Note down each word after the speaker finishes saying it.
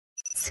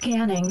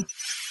Scanning.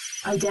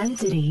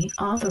 Identity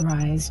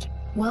authorized.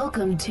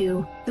 Welcome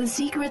to the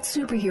Secret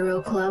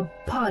Superhero Club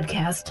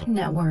Podcast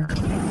Network.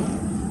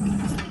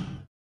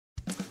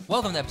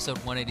 Welcome to episode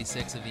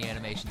 186 of the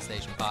Animation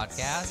Station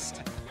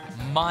Podcast.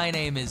 My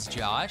name is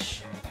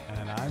Josh.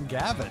 And I'm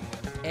Gavin.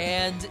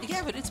 And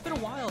Gavin, it's been a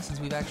while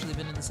since we've actually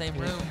been in the same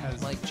room,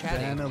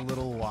 chatting. It's been a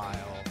little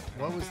while.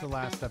 What was the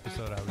last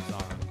episode I was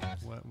on?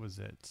 What was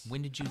it?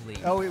 When did you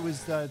leave? Oh, it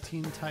was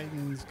Teen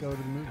Titans Go to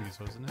the Movies,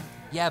 wasn't it?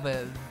 Yeah,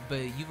 but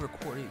you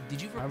recorded.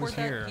 Did you record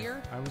that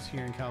here? I was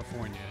here in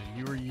California.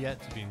 You were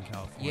yet to be in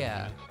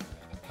California.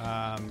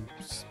 Yeah.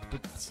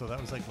 So that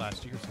was like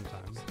last year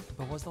sometime.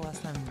 But what was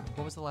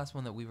the last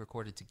one that we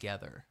recorded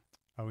together?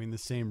 Oh, in the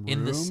same room?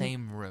 In the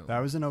same room. That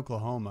was in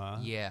Oklahoma.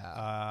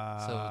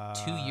 Yeah.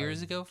 So 2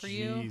 years ago for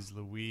you? Jeez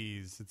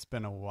Louise. It's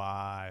been a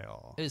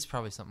while. It was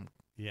probably something.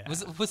 Yeah.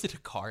 Was it a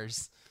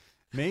Cars?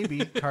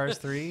 Maybe. Cars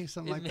 3?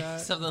 Something like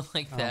that? Something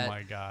like that. Oh,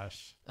 my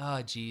gosh.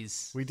 Oh,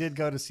 jeez. We did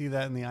go to see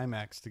that in the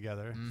IMAX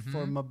together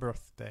for my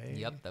birthday.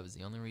 Yep, that was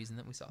the only reason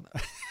that we saw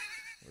that.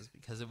 It was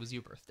because it was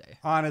your birthday.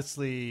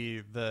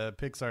 Honestly, the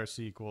Pixar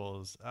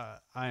sequels,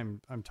 I'm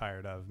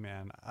tired of,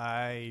 man.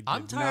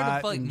 I'm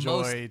tired of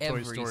enjoy most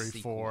Toy Story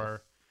sequel.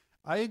 4.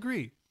 I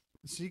agree.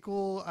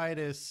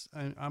 Sequel-itis,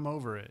 I'm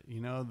over it. You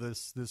know,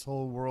 this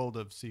whole world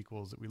of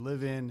sequels that we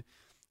live in.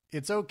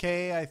 It's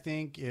okay, I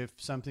think, if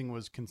something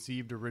was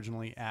conceived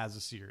originally as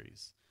a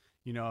series.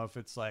 You know, if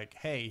it's like,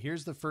 hey,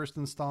 here's the first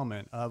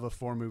installment of a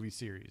 4-movie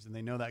series, and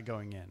they know that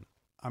going in,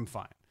 I'm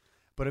fine.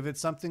 But if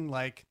it's something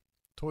like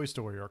Toy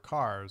Story or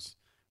Cars,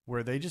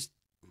 where they just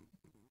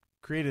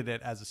created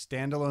it as a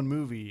standalone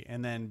movie,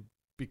 and then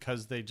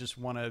because they just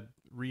want to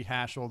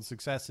rehash old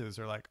successes,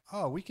 they're like,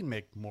 oh, we can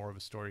make more of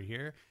a story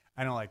here.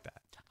 I don't like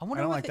that. I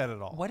don't like that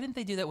at all. Why didn't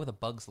they do that with A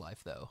Bug's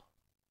Life, though?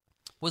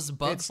 Was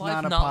Bug's It's Life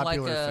not a not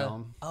popular like a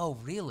film. Oh,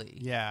 really?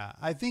 Yeah,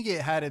 I think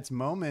it had its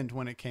moment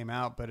when it came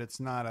out, but it's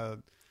not a.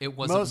 It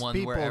wasn't most one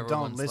people where everyone's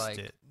don't list like,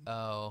 it.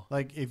 Oh,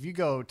 Like if you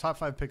go top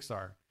 5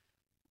 Pixar,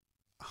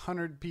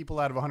 100 people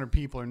out of 100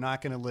 people are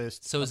not going to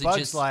list So A is it Bug's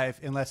just- Life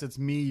unless it's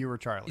me, you, or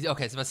Charlie.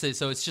 okay. So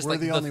it's just We're like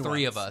the the only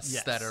three of ones. us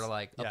Yes. that are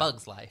like A Yeah.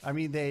 Bug's Life. I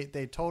mean, they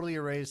totally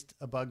erased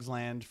A Bug's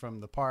Land from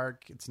the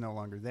park. It's no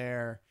longer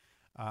there.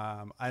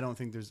 I don't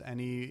think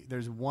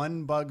there's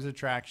one Bugs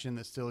attraction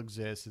that still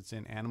exists. It's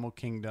in Animal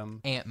Kingdom.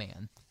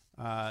 Ant-Man.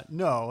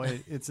 No,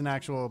 it's an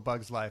actual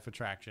Bugs Life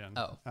attraction.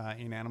 Oh.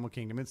 In Animal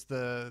Kingdom. It's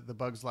the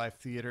Bugs Life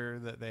theater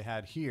that they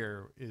had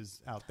here is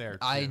out there too.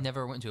 I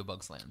never went to A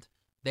Bug's Land.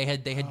 They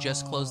had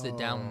just closed it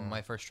down on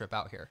my first trip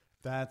out here.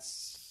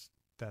 That's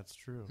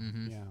true.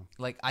 Yeah.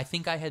 Like I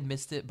think I had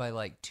missed it by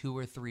like 2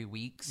 or 3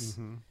 weeks.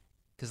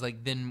 Because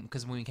when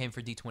we came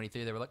for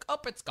D23, they were like, "Oh,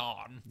 it's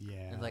gone." Yeah.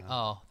 And it's like,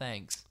 "Oh,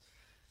 thanks."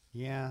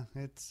 Yeah,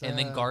 it's And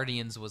then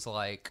Guardians was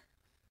like,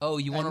 "Oh,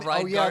 you want to and-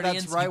 ride oh, yeah,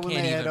 Guardians? that's right, You when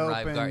can't they had even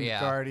ride opened yeah."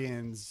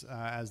 Guardians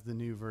as the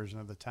new version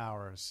of the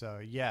tower. So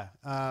yeah,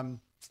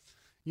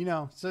 you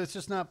know, so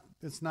it's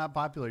not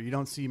popular. You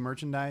don't see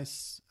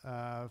merchandise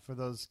for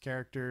those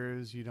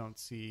characters. You don't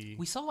see.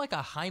 We saw like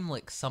a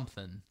Heimlich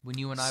something when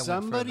you and I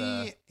Somebody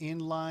went for in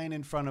line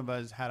in front of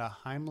us had a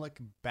Heimlich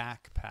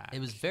backpack. It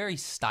was very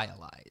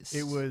stylized.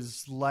 It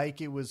was like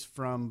it was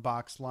from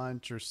Box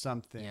Lunch or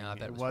something. Yeah, I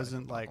bet it it was probably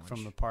wasn't from like Box from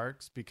Lunch. the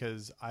parks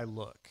because I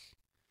want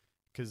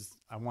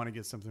to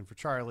get something for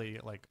Charlie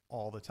like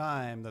all the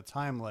time. That's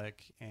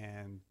Heimlich,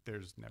 and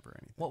there's never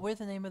anything. What was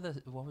the name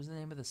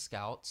of the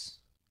scouts?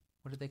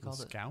 What did they call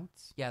The it?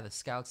 Scouts? Yeah, the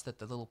scouts that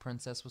the little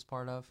princess was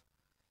part of.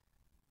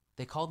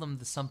 They called them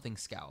the something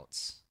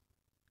scouts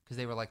because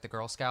they were like the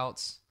Girl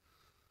Scouts.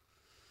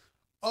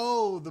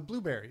 Oh, the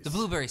Blueberries. The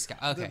Blueberry Scout.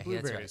 Okay, The yeah,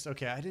 Blueberries. that's right.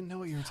 Okay, I didn't know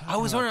what you were talking I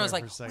was about. wondering. I was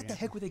there like, for a what the second.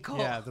 heck were they called?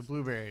 Yeah, the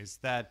Blueberries.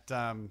 That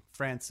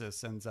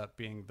Frances ends up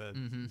being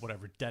the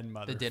whatever dead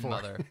mother. The dead for.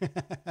 mother.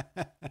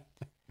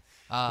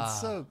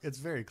 It's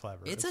very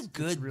clever. It's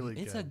really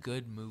good. It's a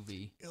good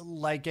movie.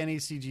 Like any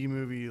CG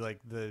movie,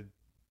 like the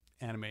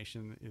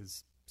animation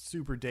is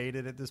super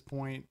dated at this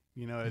point.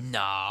 You know,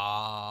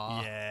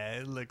 Nah. yeah,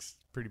 it looks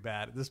pretty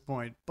bad at this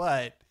point.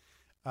 But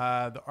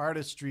the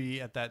artistry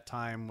at that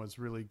time was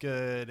really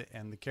good,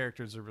 and the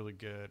characters are really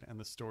good, and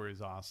the story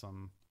is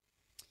awesome.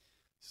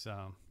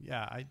 So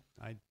yeah, I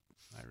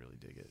really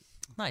dig it.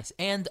 Nice.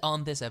 And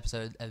on this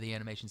episode of the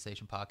Animation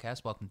Station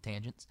Podcast, welcome to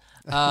Tangents.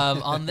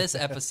 On this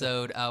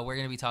episode, we're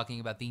going to be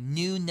talking about the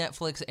new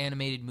Netflix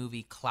animated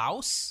movie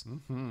Klaus.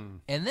 Mm-hmm.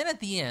 And then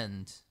at the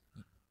end,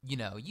 you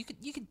know, you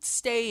could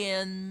stay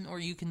in or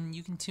you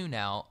can tune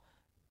out.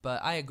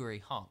 But I agree,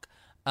 honk.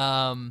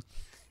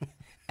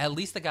 At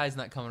least the guy's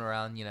not coming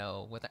around, you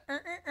know, with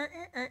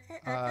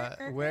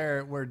a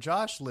Where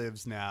Josh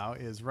lives now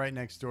is right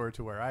next door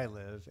to where I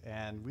live,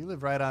 and we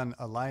live right on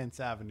Alliance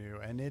Avenue,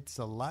 and it's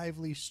a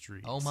lively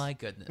street. Oh my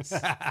goodness.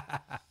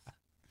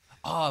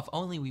 Oh, if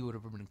only we would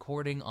have been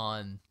recording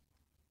on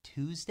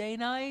Tuesday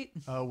night.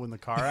 Oh, when the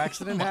car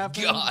accident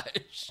happened? Oh my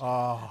gosh.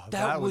 Oh,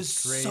 That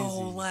was crazy. so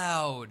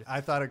loud.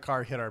 I thought a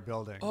car hit our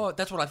building. Oh,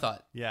 that's what I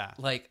thought. Yeah.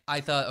 Like, I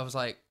was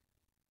like,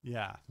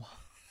 Yeah.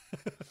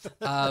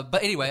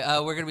 But anyway,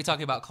 we're going to be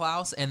talking about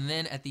Klaus, and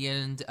then at the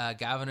end,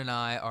 Gavin and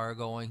I are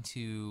going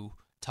to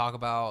talk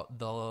about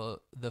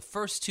the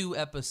first 2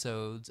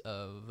 episodes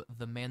of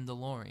The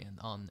Mandalorian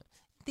on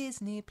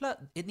Disney Plus.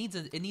 It needs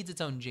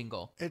its own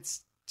jingle.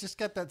 It's just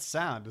got that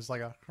sound. It's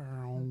like a...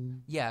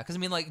 Yeah, because I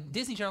mean, like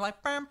Disney Channel,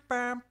 like bam,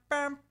 bam,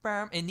 bam,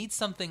 bam. It needs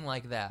something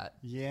like that.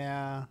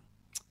 Yeah.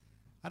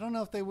 I don't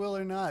know if they will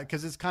or not,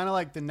 because it's kind of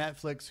like the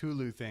Netflix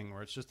Hulu thing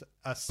where it's just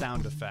a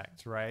sound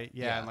effect, right?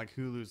 Yeah, and like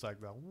Hulu's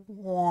like the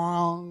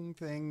wong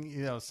thing,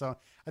 you know. So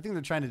I think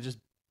they're trying to just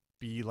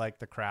be like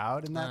the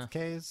crowd in that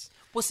case.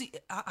 Well, see,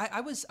 I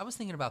was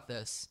thinking about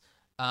this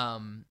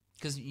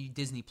because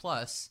Disney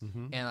Plus,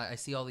 and I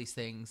see all these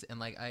things, and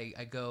like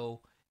I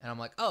go and I'm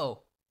like,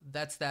 oh,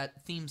 that's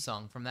that theme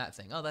song from that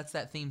thing. Oh, that's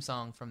that theme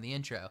song from the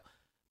intro.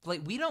 But,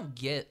 like, we don't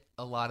get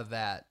a lot of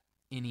that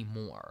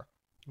anymore.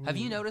 Have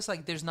you noticed,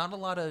 like, there's not a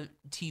lot of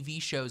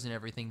TV shows and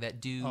everything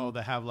that do... Oh,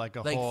 they have, like,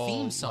 a like whole...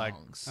 theme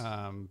songs.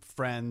 Like,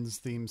 Friends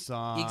theme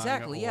song.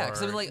 Exactly, yeah.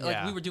 Because, I mean, like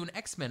yeah. we were doing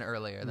X-Men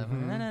earlier.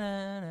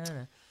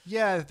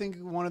 Yeah, I think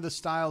one of the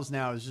styles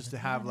now is just to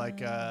have, like,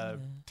 a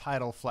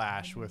title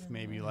flash with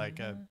maybe, like,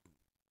 a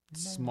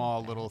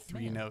small little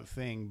 3-note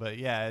thing. But,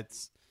 yeah,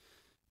 it's...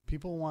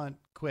 People want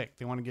quick.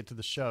 They want to get to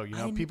the show. You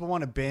know, people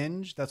want to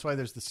binge. That's why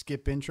there's the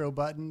skip intro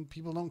button.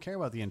 People don't care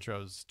about the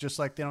intros. Just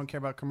like they don't care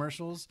about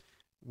commercials.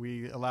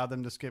 We allow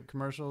them to skip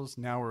commercials.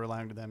 Now we're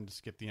allowing them to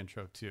skip the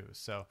intro too.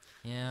 So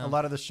a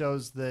lot of the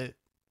shows that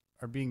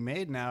are being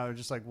made now are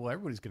just like, well,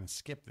 everybody's going to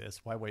skip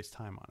this. Why waste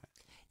time on it?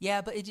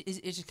 Yeah, but it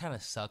just kind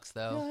of sucks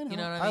though. Yeah, I know. You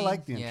know what I mean? I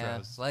like the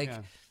intros. Like,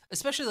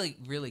 especially like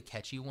really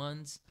catchy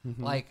ones.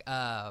 Like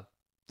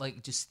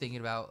just thinking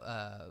about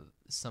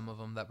some of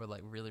them that were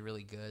like really,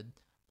 really good.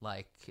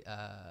 Like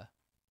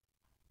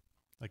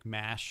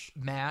MASH.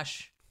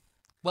 MASH.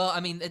 Well,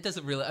 I mean, it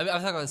doesn't really. I mean, I'm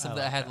talking about something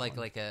that had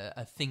like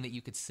a thing that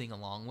you could sing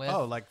along with.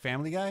 Oh, like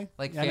Family Guy.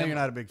 Like I know you're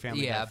not a big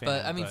Family Guy fan. Yeah,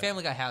 but I mean,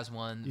 Family Guy has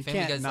one. You Family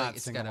can't Guy's not like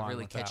it's sing got a along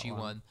really with that catchy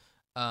one.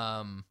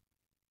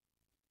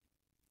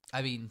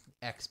 I mean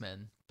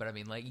X-Men, but I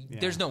mean like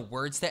there's no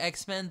words to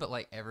X-Men, but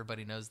like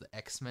everybody knows the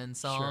X-Men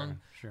song.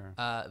 Sure.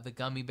 The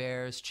Gummy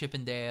Bears,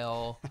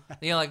 Chippendale,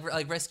 you know,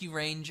 like Rescue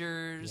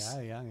Rangers.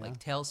 Yeah. Like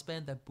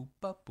Tailspin, that boop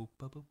boop boop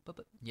boop boop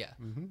boop. Yeah,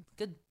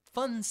 good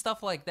fun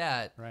stuff like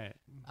that. Right.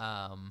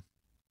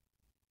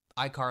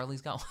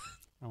 iCarly's got one.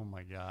 Oh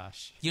my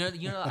gosh. You know the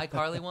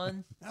iCarly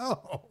one?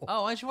 No.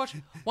 Oh, why don't you watch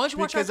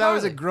Because iCarly? I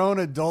was a grown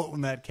adult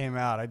when that came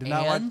out. I did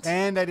not watch,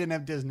 and I didn't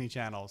have Disney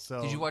Channel.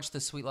 So did you watch The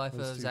Sweet Life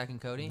of Zack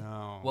and Cody?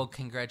 No. Well,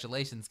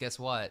 congratulations. Guess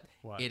what?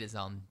 What? It is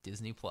on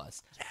Disney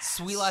Plus. Yes.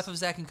 Sweet Life of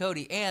Zack and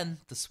Cody and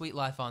The Sweet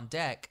Life on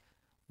Deck,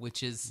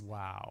 which is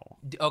wow.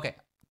 Okay.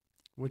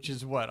 Which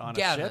is what on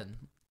Gavin, a ship?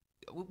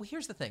 Well,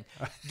 here's the thing.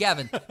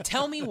 Gavin,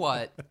 tell me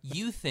what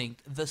you think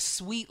The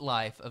Sweet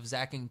Life of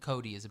Zack and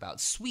Cody is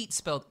about. Sweet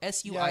spelled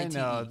S-U-I-T-E.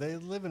 Yeah, I know. They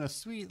live in a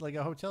suite, like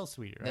a hotel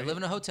suite, right? They live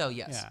in a hotel,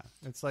 yes. Yeah,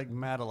 it's like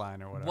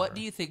Madeline or whatever. What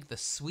do you think The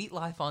Sweet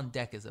Life on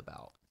Deck is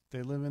about?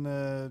 They live in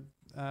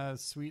a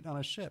suite on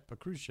a ship, a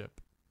cruise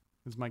ship,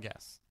 is my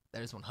guess.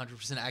 That is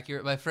 100%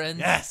 accurate, my friend.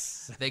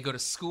 Yes! They go to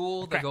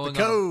school. They're going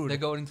they're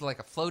going to like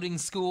a floating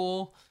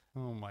school.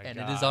 Oh my god! And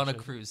it is on a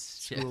cruise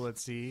ship. School at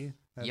sea?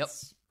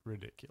 That's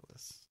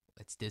ridiculous.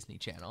 It's Disney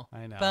Channel.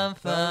 I know. Bum,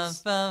 bum,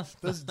 bum.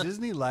 Those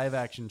Disney live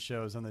action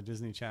shows on the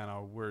Disney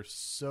Channel were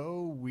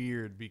so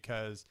weird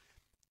because,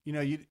 you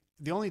know,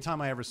 the only time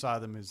I ever saw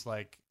them is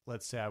like,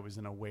 let's say I was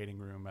in a waiting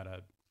room at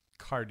a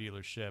car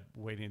dealership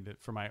waiting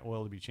for my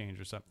oil to be changed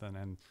or something,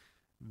 and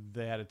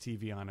they had a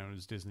TV on and it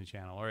was Disney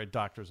Channel, or a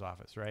doctor's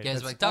office, right? Yeah,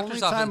 it's That's like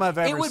doctor's office. Time I've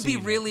ever it would be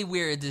seen really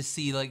weird to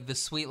see like The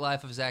Sweet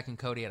Life of Zack and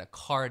Cody at a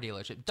car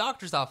dealership.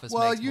 Doctor's office.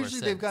 Well, makes more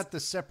usually sense. they've got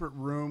the separate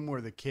room where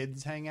the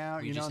kids hang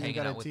out. You know, and they've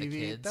got a with the TV.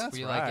 kids? That's Were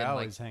you, where like, I in,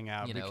 always like, hang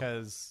out you know,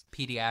 because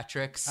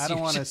pediatrics. I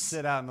don't want to just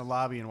sit out in the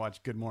lobby and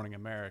watch Good Morning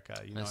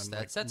America. You know, and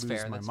that's lose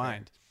fair. my That's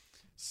mind.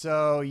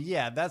 So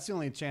yeah, that's the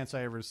only chance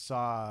I ever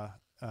saw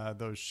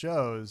those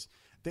shows.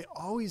 They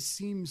always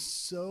seem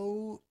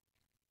so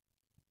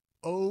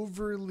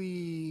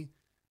overly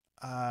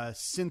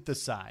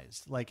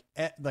synthesized. Like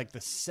the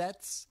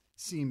sets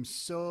seem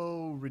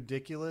so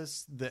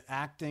ridiculous. The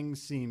acting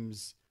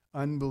seems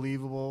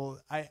unbelievable.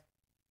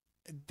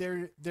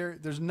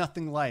 There's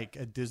nothing like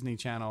a Disney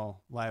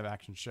Channel live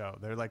action show.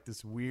 They're like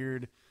this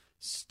weird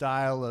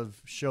style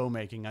of show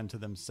making unto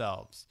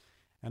themselves,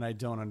 and I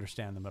don't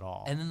understand them at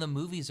all. And then the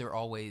movies are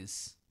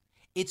always.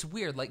 It's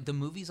weird. Like the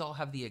movies all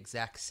have the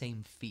exact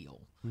same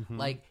feel.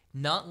 Like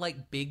not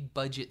like big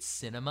budget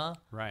cinema,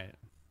 right?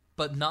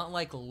 But not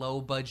like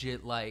low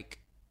budget like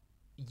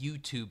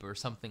YouTube or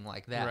something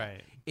like that.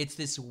 Right. It's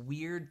this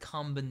weird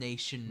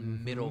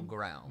combination middle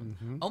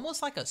ground.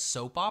 Almost like a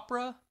soap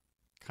opera.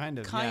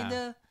 Kinda.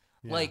 Yeah.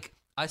 Like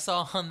I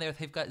saw on there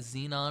they've got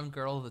Xenon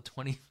Girl of the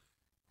 20th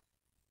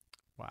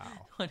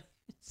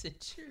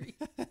century.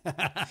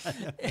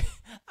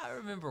 I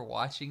remember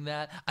watching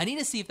that. I need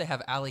to see if they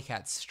have Alley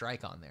Cat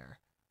Strike on there.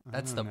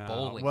 That's the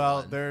bowling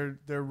Well, one.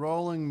 they're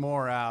rolling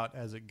more out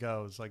as it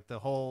goes. Like the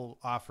whole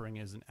offering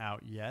isn't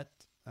out yet.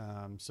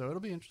 So it'll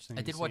be interesting.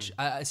 I to did watch.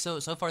 see.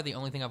 So far, the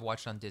only thing I've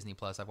watched on Disney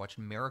Plus, I've watched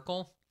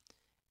Miracle,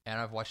 and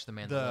I've watched The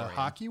Mandalorian. The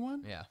hockey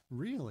one. Yeah.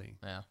 Really?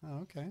 Yeah. Oh,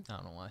 okay. I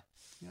don't know why.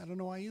 Yeah, I don't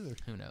know why either.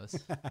 Who knows?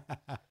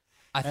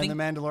 And The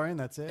Mandalorian.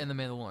 That's it. And The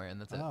Mandalorian.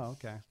 That's it. Oh,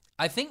 okay.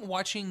 I think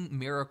watching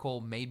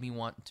Miracle made me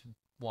want to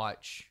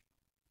watch.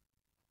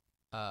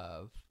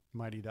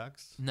 Mighty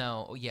Ducks.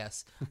 No,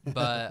 yes,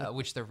 but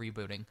which they're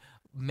rebooting,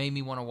 made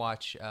me want to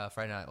watch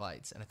Friday Night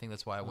Lights, and I think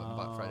that's why I went and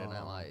bought Friday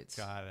Night Lights.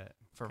 Got it.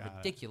 For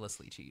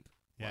ridiculously cheap.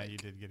 Yeah, Like, you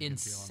did get a good deal on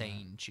that.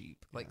 insane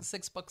cheap, like Yeah.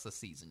 $6 a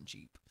season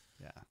cheap,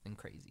 Yeah. and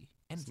crazy,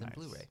 and It's it's nice.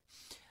 in Blu-ray.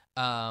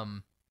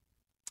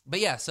 But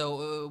yeah,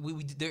 so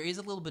we there is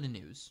a little bit of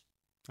news.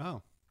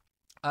 Oh.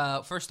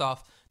 First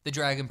off, The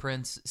Dragon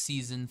Prince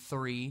season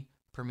 3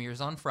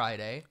 premieres on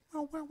Friday.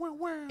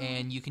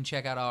 And you can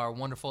check out our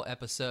wonderful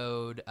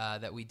episode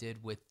that we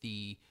did with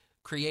the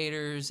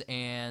creators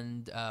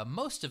and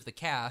most of the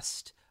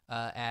cast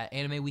at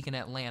Anime Week in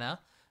Atlanta.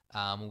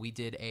 We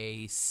did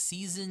a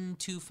season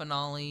 2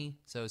 finale,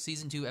 so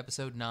season 2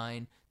 episode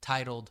 9,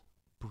 titled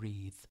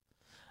Breathe.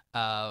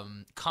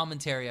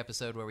 Commentary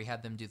episode where we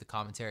had them do the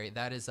commentary.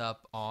 That is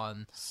up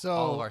on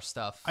all of our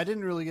stuff. I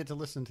didn't really get to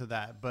listen to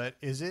that, but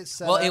is it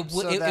set Well,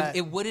 up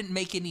it wouldn't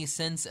make any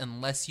sense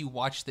unless you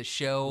watch the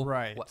show.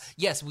 Right.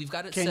 Yes, we've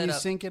got it Can set you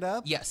up. sync it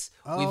up? Yes.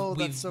 Oh, we've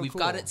that's so we've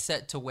got cool. it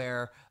set to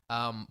where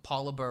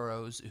Paula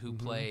Burrows, who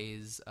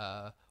plays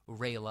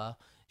Rayla,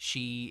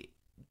 she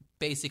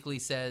basically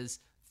says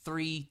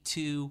 3,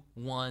 2,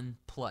 1,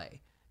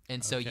 play.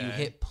 And so you Okay.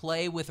 hit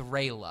play with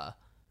Rayla,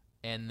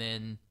 and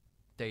then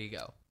there you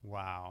go.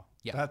 Wow.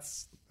 Yeah.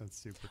 That's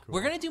super cool.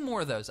 We're going to do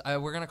more of those.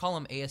 We're going to call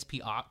them ASP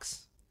Aux.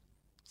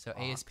 So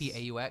ASP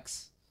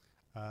AUX,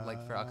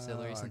 like for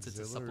auxiliary, since it's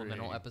a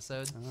supplemental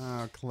episode.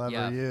 Oh, clever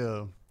Yeah.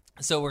 you.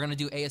 So we're going to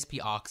do ASP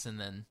Aux, and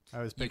then I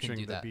was you can picturing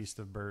do the that. Beast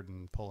of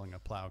Burden pulling a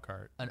plow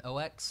cart. An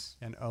OX.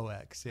 An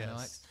OX, yes.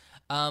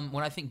 An OX.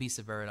 When I think Beast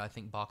of Burden, I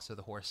think Boxer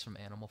the horse from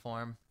Animal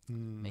Farm.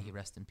 Hmm. May he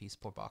rest in peace,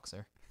 poor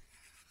Boxer.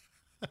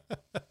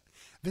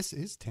 This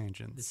is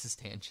tangents. This is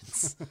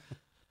tangents.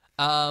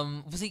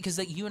 See, because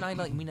like you and I,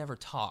 like we never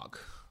talk.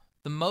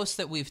 The most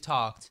that we've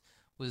talked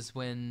was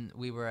when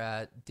we were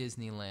at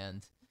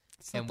Disneyland.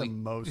 It's not and the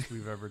most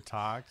we've ever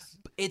talked.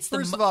 It's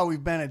First of all,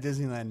 we've been at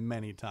Disneyland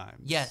many times.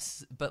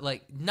 yes, but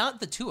like not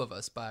the two of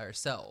us by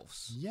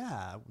ourselves.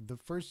 Yeah, the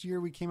first year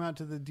we came out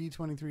to the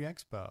D23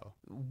 Expo.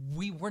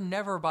 We were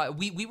never by.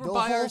 We were The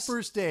by whole ourselves.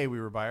 first day we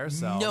were by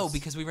ourselves. No,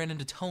 because we ran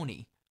into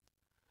Tony.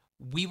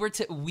 We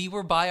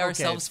were by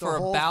ourselves the for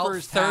whole about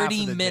first half of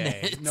 30 the day.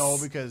 minutes. No,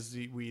 because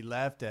we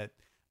left at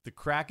the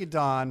crack of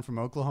dawn from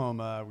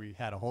Oklahoma. We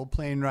had a whole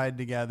plane ride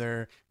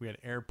together. We had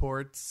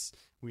airports.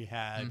 We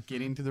had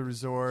getting to the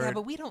resort. Yeah,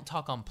 but we don't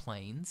talk on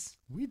planes.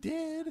 We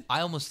did.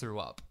 I almost threw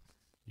up.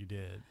 You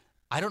did.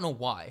 I don't know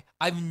why.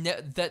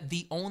 That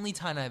the only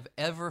time I've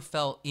ever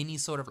felt any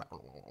sort of like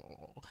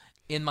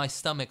in my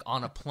stomach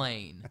on a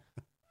plane.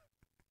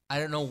 I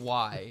don't know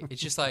why.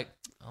 It's just like,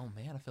 oh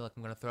man, I feel like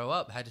I'm gonna throw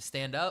up. I had to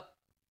stand up,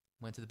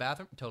 went to the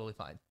bathroom, totally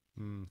fine.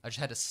 I just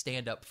had to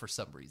stand up for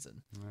some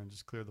reason.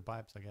 Just clear the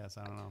pipes, I guess.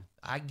 I don't know.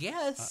 I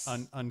guess.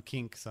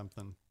 Unkink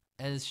something.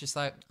 And it's just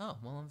like, oh,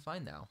 well, I'm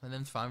fine now. And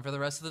then fine for the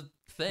rest of the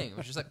thing. It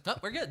was just like, no,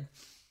 we're good.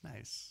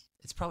 Nice.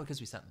 It's probably because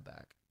we sat in the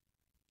back.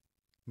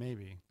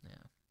 Maybe. Yeah.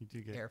 You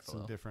do get Airflow.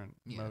 some different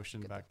Yeah, motion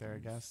get back the there, I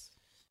things. guess.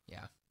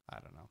 Yeah. I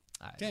don't know.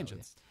 Tangents.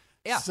 Tangents.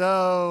 Yeah.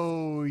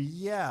 So,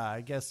 yeah,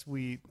 I guess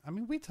we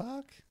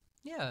talk.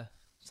 Yeah.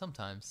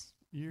 Sometimes.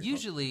 You're-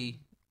 Usually,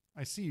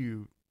 I see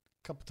you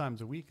a couple times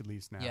a week at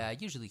least now. yeah, I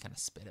usually kind of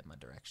spit at my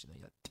direction.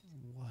 You're like,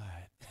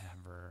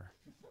 Whatever.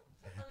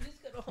 I'm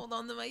just gonna hold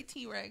on to my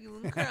T-Rex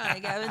and cry.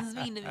 Gavin's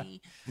mean to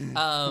me.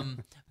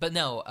 But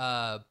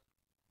no,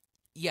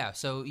 yeah.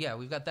 So yeah,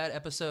 we've got that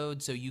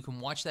episode. So you can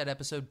watch that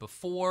episode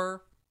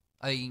before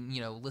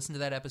listen to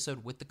that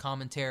episode with the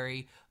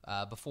commentary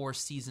before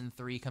season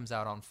 3 comes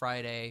out on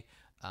Friday.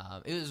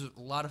 It was a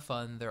lot of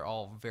fun. They're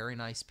all very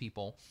nice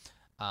people.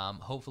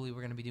 Hopefully,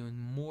 we're gonna be doing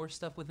more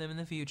stuff with them in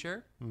the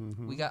future.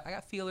 I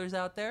got feelers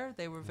out there.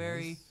 They were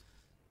very,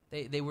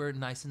 they were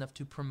nice enough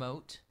to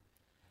promote.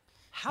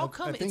 How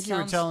come I think it you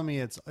were sounds telling me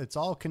it's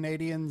all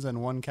Canadians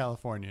and one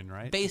Californian,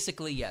 right?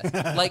 basically yes?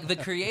 Like the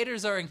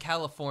creators are in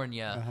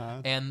California,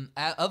 Uh-huh. and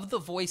of the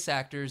voice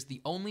actors,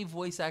 the only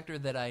voice actor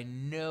that I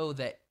know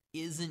that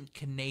isn't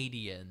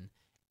Canadian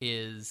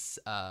is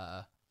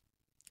Jack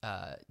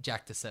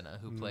DeSena,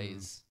 who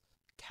plays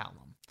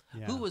Callum,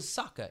 Yeah. who was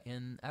Sokka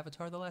in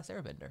Avatar: The Last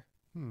Airbender.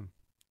 You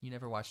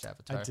never watched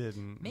Avatar? I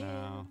didn't. Man.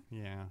 No.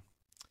 Yeah.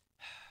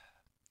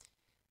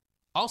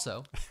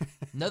 Also,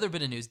 another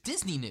bit of news: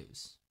 Disney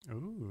news.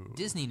 Ooh.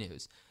 Disney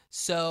news.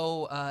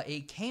 So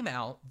it came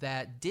out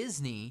that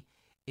Disney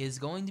is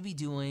going to be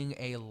doing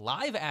a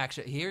live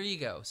action. Here you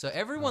go. So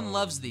everyone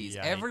loves these.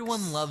 Yikes.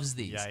 Everyone loves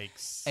these.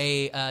 Yikes.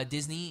 A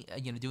Disney,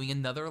 doing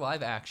another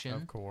live action.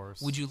 Of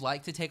course. Would you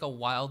like to take a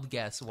wild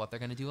guess what they're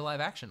going to do a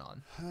live action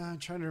on? I'm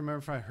trying to remember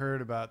if I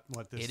heard about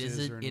what this It is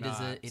is or it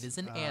not. is it is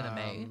an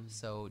anime,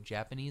 so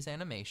Japanese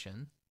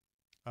animation.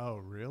 Oh,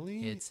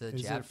 really? It's a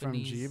is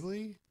Japanese- it from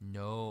Ghibli?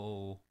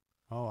 No,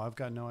 Oh, I've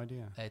got no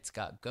idea. It's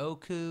got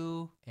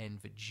Goku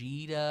and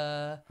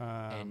Vegeta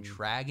and Um,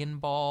 Dragon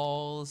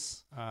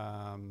Balls.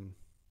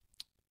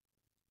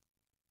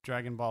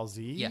 Dragon Ball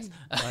Z. Yes.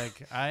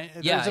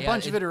 There's a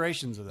bunch of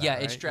iterations of that. Yeah,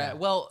 right?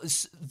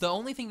 it's the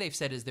only thing they've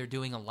said is they're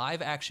doing a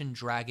live action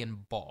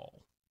Dragon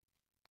Ball.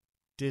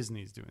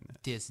 Disney's doing this.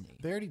 Disney.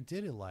 They already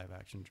did a live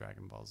action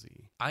Dragon Ball Z.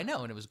 I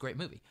know, and it was a great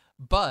movie.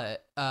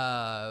 But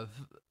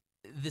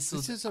this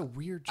is a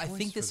weird choice. I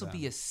think this for will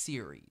be them. a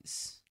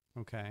series.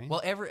 Okay.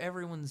 Well,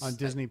 everyone's on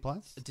Disney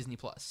Plus. Disney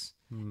Plus.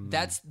 Hmm.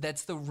 That's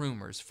the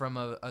rumors from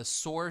a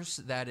source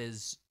that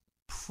is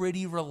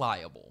pretty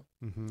reliable.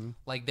 Mm-hmm.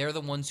 Like, they're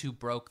the ones who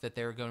broke that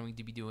they're going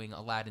to be doing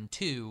Aladdin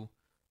 2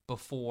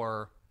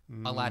 before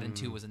Aladdin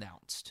 2 was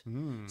announced.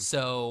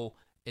 So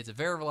it's a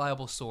very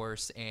reliable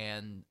source,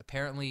 and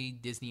apparently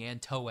Disney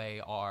and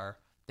Toei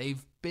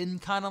they've been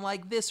kind of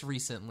like this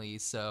recently.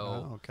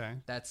 So okay.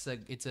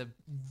 it's a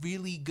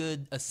really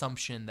good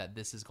assumption that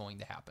this is going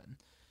to happen.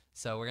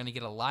 So we're going to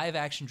get a live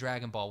action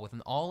Dragon Ball with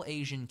an all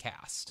Asian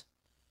cast.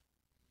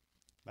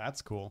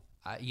 That's cool.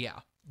 Yeah.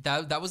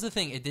 That was the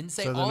thing. It didn't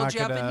say So they're all not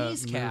gonna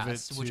Japanese move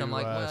cast, it which to, I'm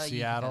like, well,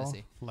 Seattle, you can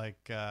see.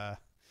 like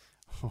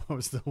what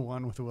was the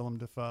one with Willem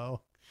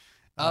Dafoe?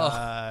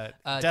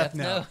 Death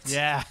Note.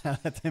 Yeah,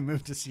 they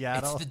moved to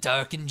Seattle. It's the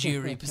dark and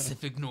dreary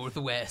Pacific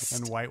Northwest.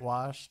 and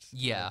whitewashed.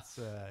 Yeah.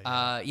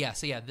 That's,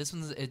 So this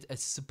one's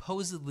it's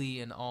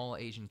supposedly an all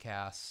Asian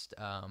cast.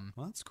 well,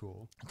 that's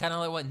cool. Kind of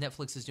like what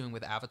Netflix is doing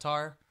with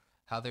Avatar,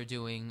 how they're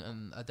doing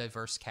a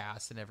diverse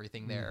cast and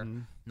everything there,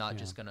 not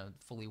just gonna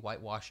fully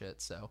whitewash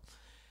it. So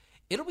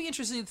it'll be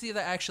interesting to see if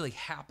that actually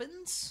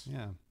happens.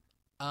 Yeah.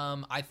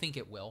 I think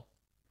it will.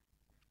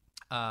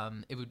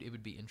 It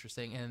would be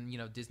interesting,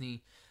 and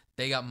Disney,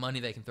 they got money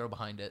they can throw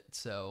behind it,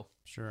 so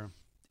Sure.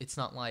 it's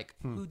not like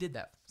who did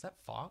that? Was that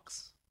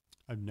Fox?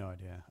 I have no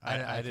idea.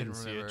 I didn't couldn't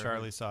see remember. it.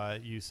 Charlie saw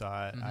it. You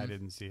saw it. I Mhm.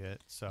 didn't see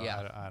it. So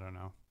Yeah. I don't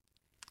know.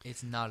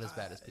 It's not as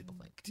bad as people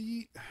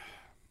think.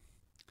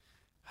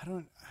 I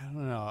don't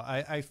know.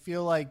 I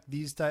feel like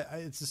it's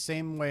the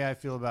same way I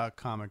feel about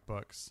comic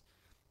books.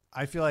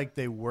 I feel like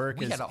they work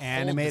We as had a whole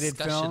animated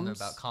discussion films.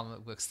 about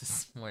comic books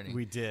this morning.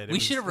 We did. We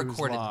should have It was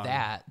recorded long.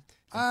 that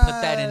and put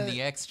that in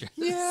the extras.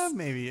 Yeah,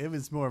 maybe it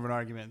was more of an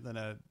argument than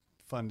a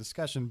fun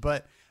discussion.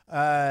 But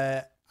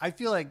I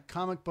feel like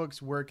comic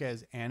books work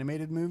as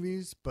animated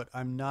movies, but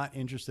I'm not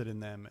interested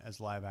in them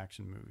as live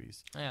action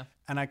movies. Yeah.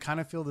 And I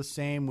kind of feel the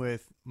same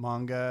with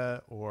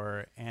manga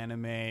or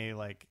anime,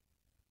 like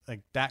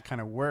that kind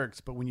of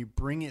works. But when you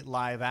bring it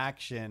live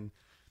action,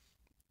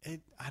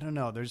 I don't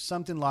know. There's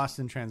something lost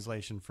in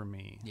translation for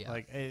me. Yeah.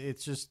 Like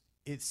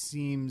it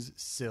seems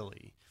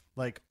silly.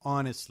 Like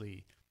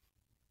honestly,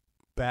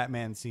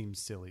 Batman seems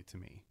silly to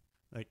me,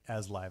 like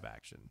as live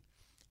action.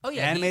 Oh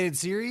yeah. Animated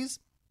series,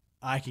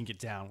 I can get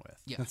down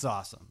with. Yeah. That's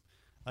awesome.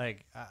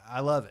 Like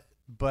I love it,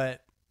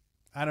 but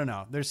I don't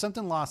know. There's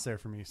something lost there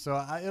for me. So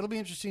it'll be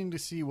interesting to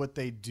see what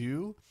they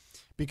do,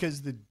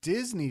 because the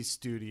Disney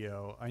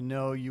studio, I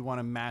know you want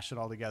to mash it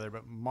all together,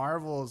 but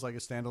Marvel is like a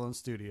standalone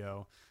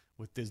studio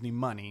with Disney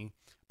money,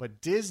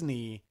 but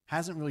Disney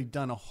hasn't really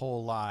done a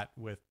whole lot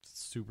with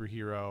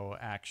superhero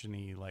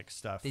actiony like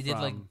stuff. They did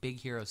like Big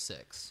Hero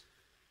 6,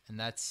 and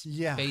that's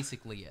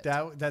basically it.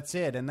 That's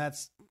it, and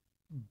that's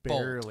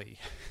barely,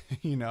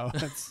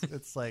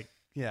 it's like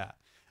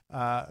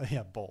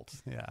Bolt.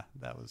 Yeah,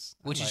 that was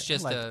which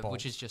is Bolt.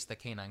 just the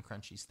Canine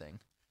Crunchies thing.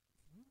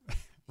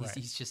 Right.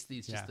 He's just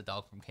the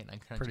dog from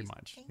Canine Crunchies. Pretty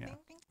much. Yeah.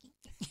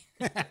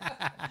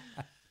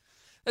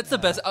 That's the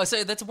best. I'll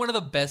say that's one of the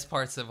best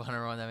parts of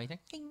Hunter on that.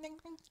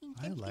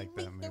 I like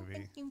that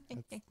movie.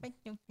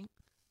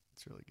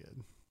 It's really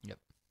good. Yep.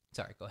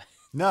 Sorry, go ahead.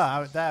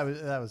 No,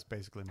 that was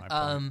basically my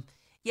point.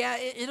 Yeah,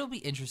 it'll be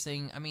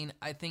interesting. I mean,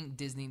 I think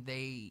Disney,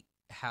 they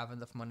have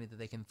enough money that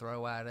they can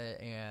throw at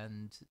it,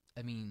 and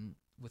I mean,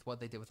 with what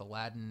they did with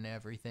Aladdin and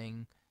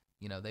everything,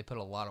 they put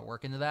a lot of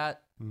work into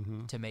that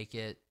to make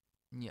it.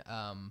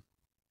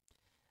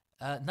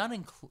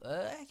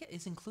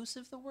 Is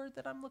inclusive the word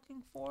that I'm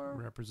looking for?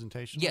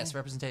 Representation. Yes,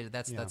 representative.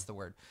 That's the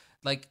word.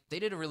 Like, they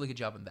did a really good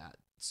job in that.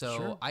 So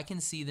Sure. I can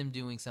see them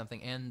doing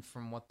something. And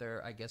from what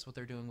they're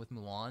doing with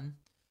Mulan,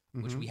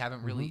 which we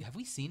haven't really, have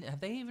we seen? Have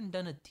they even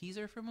done a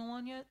teaser for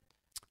Mulan yet?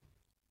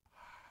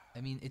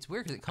 I mean, it's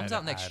weird because it comes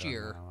out next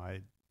year.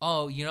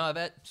 Oh, I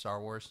bet Star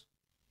Wars.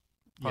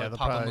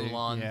 Probably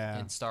Mulan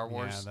in Star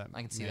Wars. Yeah,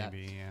 I can see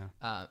maybe, that.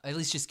 Yeah. At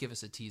least just give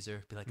us a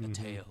teaser. Be like, a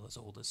tale as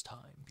old as time.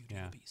 Beauty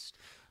and the Beast.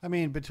 I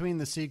mean, between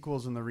the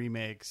sequels and the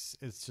remakes,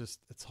 it's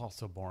all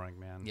so boring,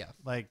 man. Yeah.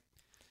 Like,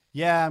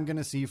 yeah, I'm going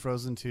to see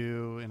Frozen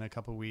 2 in a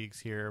couple weeks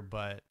here,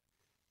 but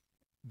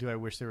do I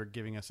wish they were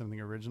giving us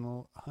something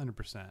original?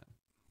 100%.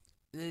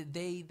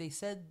 They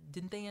said,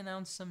 didn't they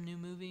announce some new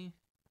movie?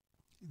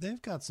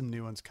 They've got some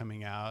new ones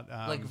coming out.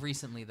 Like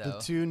recently, though. The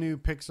 2 new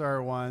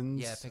Pixar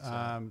ones. Yeah,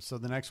 Pixar. So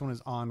the next one is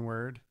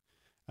Onward,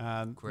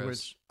 Gross.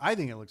 which I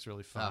think it looks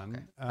really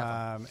fun.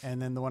 Okay.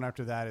 And then the one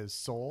after that is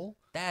Soul.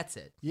 That's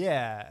it.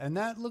 Yeah, and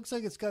that looks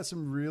like it's got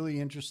some really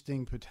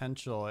interesting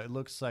potential. It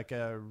looks like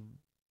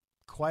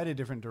quite a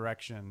different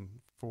direction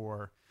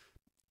for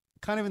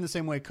kind of in the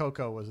same way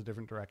Coco was a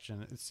different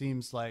direction. It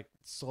seems like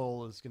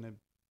Soul is going to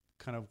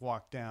kind of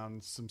walk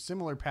down some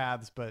similar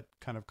paths, but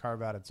kind of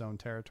carve out its own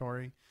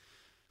territory.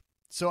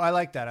 So I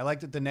like that. I like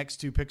that the next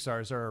two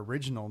Pixars are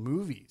original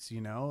movies, you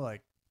know,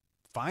 like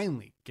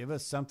finally give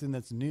us something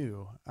that's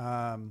new.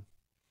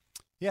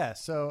 Yeah.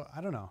 So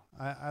I don't know.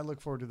 I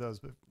look forward to those,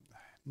 but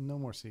no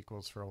more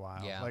sequels for a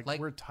while. Yeah, like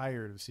we're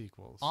tired of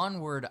sequels.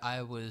 Onward,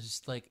 I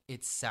was like,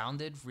 it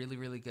sounded really,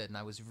 really good, and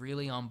I was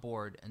really on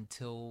board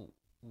until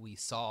we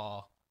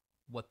saw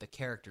what the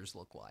characters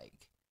look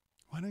like.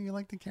 Why don't you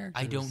like the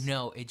characters? I don't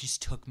know. It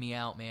just took me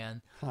out,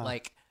 man. Huh.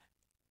 Like,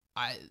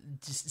 I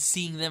just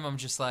seeing them, I'm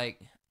just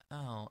like,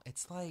 oh,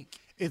 it's weird.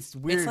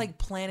 It's like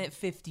Planet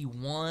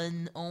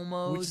 51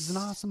 almost, which is an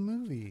awesome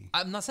movie.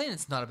 I'm not saying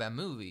it's not a bad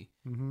movie.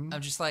 Mm-hmm.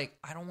 I'm just like,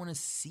 I don't want to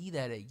see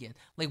that again.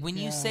 Like when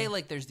you say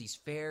like there's these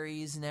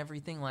fairies and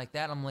everything like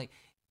that, I'm like,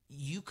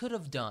 you could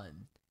have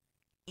done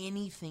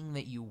anything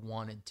that you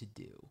wanted to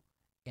do,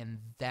 and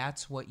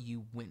that's what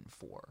you went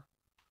for,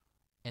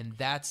 and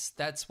that's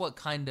what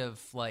kind of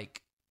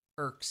like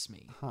irks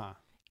me. Huh.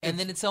 And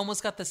then it's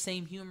almost got the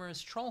same humor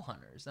as Troll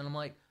Hunters, and I'm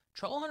like,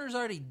 Troll Hunters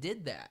already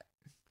did that.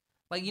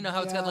 Like, you know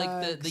how it's got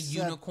like the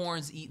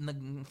unicorns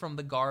eating from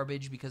the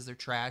garbage because they're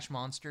trash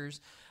monsters.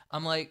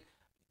 I'm like,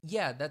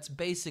 yeah, that's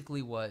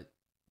basically what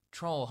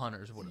Troll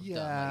Hunters would have done.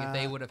 Like, if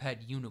they would have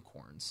had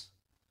unicorns,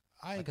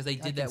 because they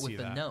did that with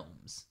the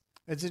gnomes.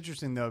 It's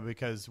interesting though,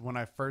 because when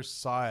I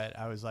first saw it,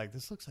 I was like,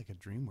 "This looks like a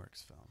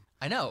DreamWorks film."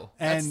 I know,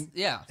 and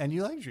and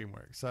you like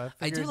DreamWorks, so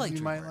I do like you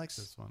DreamWorks. might like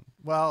this one.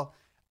 Well,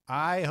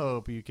 I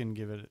hope you can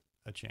give it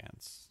a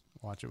chance.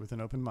 Watch it with an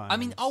open mind. I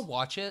mean, I'll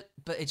watch it,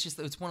 but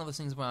it's one of those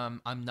things where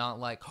I'm not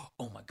like,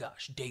 oh my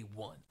gosh, day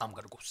one, I'm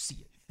gonna go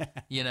see it.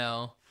 You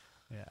know?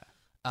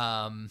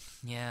 Yeah.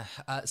 Yeah.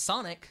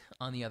 Sonic,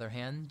 on the other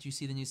hand, did you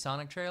see the new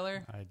Sonic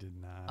trailer? I did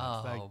not.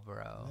 Oh,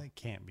 bro, that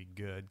can't be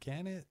good,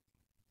 can it?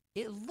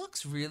 It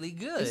looks really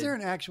good. Is there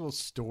an actual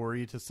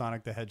story to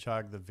Sonic the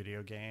Hedgehog, the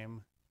video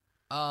game?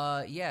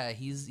 Yeah,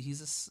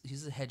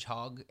 he's a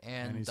hedgehog,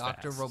 and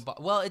Dr.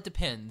 Robot. Well, it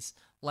depends.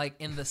 Like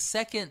in the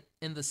second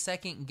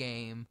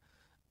game,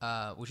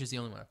 which is the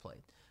only one I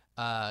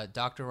played,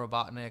 Dr.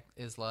 Robotnik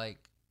is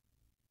like,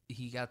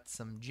 he got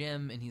some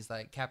gem and he's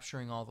like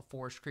capturing all the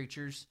forest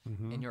creatures,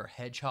 and you're a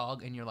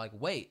hedgehog, and you're like,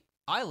 wait,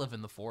 I live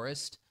in the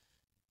forest.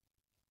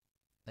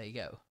 There you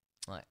go.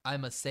 Like, I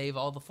must save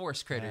all the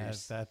forest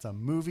critters. That's a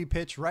movie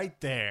pitch right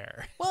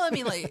there. Well, I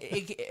mean,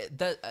 like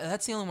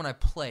that's the only one I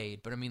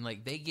played, but I mean,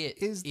 like they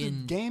get is the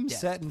game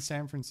set in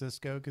San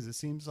Francisco? Because it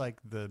seems like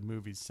the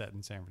movie's set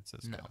in San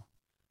Francisco. No,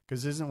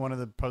 because isn't one of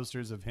the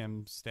posters of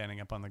him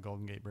standing up on the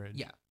Golden Gate Bridge?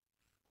 Yeah,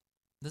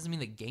 doesn't mean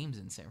the game's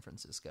in San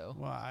Francisco.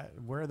 Well,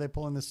 where are they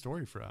pulling this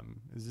story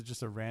from? Is it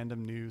just a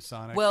random new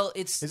Sonic? Well,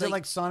 is it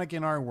like Sonic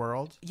in Our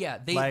World? Yeah,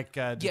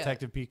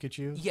 Detective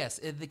Pikachu.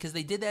 Yes, because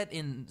they did that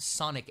in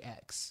Sonic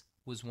X.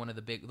 Was one of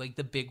the big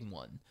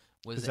one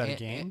was is that a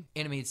game?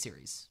 Animated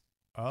series.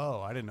 Oh,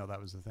 I didn't know that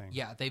was the thing.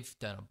 Yeah, they've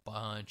done a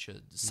bunch of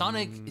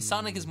Sonic.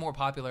 Sonic is more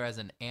popular as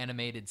an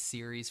animated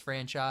series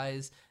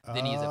franchise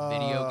than he is a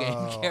video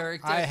game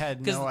character. I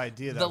had no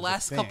idea that the was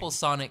last a thing. couple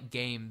Sonic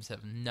games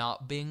have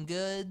not been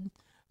good,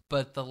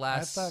 but the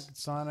last I thought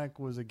Sonic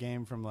was a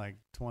game from like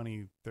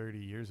 20, 30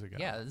 years ago.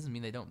 Yeah, that doesn't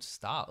mean they don't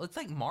stop. It's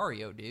like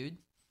Mario, dude.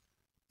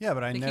 Yeah,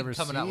 but I They keep never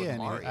see coming out with any.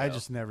 Mario. I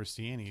just never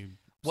see any.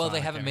 Well,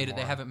 Sonic they haven't made it.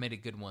 They anymore. haven't made a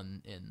good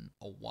one in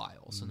a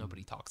while, so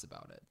nobody talks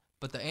about it.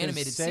 But the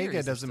animated Sega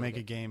series doesn't make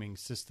a gaming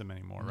system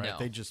anymore, right? No.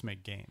 They just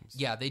make games.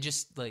 Yeah, they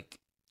just like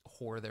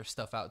whore their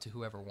stuff out to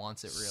whoever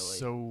wants it. Really.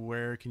 So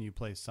where can you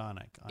play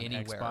Sonic on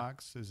Anywhere.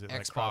 Xbox? Is it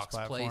like Xbox,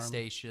 cross-platform?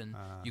 PlayStation.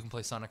 You can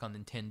play Sonic on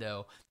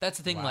Nintendo. That's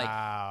the thing.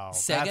 Wow, Like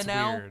Sega that's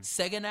now, weird.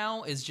 Sega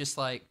now is just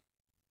like,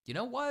 you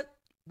know what?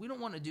 We don't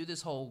want to do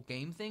this whole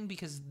game thing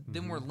because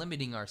then we're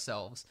limiting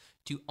ourselves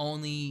to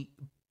only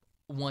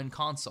one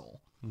console.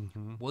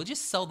 We'll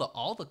just sell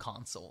all the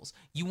consoles.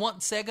 You want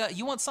Sega?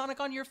 You want Sonic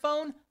on your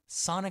phone?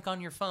 Sonic on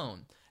your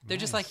phone. They're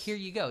just like, here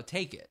you go,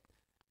 take it.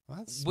 Well,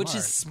 that's Which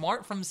smart. is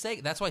smart from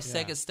Sega. That's why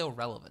Sega's still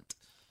relevant.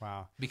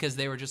 Wow. Because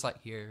they were just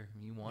like, here,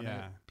 you want it?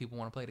 Yeah. People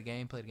want to play the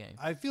game, play the game.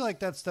 I feel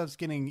like that stuff's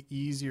getting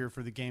easier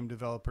for the game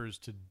developers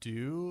to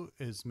do,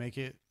 is make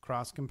it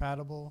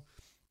cross-compatible.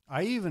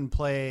 I even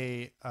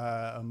play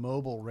a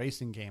mobile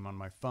racing game on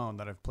my phone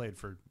that I've played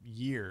for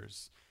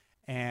years.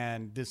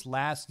 And this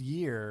last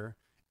year,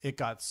 it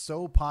got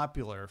so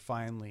popular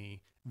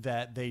finally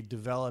that they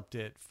developed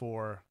it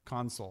for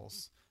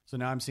consoles. So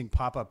now I'm seeing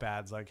pop-up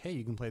ads like, hey,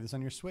 you can play this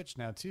on your Switch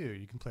now too.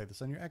 You can play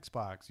this on your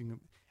Xbox.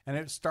 And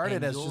it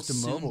started as just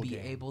a mobile game. You'll soon be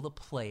game. able to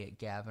play it,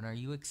 Gavin. Are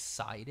you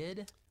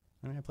excited?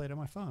 I mean, I played it on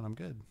my phone. I'm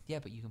good. Yeah,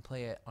 but you can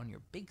play it on your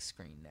big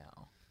screen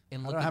now.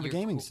 And I don't have a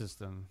gaming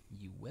system.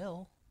 You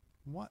will.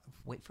 What?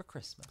 Wait for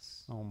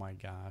Christmas. Oh my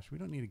gosh, we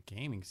don't need a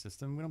gaming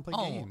system. We don't play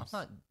games.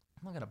 I'm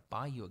not gonna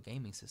buy you a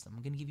gaming system.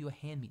 I'm gonna give you a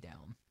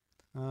hand-me-down.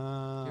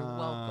 You're You're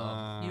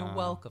welcome. You're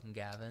welcome,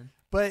 Gavin.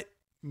 But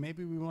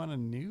maybe we want a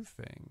new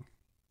thing.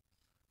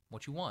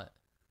 What you want?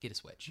 Get a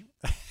Switch.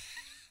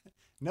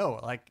 No,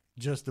 like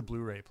just the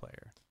Blu-ray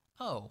player.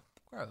 Oh,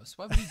 Gross.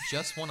 Why would you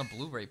just want a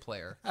Blu-ray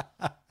player?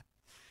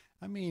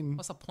 I mean,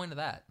 What's the point of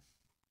that?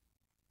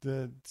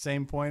 the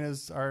same point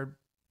as our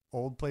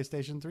old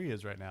PlayStation 3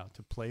 is right now,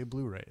 to play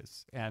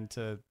Blu-rays and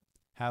to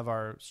have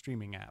our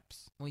streaming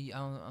apps. Well,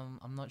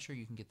 I'm not sure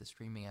you can get the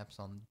streaming apps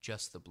on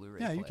just the Blu-ray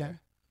Yeah, player. you can.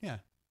 Yeah,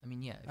 I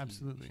mean, yeah,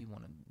 absolutely. If you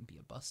want to be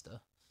a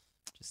buster,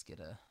 just get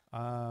a...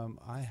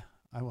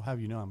 I will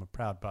have you know I'm a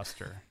proud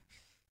buster.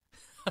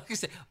 I was gonna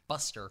say,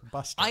 buster.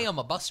 Buster. I am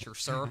a buster,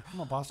 sir. I'm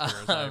a buster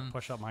as I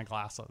push up my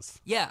glasses.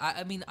 Yeah,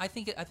 I mean, I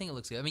think it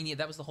looks good. I mean, yeah,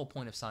 that was the whole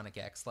point of Sonic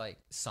X. Like,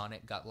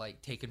 Sonic got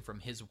like taken from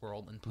his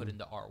world and put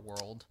into our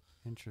world.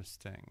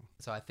 Interesting.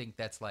 So I think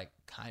that's like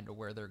kind of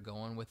where they're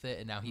going with it.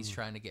 And now he's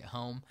trying to get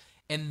home.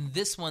 And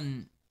this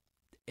one,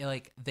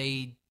 like,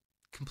 they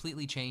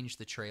completely changed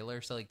the trailer.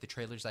 So like the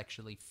trailer's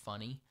actually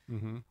funny.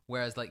 Mm-hmm.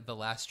 Whereas like the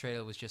last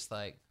trailer was just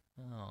like,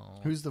 oh.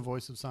 Who's the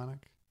voice of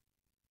Sonic?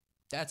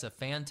 That's a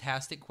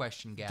fantastic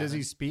question, Gavin. Does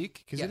he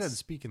speak? Because Yes. he doesn't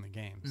speak in the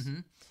games. Mm-hmm.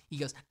 He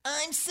goes,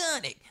 I'm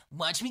Sonic.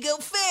 Watch me go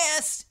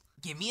fast.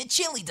 Give me a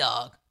chili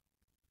dog.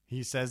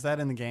 He says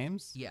that in the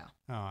games? Yeah.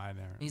 Oh, I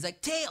never. And he's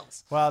like,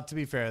 Tails. Well, to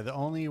be fair, the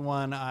only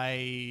one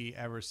I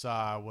ever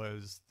saw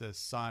was the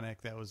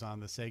Sonic that was on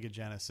the Sega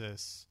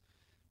Genesis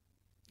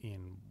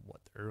in,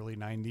 the early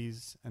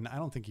 90s? And I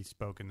don't think he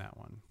spoke in that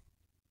one.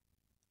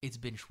 It's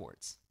Ben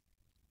Schwartz.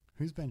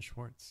 Who's Ben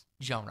Schwartz?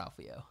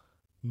 Jean-Ralphio.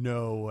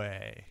 No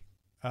way.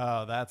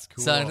 Oh, that's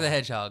cool. Sonic the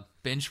Hedgehog.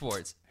 Ben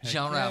Schwartz. Heck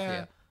Jean-Ralphio.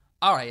 yeah.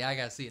 All right, yeah, I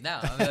gotta see it now.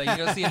 I mean, like,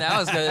 you go see it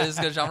now. It's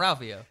got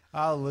Jean-Ralphio.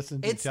 I'll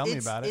listen to you tell me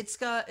about it. It's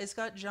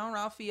got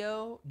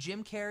Jean-Ralphio,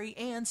 Jim Carrey,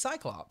 and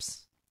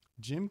Cyclops.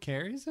 Jim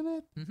Carrey's in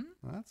it? Mm-hmm.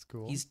 Well, that's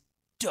cool. He's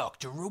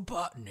Dr.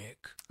 Robotnik.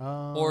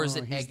 oh, or is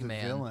it he's the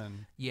Eggman?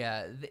 villain.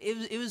 Yeah,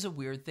 it was a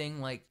weird thing.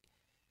 Like,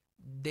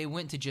 they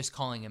went to just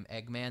calling him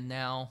Eggman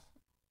now.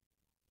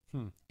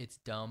 It's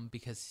dumb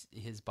because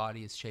his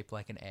body is shaped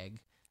like an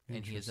egg,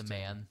 and he is a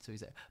man. So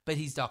but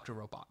he's Dr.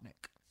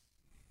 Robotnik.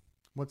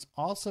 What's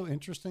also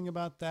interesting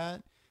about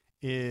that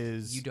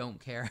is You don't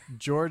care.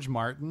 George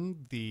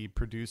Martin, the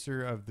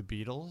producer of the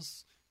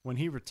Beatles, when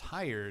he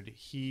retired,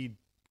 he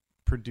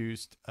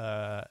produced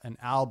an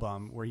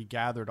album where he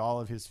gathered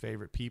all of his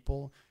favorite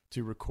people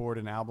to record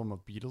an album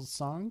of Beatles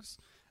songs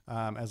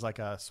as like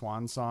a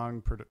swan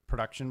song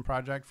production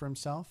project for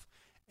himself.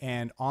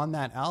 And on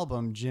that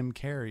album, Jim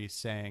Carrey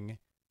sang,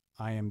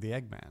 I Am the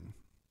Eggman.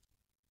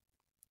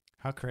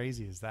 How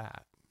crazy is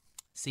that?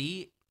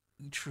 See,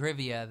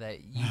 trivia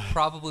that you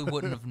probably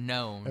wouldn't have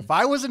known. If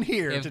I wasn't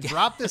here If- to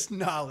drop this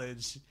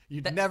knowledge,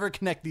 you'd never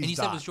connect these And you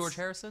dots. said it was George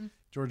Harrison?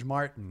 George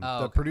Martin, Oh,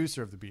 the okay.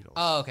 producer of the Beatles.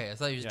 Oh, okay. I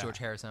thought he was Yeah. George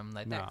Harrison. I'm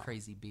like, that No.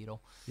 crazy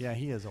Beatle. Yeah,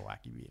 he is a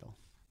wacky Beatle.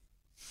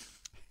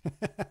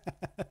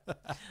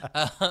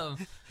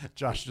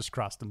 Josh just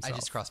crossed himself. I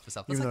just crossed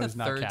myself. That's Even though like he's the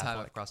not third time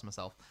Catholic. I've crossed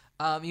myself.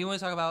 You want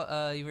to talk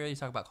about? You ready to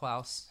talk about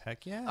Klaus?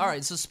 Heck yeah. All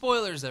right. So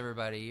spoilers,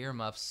 everybody.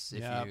 Earmuffs. If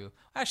Yep. you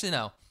actually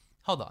no,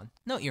 hold on.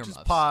 No earmuffs.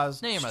 Just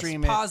pause, No earmuffs.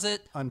 stream it, Pause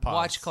it. unpause.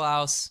 Watch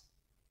Klaus.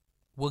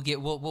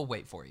 We'll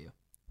wait for you.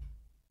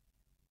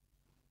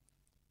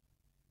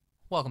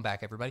 Welcome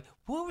back, everybody.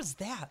 What was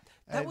that?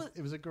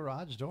 It was a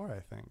garage door, I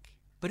think.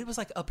 But it was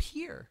like up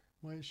here.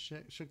 Well, it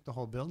shook the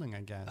whole building,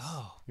 I guess.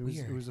 Oh, it was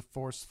weird. It was a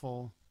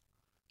forceful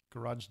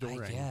garage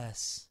door. I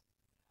guess.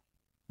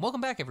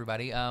 Welcome back,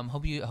 everybody.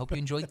 Hope you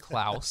enjoyed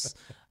Klaus.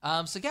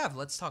 So Gav,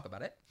 let's talk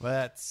about it.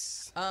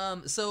 Let's.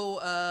 We're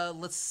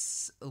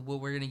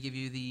gonna give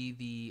you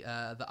the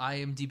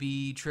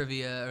IMDb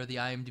trivia or the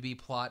IMDb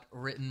plot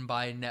written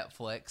by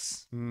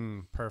Netflix.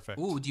 Perfect.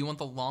 Ooh, do you want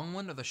the long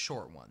one or the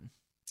short one?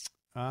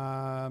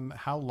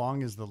 How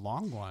long is the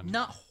long one?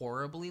 Not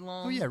horribly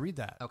long. Oh yeah, read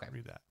that. Okay.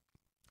 Read that.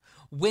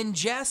 When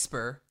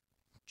Jasper,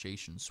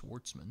 Jason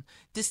Schwartzman,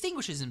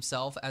 distinguishes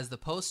himself as the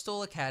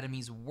Postal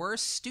Academy's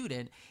worst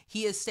student,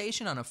 he is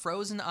stationed on a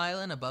frozen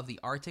island above the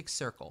Arctic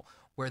Circle,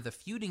 where the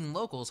feuding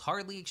locals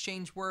hardly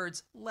exchange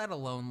words, let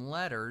alone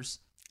letters.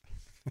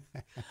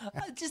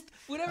 Just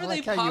whenever I they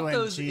like how you pop went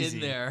those cheesy.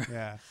 in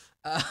there.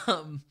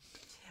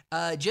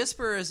 Yeah.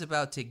 Jasper is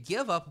about to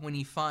give up when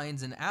he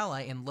finds an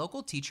ally in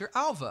local teacher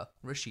Alva,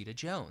 Rashida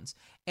Jones,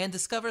 and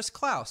discovers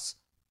Klaus,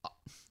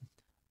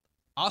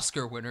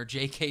 Oscar winner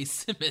J.K.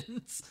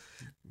 Simmons.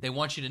 They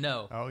want you to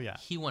know. Oh yeah.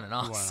 He won an He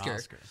Oscar. won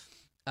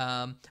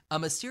an Oscar. A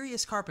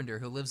mysterious carpenter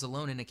who lives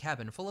alone in a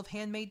cabin full of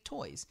handmade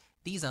toys.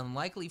 These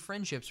unlikely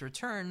friendships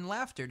return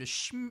laughter to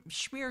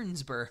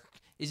Schmierensburg.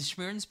 Is it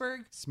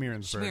Schmierensburg?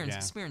 Smearensburg. Yeah.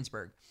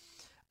 Schmierensburg.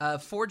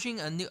 Forging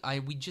a new...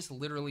 we just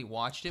literally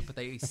watched it, but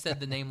they said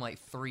the name like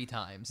 3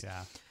 times.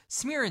 Yeah.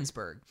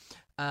 Schmierensburg.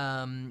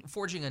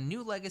 Forging a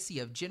new legacy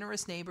of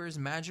generous neighbors,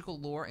 magical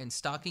lore, and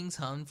stockings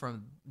hung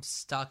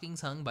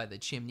by the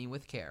chimney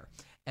with care.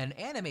 An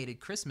animated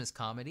Christmas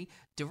comedy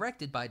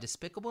directed by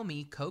Despicable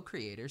Me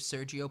co-creator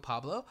Sergio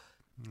Pablo.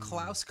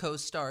 Klaus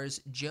co-stars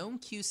Joan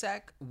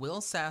Cusack,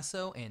 Will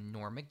Sasso, and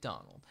Norm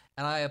Macdonald.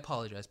 And I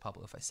apologize,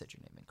 Pablo, if I said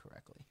your name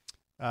incorrectly.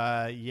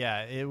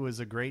 Yeah, it was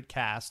a great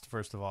cast,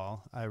 first of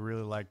all. I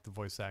really liked the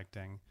voice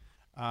acting.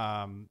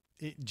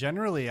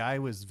 Generally, I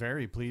was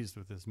very pleased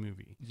with this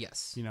movie.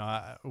 Yes. You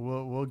know,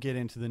 we'll get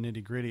into the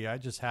nitty gritty. I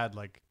just had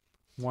like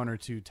one or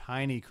two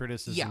tiny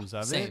criticisms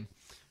of same. it,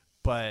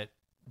 but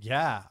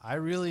yeah, I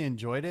really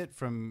enjoyed it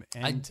from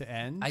end to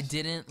end. I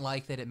didn't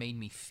like that it made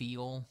me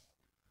feel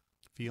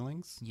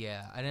feelings.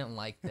 Yeah, I didn't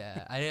like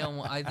that.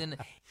 I didn't.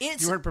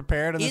 It's you weren't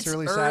prepared on this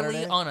early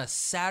Saturday? on a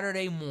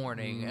Saturday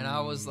morning, and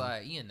I was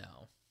like,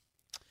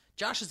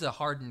 Josh is a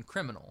hardened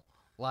criminal.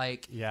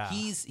 Like,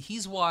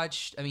 he's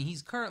watched. I mean,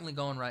 he's currently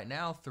going right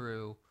now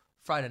through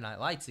Friday Night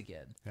Lights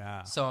again.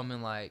 Yeah. So I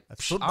mean, like,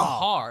 I'm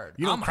hard.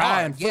 You don't I'm cry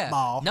hard. in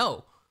football. Yeah.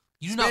 No.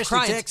 You do Especially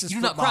not cry. Texas You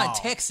do not football. cry in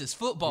Texas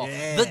football.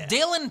 Yeah. The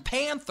Dillon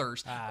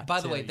Panthers. I By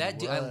the tell way, you that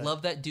dude, I what.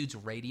 love that dude's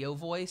radio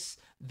voice.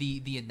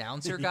 The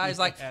announcer guy is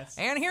like, Yes.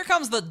 and here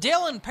comes the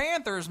Dillon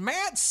Panthers.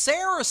 Matt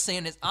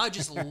Saracen is. I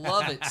just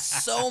love it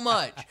so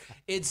much.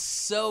 It's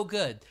so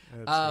good.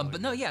 But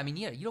no, yeah, I mean,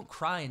 you don't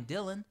cry in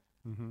Dillon.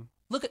 Mm-hmm.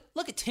 Look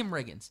at Tim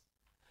Riggins.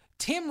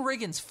 Tim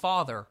Riggins'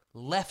 father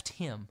left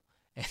him.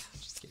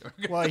 Just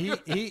kidding. Well,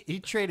 he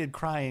traded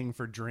crying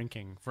for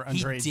drinking, for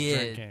underage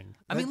drinking.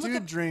 I mean, that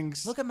dude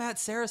drinks. Look at Matt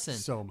Saracen.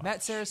 So much.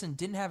 Matt Saracen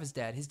didn't have his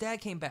dad. His dad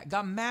came back,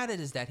 got mad at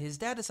his dad. His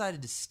dad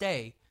decided to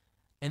stay.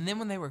 And then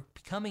when they were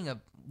becoming a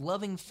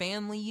loving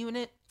family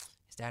unit,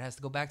 his dad has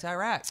to go back to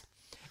Iraq.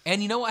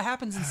 And you know what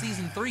happens in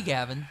season 3,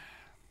 Gavin?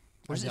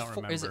 Or is I it don't four?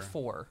 remember. Is it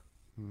 4?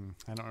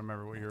 I don't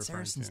remember what you're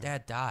referring Saracen's to.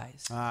 dad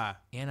dies Ah,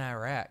 in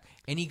Iraq.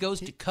 And he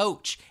goes to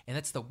coach. And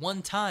that's the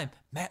one time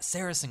Matt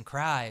Saracen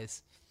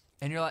cries.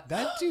 And you're like,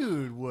 that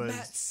dude Matt was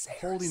Saracen.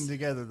 holding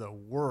together the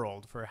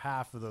world for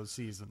half of those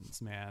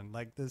seasons, man.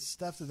 Like the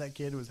stuff that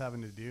kid was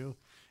having to do.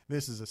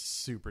 This is a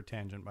super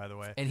tangent, by the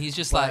way. And he's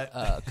just But-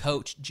 like,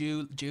 Coach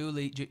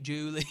Julie.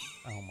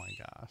 Oh my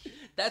gosh,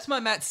 That's my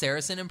Matt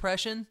Saracen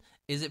impression.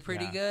 Is it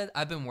pretty Yeah. good?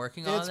 I've been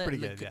working on it's it. pretty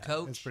good. Yeah,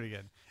 Coach. it's pretty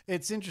good.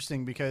 It's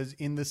interesting because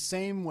in the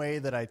same way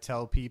that I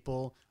tell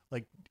people,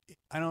 like,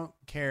 I don't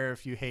care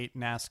if you hate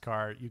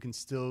NASCAR, you can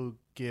still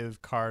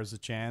give Cars a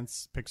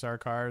chance, Pixar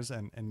Cars,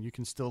 and you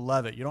can still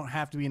love it. You don't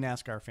have to be a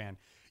NASCAR fan.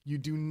 You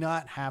do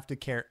not have to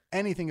care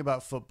anything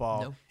about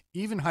football, No.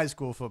 even high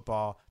school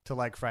football, to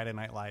like Friday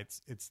Night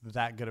Lights. It's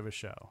that good of a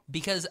show.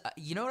 Because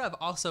you know what I've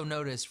also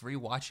noticed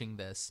rewatching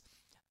this?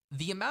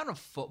 The amount of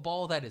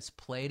football that is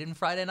played in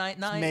Friday Night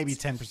Nights. Maybe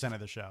 10% of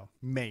the show.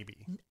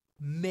 Maybe.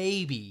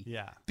 Maybe.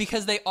 Yeah.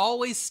 Because they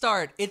always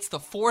start, it's the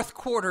fourth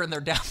quarter and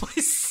they're down by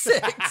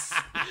 6.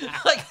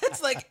 Like,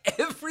 it's like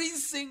every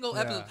single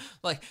episode. Yeah.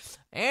 Like,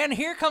 and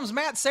here comes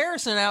Matt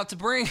Saracen out to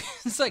bring,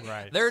 it's like,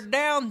 Right. they're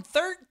down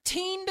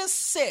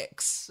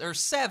 13-6 or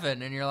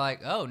 7. And you're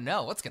like, oh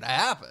no, what's going to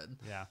happen?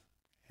 Yeah.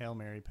 Hail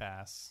Mary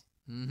pass.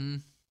 Mm-hmm.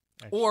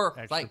 Extra- Or,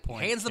 extra like,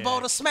 point hands the ball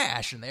to kick.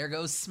 Smash, and there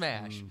goes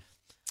Smash.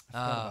 I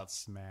forgot about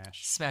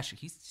Smash. Smash,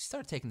 he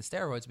started taking the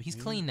steroids, but he's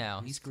clean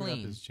now. He's screwed up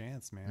clean. his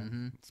chance,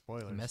 man.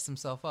 Spoilers. He messed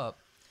himself up,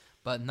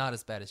 but not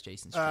as bad as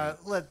Jason Street.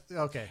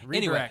 Okay. Redirect.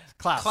 Anyway,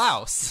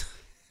 Klaus.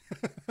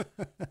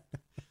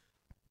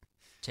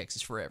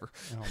 Texas forever.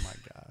 Oh my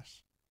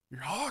gosh.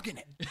 You're hogging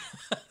it.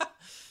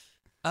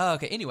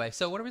 Okay, anyway,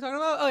 so what are we talking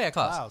about? Oh yeah,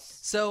 Klaus. Klaus.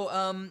 So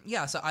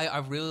so I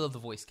really love the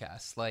voice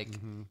cast. Like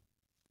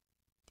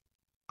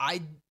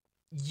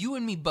you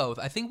and me both.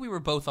 I think we were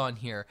both on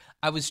here.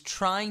 I was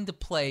trying to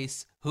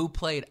place who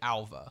played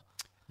Alva.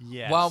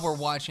 Yes. While we're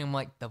watching, I'm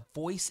like, the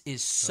voice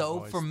is so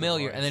voice,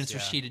 familiar. the And then voice,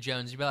 it's yeah. Rashida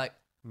Jones. You'd be like,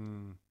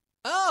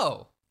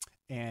 oh,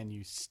 And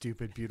you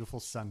stupid, beautiful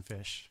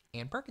sunfish.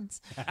 Ann Perkins.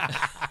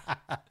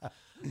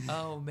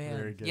 Oh man,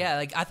 Very good. yeah.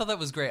 Like I thought that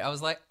was great. I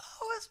was like,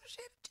 oh, that's Rashida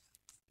Jones.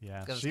 Yeah,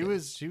 That was she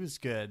good. she was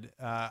good.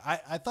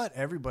 I thought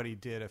everybody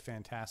did a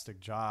fantastic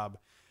job.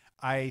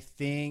 I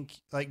think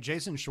like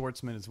Jason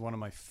Schwartzman is one of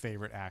my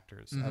favorite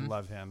actors. I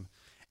love him,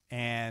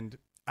 and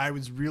I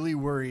was really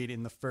worried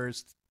in the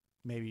first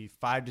maybe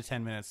 5 to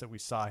 10 minutes that we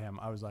saw him.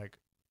 I was like,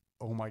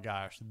 oh my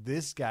gosh,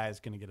 this guy is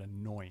going to get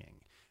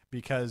annoying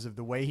because of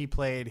the way he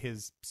played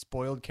his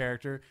spoiled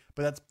character.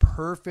 But that's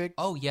perfect.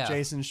 Oh, yeah.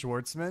 Jason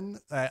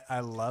Schwartzman. I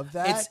love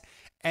that. It's-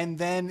 And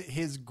then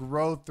his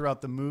growth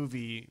throughout the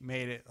movie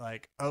made it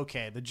like,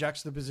 okay, the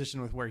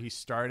juxtaposition with where he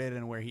started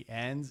and where he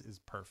ends is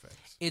perfect.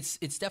 It's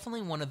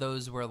definitely one of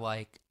those where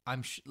like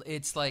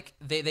it's like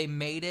they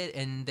made it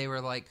and they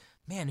were like,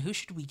 man, who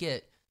should we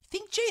get?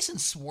 Think Jason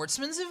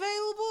Schwartzman's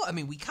available? I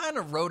mean, we kind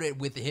of wrote it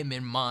with him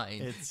in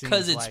mind It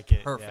because seems it's like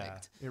it,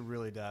 perfect. yeah. It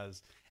really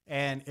does.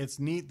 And it's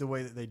neat the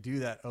way that they do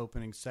that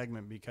opening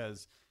segment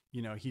because,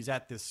 you know, he's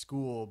at this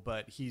school,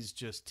 but he's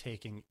just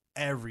taking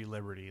every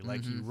liberty.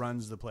 Like he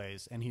runs the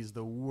place and he's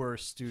the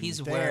worst student He's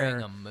there.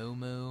 wearing a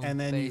muumuu, And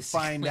then you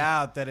find basically.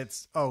 out that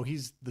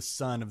he's the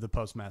son of the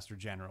postmaster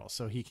general,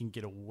 so he can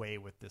get away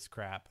with this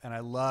crap. And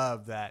I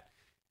love that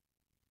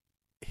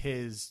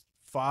his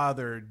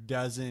father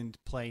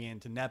doesn't play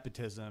into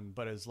nepotism,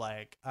 but is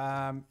like,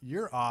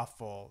 you're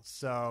awful,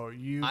 so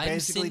you I'm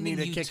basically sending need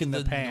a you kick to in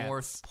the pants.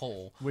 North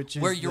Pole, which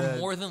is where you're the-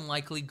 more than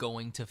likely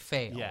going to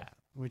fail. Yeah,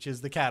 which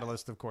is the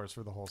catalyst, of course,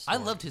 for the whole I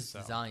story. loved his so.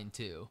 design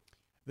too.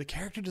 the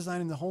character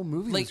design in the whole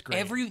movie Like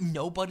was great.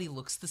 nobody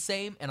looks the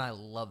same, and I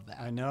love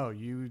that. I know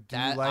you do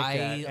That- like I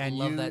that, and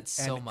love that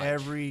so and much.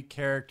 every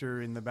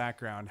character in the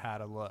background had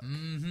a look.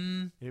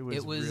 Mm-hmm. It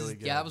was really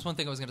good. Yeah, that was one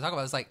thing I was going to talk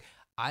about. It's like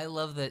I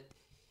love that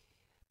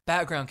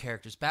background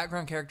characters.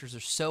 Background characters are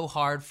so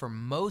hard for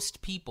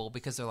most people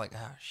because they're like,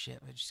 oh shit,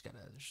 I just gotta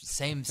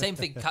same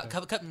thing,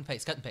 cut and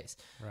paste.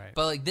 Right.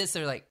 But like this,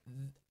 they're like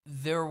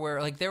there were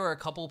a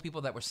couple of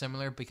people that were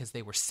similar because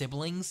they were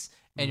siblings,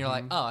 and you're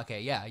like, oh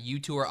okay, yeah, you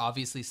two are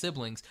obviously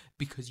siblings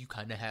because you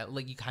kind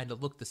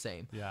of look the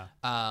same. Yeah.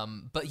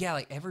 But yeah,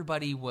 like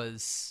everybody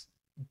was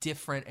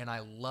different, and I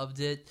loved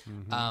it.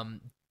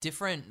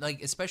 Different,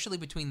 like especially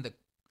between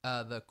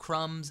the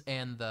Crumbs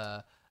and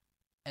the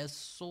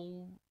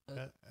Essel.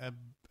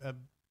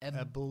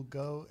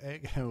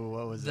 Ebelgo,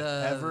 what was it?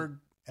 The-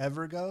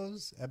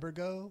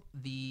 Evergo?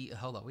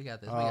 Hold on, we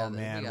got this. Oh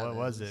man, what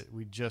was it?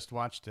 We just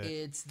watched it.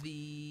 It's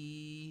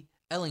the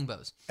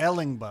Ellingbows.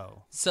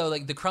 Ellingbow. So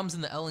like the Crumbs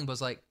and the Ellingbows,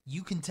 like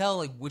you can tell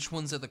like which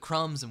ones are the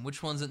Crumbs and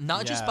which ones are,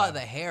 not just by the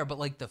hair, but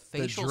like the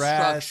facial the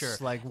dress,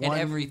 structure like and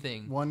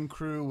everything. One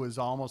crew was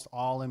almost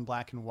all in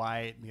black and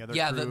white, and the other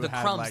crew the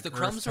had, Crumbs. like, The earth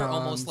Crumbs are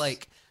almost tones.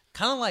 like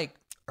kind of like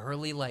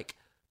early like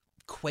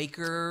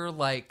Quaker,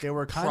 like They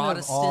were kind of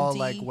Protestant-y. all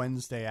like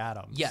Wednesday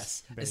Addams.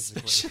 Yes,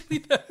 basically. especially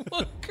that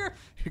one girl.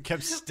 Who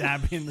kept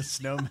stabbing the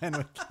snowman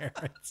with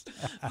carrots.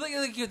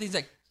 like things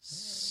like.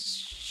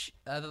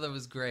 I thought that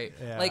was great.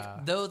 Yeah.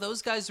 Like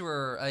those guys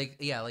were like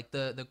like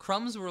the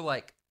Crumbs were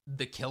like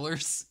the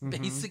killers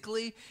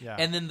basically, Yeah.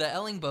 and then the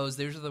Ellingbows,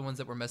 those are the ones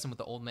that were messing with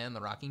the old man in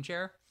the rocking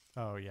chair.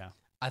 Oh yeah.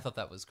 I thought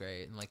that was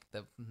great, and like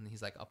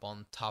he's like up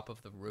on top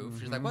of the roof.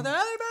 She's like, "What the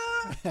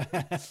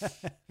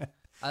Ellingbows?"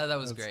 I thought that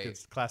was great.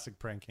 It's classic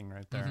pranking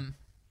right there.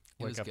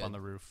 It was Wake up good. on the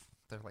roof.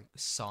 They're like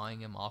sawing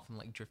him off and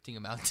like drifting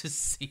him out to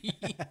sea.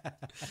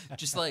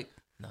 Just like,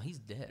 no, he's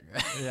dead,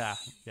 right? Yeah,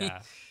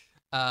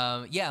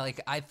 yeah. Yeah,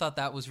 like I thought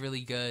that was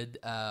really good.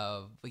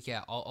 Like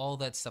yeah, all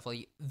that stuff.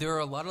 Like there are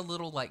a lot of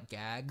little like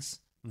gags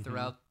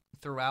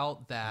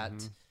throughout that,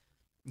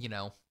 you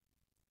know,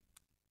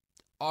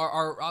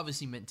 are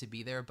obviously meant to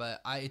be there.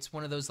 But it's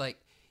one of those like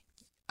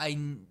I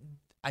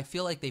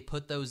feel like they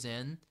put those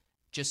in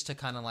just to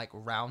kind of like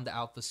round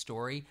out the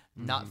story,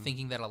 not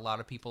thinking that a lot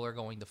of people are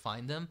going to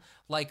find them.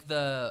 Like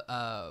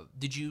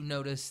did you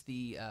notice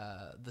the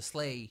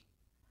sleigh?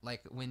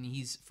 Like when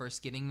he's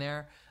first getting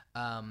there,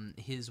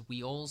 his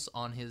wheels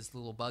on his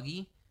little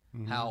buggy,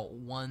 how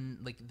one,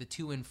 like the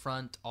two in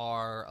front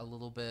are a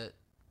little bit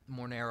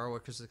more narrow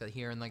because it's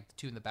here, and like the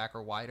two in the back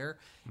are wider,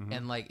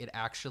 and like it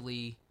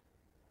actually,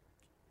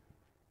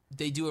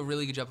 they do a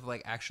really good job of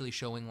like actually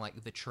showing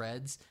like the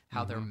treads,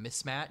 how they're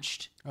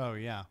mismatched. Oh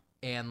yeah.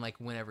 And like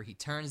whenever he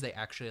turns, they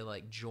actually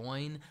like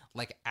join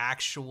like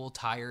actual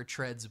tire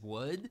treads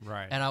would.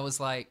 Right. And I was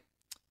like,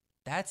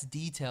 that's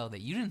detail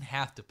that you didn't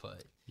have to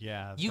put.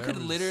 Yeah. You could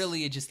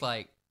literally just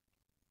like,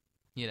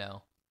 you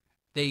know,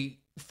 they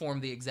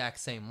formed the exact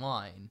same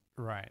line,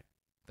 Right.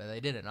 but they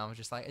didn't. And I was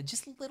just like,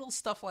 just little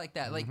stuff like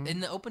that. Like in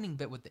the opening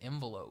bit with the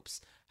envelopes,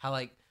 how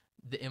like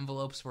the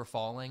envelopes were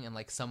falling and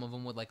like some of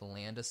them would like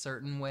land a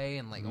certain way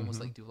and like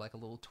almost like do like a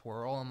little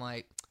twirl. I'm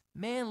like,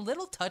 man,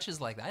 little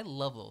touches like that. I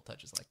love little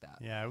touches like that.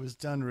 Yeah, it was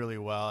done really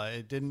well.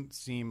 It didn't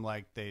seem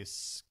like they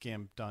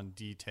skimped on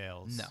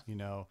details. No. You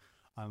know,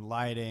 on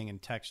lighting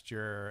and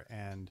texture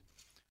and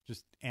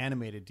just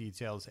animated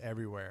details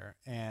everywhere.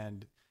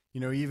 And, you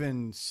know,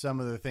 even some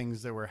of the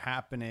things that were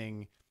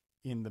happening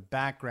in the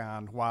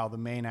background while the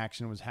main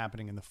action was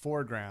happening in the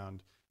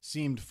foreground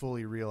seemed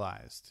fully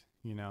realized,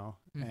 you know?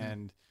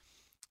 And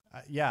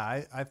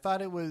I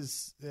thought it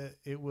was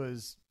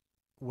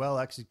well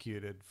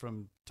executed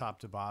from top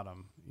to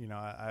bottom. You know,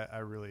 I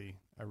really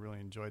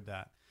enjoyed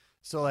that.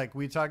 So like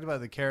we talked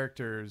about the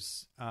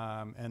characters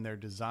and their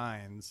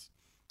designs.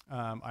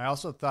 I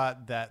also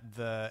thought that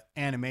the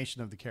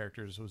animation of the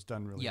characters was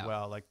done really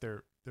well. Like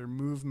their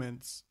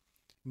movements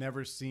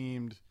never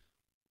seemed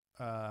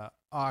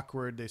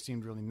awkward. They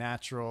seemed really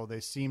natural. They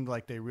seemed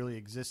like they really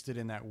existed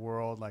in that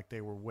world, like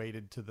they were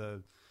weighted to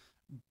the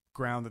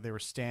ground that they were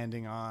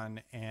standing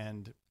on.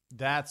 And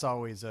that's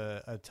always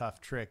a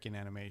tough trick in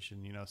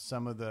animation. You know,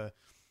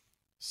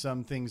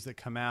 some things that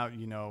come out,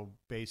 you know,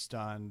 based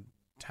on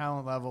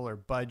talent level or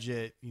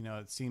budget, you know,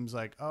 it seems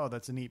like, oh,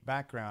 that's a neat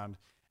background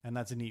and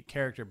that's a neat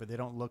character, but they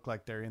don't look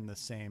like they're in the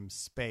same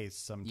space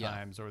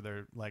sometimes, or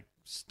they're like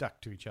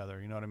stuck to each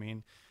other. You know what I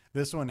mean?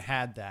 This one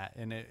had that,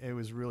 and it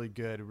was really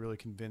good, really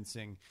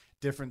convincing.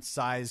 Different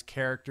size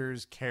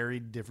characters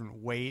carried different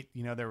weight.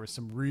 You know, there were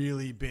some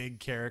really big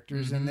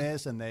characters in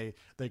this, and they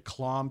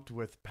clomped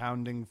with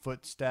pounding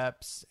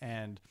footsteps,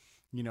 and,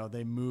 you know,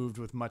 they moved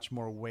with much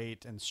more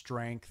weight and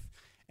strength,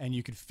 and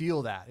you could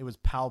feel that. It was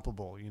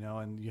palpable, you know,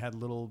 and you had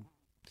little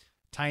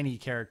tiny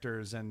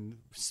characters and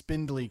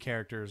spindly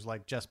characters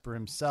like Jesper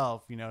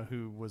himself, you know,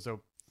 who was a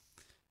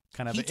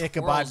kind of an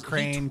Ichabod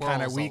Crane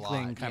kind of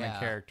weakling kind of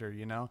character,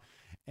 you know.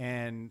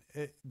 And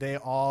they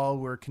all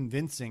were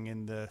convincing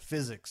in the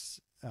physics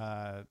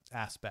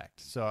aspect.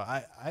 So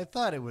I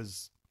thought it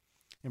was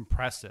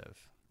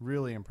impressive,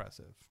 really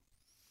impressive.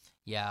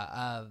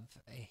 Yeah,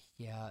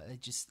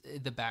 it just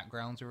the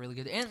backgrounds are really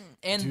good, and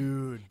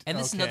Dude, and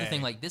this is another okay.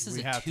 thing. Like this is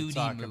We a have to 2D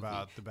talk movie.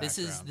 about the This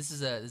backgrounds.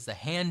 is a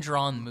hand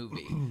drawn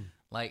movie.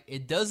 Like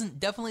it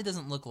definitely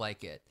doesn't look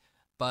like it,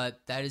 but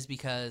that is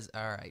because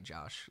all right,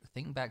 Josh,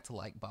 think back to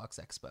Lightbox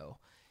Expo.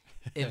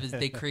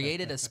 They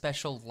created a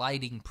special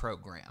lighting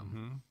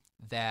program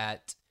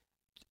that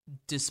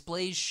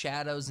displays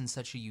shadows in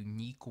such a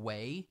unique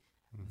way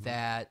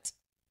that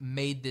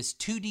made this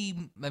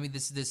 2D, I mean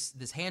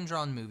this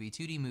hand-drawn movie,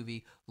 2D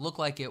movie look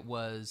like it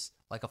was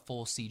like a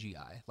full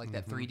CGI, like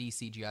that 3D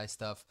CGI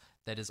stuff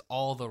that is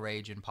all the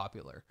rage and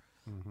popular.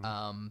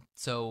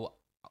 So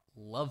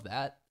love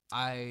that.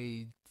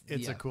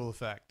 It's yeah. a cool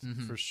effect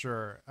for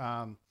sure.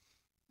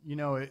 You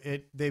know,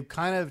 they've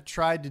kind of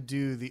tried to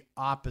do the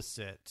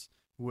opposite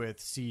with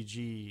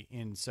CG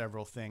in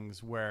several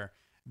things where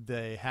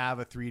they have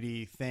a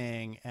 3D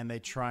thing and they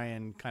try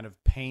and kind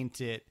of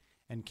paint it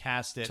and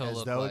cast it To as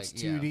look though like- it's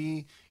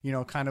 2D, you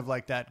know, kind of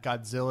like that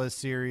Godzilla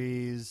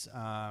series,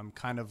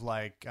 kind of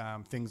like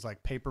things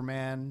like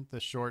Paperman, the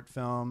short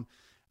film.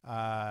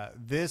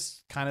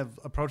 This kind of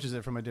approaches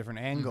it from a different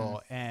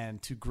angle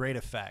and to great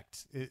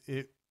effect.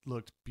 It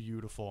looked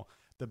beautiful.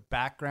 The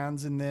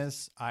backgrounds in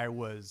this, I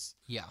was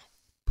Yeah.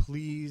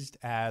 pleased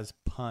as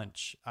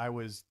punch.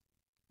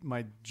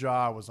 My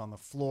jaw was on the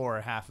floor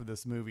half of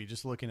this movie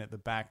just looking at the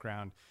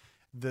background.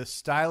 The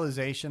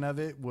stylization of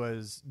it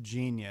was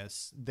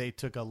genius. They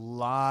took a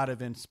lot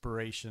of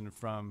inspiration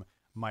from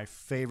my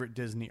favorite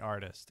Disney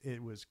artist.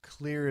 It was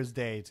clear as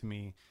day to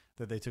me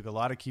that they took a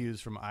lot of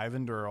cues from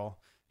Ivan Durrell,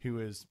 who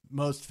is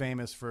most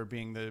famous for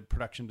being the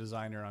production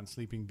designer on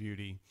Sleeping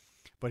Beauty.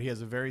 But he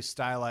has a very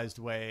stylized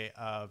way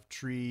of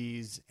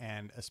trees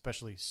and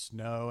especially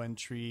snow and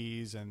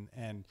trees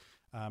and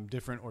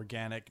different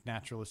organic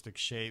naturalistic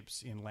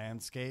shapes in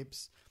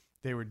landscapes.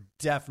 They were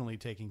definitely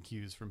taking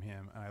cues from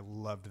him, and I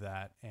loved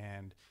that.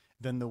 And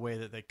then the way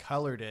that they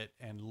colored it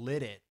and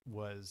lit it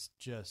was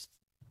just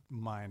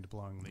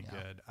mind-blowingly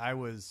good. I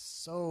was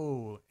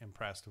so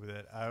impressed with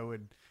it.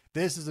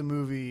 This is a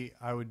movie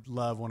I would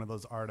love one of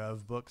those art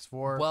of books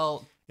for.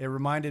 Well, It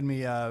reminded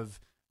me of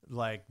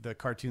like the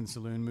Cartoon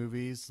Saloon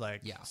movies,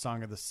 like Yeah.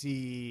 Song of the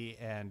Sea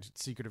and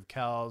Secret of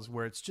Kells,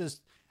 where it's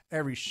just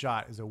every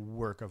shot is a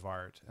work of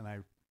art, and I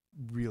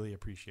really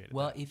appreciate it.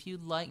 well, if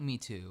you'd like me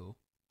to,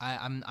 I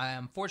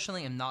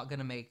unfortunately am not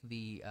gonna make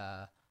the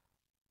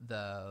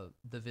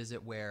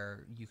visit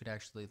where you could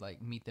actually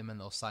like meet them and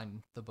they'll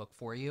sign the book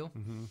for you.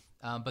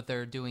 But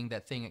they're doing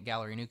that thing at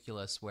Gallery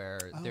Nucleus where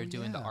they're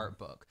doing the yeah. art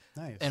book.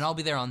 Nice. And I'll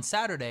be there on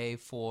Saturday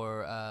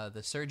for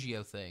the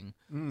Sergio thing.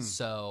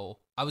 So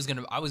I was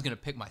gonna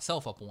pick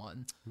myself up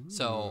one.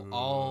 So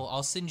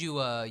I'll send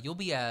you you'll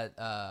be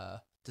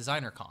at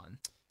Designer Con.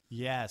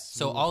 Yes.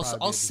 So we will I'll probably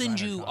be at send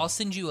Designer you Con. I'll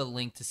send you a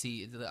link to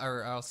see,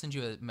 or I'll send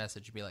you a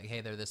message to be like,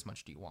 hey, they're this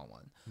much. Do you want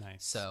one?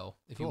 Nice. So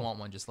if you Cool. want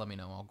one, just let me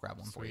know. I'll grab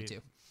one for you Sweet.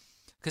 too.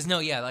 Because no,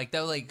 yeah, like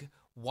that, like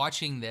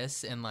watching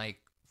this and like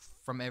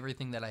from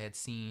everything that I had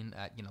seen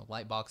at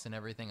Lightbox and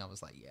everything, I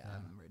was like, yeah,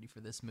 I'm ready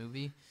for this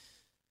movie.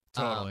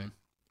 Totally.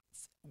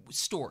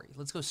 Story.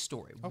 Let's go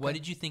story. Okay. What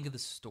did you think of the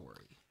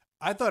story?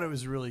 I thought it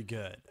was really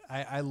good.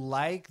 I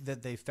like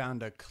that they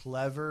found a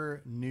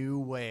clever new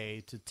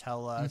way to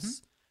tell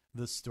us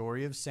the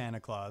story of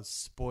Santa Claus.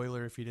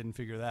 Spoiler if you didn't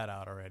figure that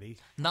out already.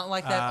 Not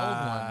like that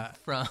old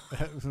one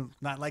from.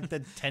 Not like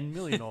the 10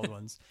 million old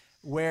ones,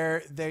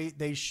 where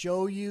they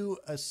show you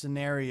a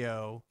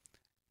scenario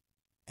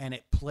and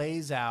it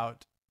plays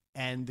out,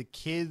 and the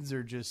kids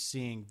are just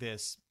seeing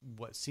this,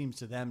 what seems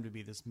to them to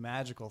be this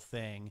magical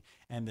thing,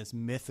 and this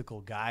mythical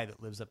guy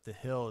that lives up the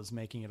hill is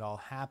making it all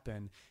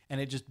happen,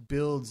 and it just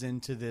builds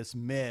into this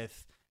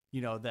myth,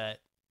 that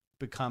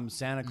becomes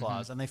Santa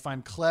Claus. And they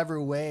find clever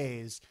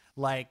ways,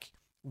 like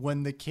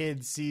when the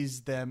kid sees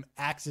them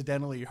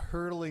accidentally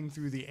hurtling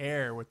through the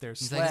air with their like,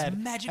 sled,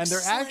 "It's magic and they're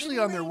sled actually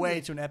and on their way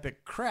reindeer." to an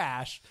epic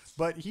crash,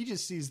 but he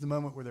just sees the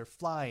moment where they're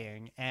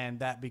flying, and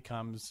that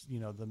becomes,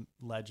 the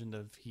legend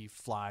of he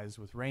flies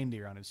with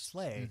reindeer on his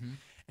sleigh.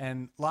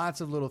 And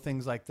lots of little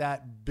things like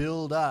that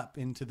build up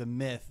into the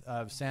myth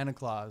of Santa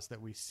Claus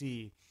that we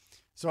see.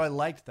 So I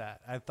liked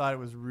that. I thought it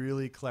was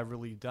really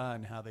cleverly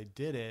done how they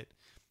did it.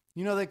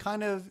 It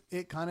kind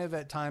of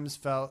at times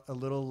felt a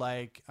little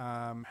like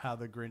how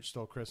the Grinch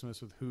Stole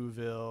Christmas with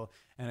Whoville,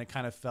 and it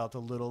kind of felt a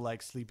little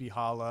like Sleepy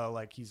Hollow,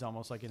 like he's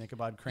almost like an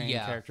Ichabod Crane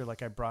character,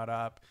 like I brought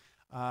up.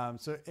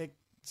 So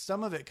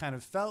some of it kind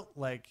of felt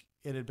like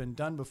it had been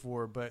done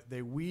before, but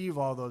they weave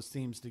all those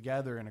themes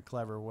together in a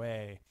clever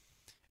way,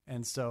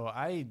 and so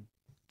I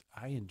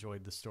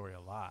enjoyed the story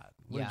a lot.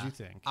 What did you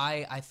think?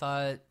 I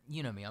thought,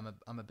 me,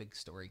 I'm a big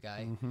story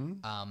guy.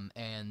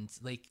 And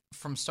like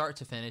from start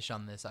to finish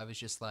on this, I was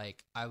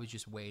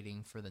just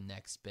waiting for the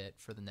next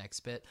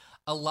bit.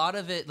 A lot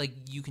of it, like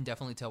you can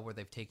definitely tell where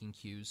they've taken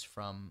cues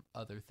from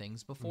other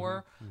things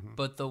before,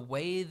 but the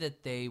way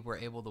that they were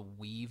able to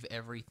weave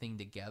everything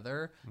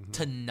together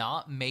to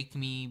not make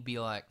me be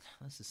like,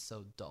 this is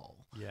so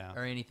dull, Yeah.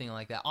 or anything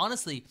like that.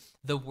 Honestly,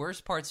 the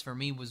worst parts for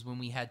me was when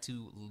we had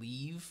to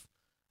leave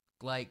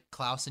like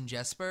Klaus and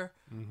Jesper,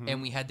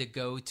 and we had to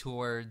go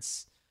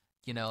towards,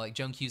 you know, like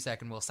Joan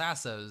Cusack and Will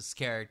Sasso's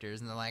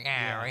characters, and they're like,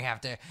 we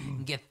have to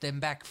get them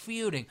back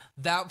feuding.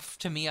 That,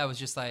 to me, I was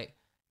just like,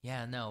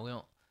 yeah, no, we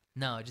don't.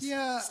 No, just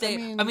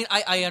stay.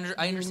 I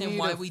understand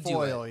why we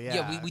foil, do it.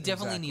 Yeah, we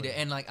definitely need it,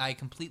 and like I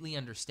completely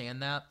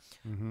understand that.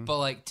 But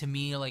like to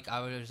me, like I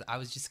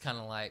was just kind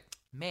of like,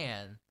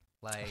 man,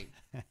 like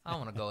I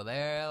want to go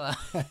there.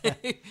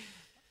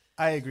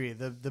 I agree.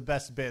 The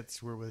best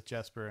bits were with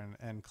Jesper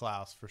and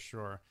Klaus for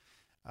sure.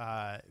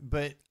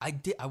 But I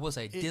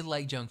did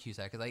like Joan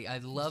Cusack, because I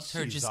loved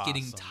her just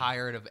getting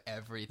tired of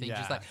everything.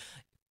 Just like,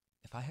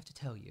 if I have to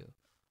tell you.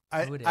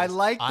 I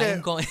like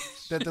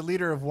that the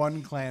leader of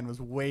one clan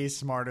was way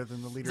smarter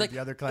than the leader of the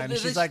other clan. And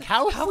she's like,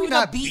 how have we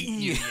not beaten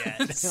you yet?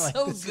 It's like,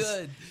 so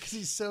good. Because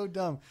he's so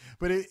dumb.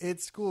 But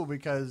it's cool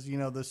because, you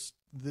know,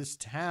 this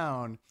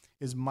town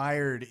is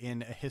mired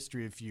in a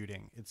history of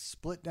feuding. It's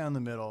split down the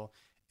middle.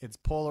 It's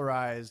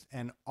polarized.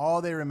 And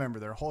all they remember,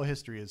 their whole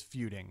history is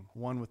feuding,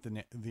 one with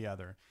the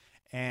other.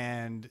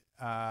 And,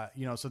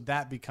 you know, so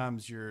that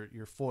becomes your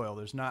foil.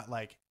 There's not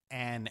like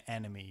an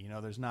enemy, you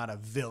know, there's not a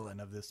villain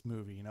of this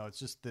movie, you know, it's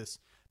just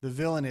the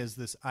villain is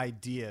this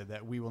idea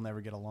that we will never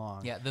get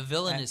along. Yeah, the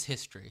villain is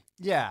history.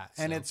 Yeah,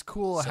 and it's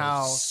cool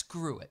how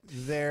screw it,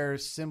 their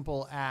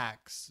simple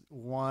acts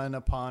one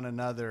upon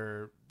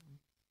another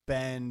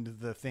bend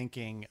the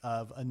thinking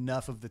of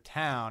enough of the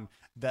town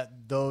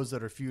that those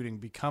that are feuding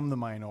become the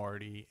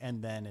minority,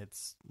 and then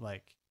it's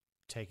like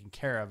taken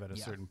care of at a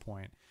certain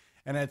point.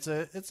 And it's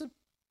a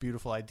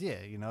beautiful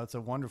idea, you know, it's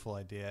a wonderful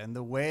idea, and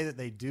the way that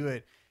they do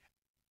it.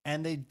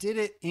 And they did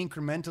it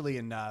incrementally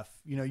enough.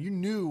 You know, you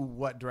knew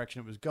what direction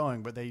it was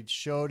going, but they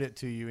showed it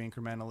to you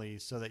incrementally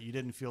so that you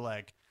didn't feel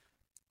like,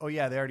 oh,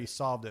 yeah, they already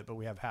solved it, but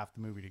we have half the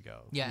movie to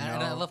go. Yeah, you know?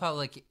 And I love how,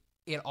 like,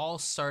 it all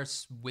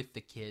starts with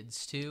the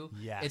kids, too.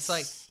 Yes. It's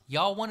like,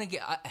 y'all want to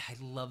get... I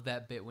love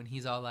that bit when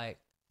he's all like,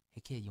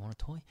 hey, kid, you want a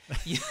toy?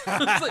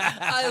 Like,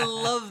 I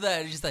love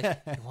that. It's just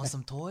like, you want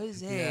some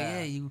toys?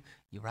 Hey, you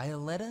write a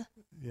letter?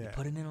 Yeah. You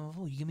put it in a...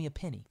 Oh, you give me a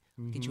penny.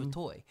 Get you a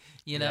toy,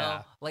 you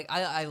know, like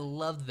I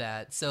love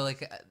that. So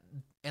like,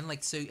 and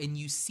like, so, and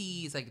you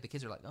see, it's like the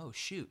kids are like, oh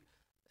shoot.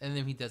 And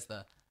then he does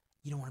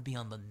you don't want to be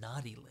on the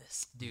naughty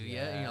list, do you?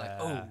 And you're like,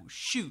 oh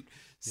shoot.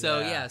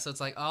 So so it's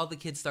like all the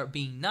kids start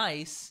being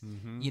nice,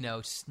 you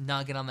know, just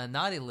not get on that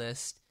naughty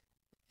list.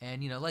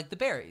 And, you know, like the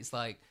berries,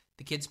 like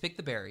the kids pick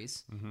the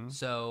berries.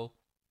 So,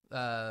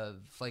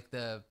 like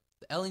the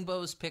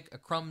Ellingbows pick a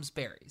Crumb's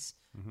berries.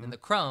 And the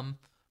Crumb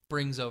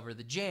brings over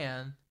the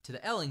Jan to the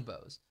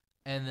Ellingbows.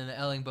 And then the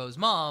Ellingbows'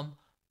 mom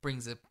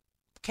brings a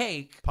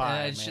cake, a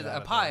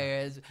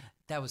pie.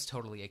 That was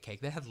totally a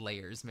cake. That had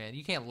layers, man.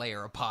 You can't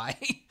layer a pie.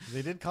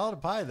 They did call it a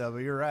pie, though. But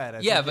you're right.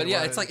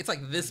 It's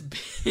like this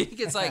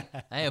big. It's like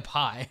a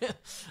pie.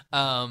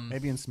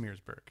 Maybe in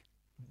Smearsburg,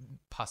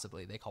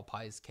 possibly they call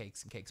pies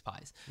cakes and cakes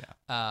pies.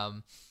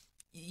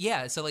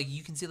 Yeah. So like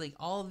you can see like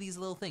all of these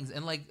little things,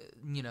 and like,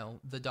 you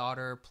know, the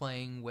daughter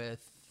playing with,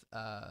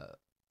 the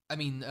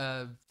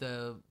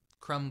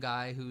Crumb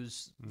guy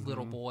whose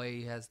little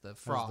boy has the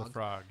frog,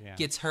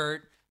 gets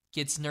hurt,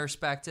 gets nursed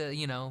back to,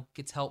 you know,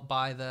 gets helped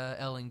by the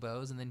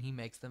Ellingbows, and then he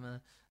makes them a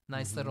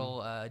nice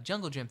little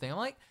jungle gym thing. I'm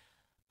like,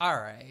 all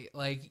right,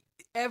 like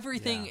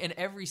everything and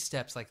every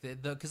step's like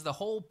because the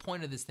whole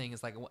point of this thing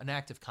is like an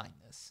act of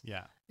kindness.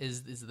 Yeah,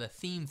 is the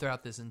theme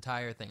throughout this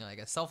entire thing. Like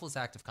a selfless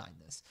act of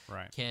kindness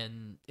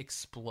can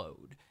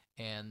explode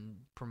and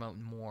promote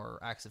more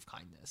acts of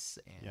kindness.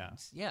 And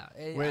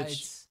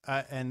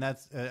and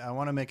that's I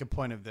want to make a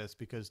point of this,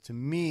 because to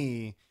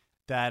me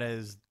that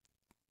is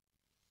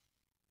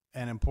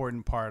an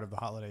important part of the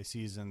holiday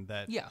season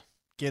that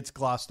gets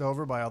glossed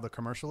over by all the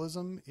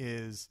commercialism.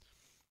 Is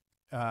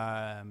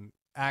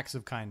acts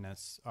of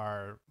kindness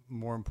are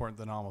more important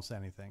than almost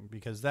anything,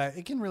 because that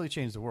it can really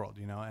change the world,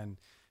 you know. And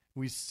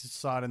we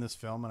saw it in this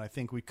film, and I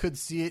think we could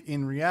see it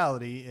in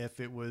reality if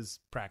it was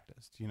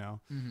practiced, you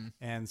know?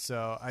 And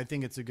so I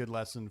think it's a good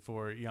lesson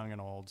for young and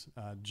old,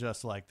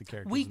 just like the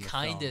characters We in the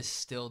kind film. of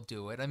still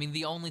do it. I mean,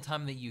 the only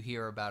time that you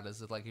hear about it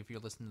is like if you're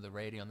listening to the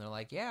radio and they're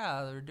like,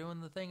 yeah, they're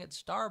doing the thing at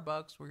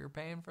Starbucks where you're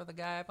paying for the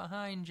guy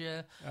behind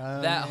you.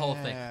 That whole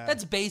thing.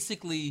 That's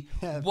basically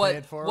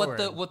what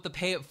the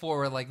pay it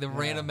forward, like the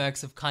random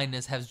acts of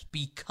kindness has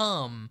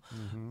become.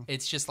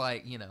 It's just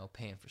like, you know,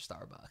 paying for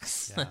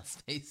Starbucks.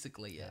 That's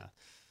basically it.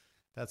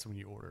 That's when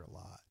you order a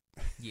lot.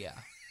 Yeah.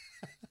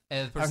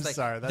 And the I'm like,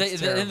 sorry,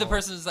 that's terrible. And the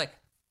person is like,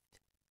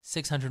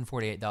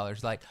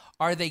 $648. Like,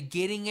 are they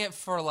getting it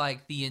for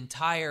like the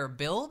entire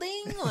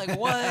building? Like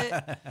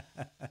what?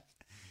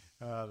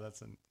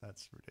 That's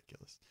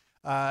ridiculous.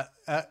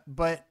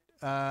 But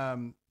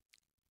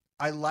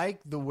I like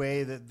the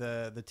way that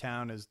the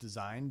town is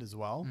designed as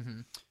well.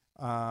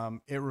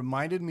 It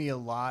reminded me a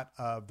lot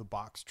of the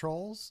Box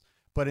Trolls.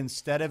 But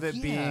instead of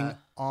it being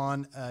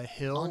on a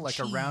hill,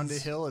 around a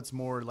hill, it's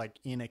more like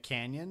in a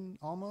canyon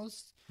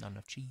almost. Not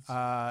enough cheese.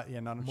 Not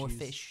enough more cheese.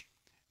 Fish.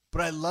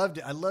 But I loved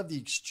it. I love the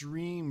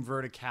extreme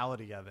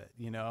verticality of it,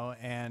 you know,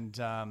 and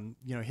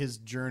you know, his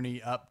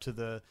journey up to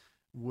the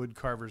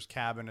woodcarver's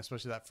cabin,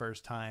 especially that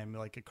first time,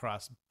 like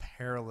across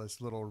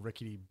perilous little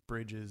rickety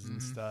bridges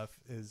and stuff,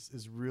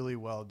 is really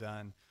well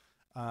done.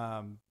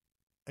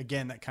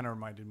 Again, that kind of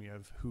reminded me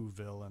of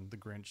Whoville and the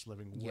Grinch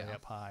living way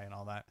up high and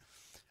all that.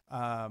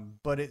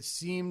 But it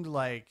seemed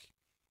like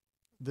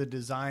the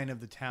design of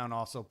the town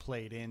also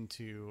played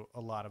into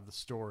a lot of the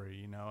story,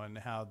 you know, and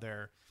how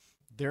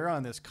they're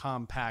on this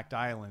compact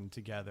island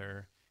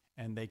together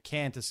and they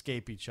can't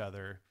escape each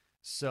other.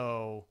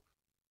 So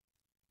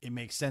it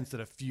makes sense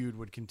that a feud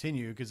would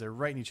continue because they're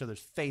right in each other's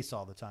face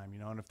all the time, you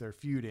know, and if they're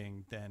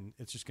feuding, then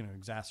it's just going to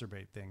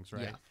exacerbate things,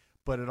 right? Yeah.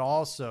 But it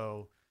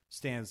also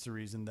stands to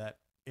reason that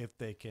if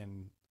they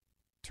can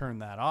turn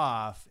that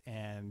off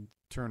and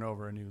turn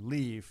over a new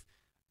leaf,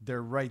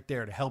 they're right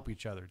there to help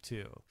each other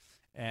too.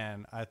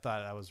 And I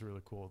thought that was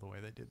really cool the way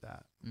they did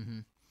that.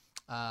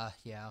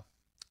 Yeah.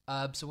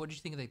 So what did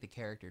you think of like the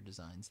character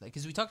designs?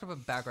 Because we talked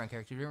about background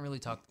characters, we didn't really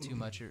talk too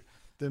much.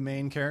 The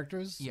main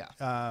characters? Yeah.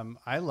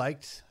 I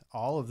liked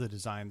all of the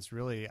designs,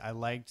 really. I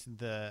liked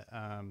the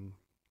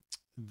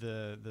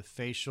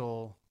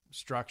facial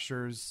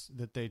structures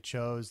that they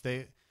chose.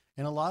 They,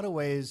 in a lot of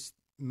ways,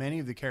 many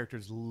of the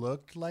characters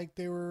looked like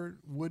they were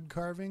wood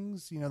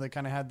carvings. You know, they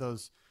kind of had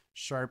those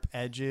sharp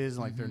edges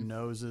and like their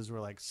noses were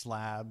like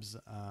slabs.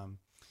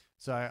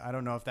 So I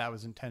don't know if that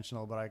was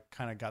intentional, but I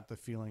kind of got the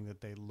feeling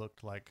that they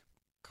looked like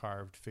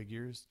carved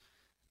figures.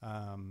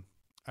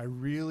 I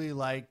really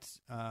liked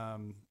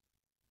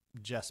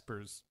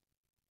Jesper's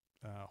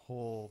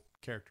whole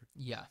character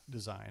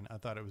design. I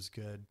thought it was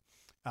good.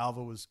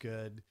 Alva was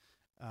good.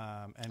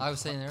 And I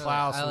was saying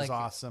Klaus was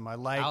awesome. I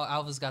like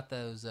Alva's got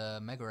those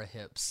Megara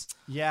hips.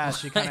 Yeah,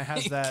 she kind of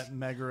has that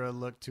Megara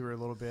look to her a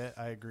little bit.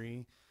 I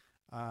agree.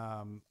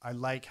 I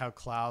like how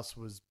Klaus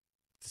was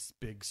this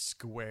big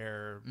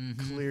square,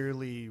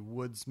 clearly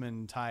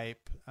woodsman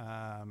type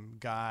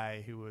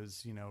guy who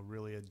was, you know,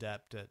 really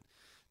adept at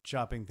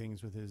chopping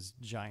things with his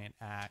giant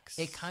axe.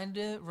 It kind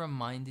of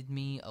reminded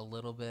me a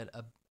little bit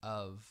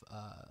of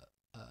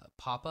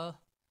Papa,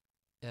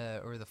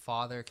 or the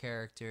father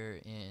character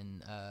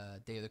in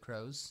Day of the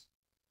Crows.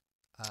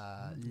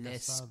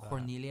 Les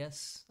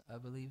Cornelius, I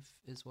believe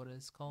is what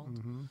it's called.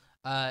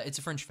 It's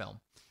a French film.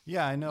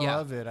 Yeah, I know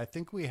of it. I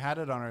think we had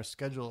it on our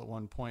schedule at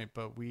one point,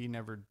 but we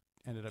never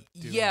ended up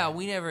doing it. Yeah,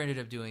 we never ended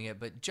up doing it,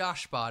 but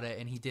Josh bought it,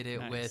 and he did it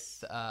with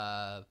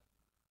the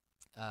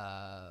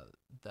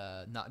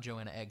Not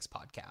Joanna Eggs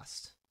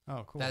podcast.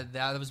 Oh, cool.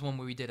 That was one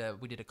where we did a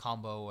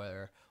combo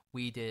where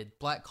we did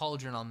Black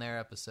Cauldron on their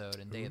episode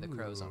and Day of the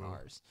Crows on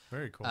ours.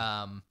 Very cool.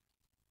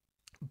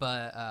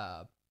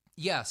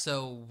 Yeah,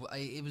 so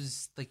it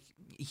was like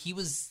he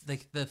was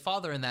like the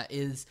father in that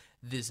is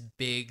this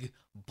big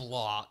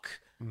block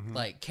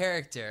like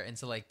character, and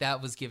so like that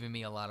was giving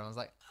me a lot. I was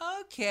like,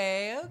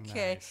 okay,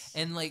 nice.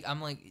 And like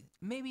I'm like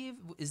maybe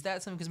is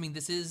that something? Because I mean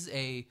this is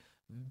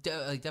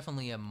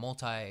definitely a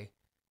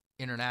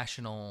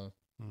multi-international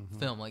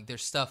film. Like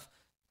there's stuff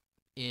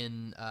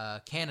in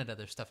Canada,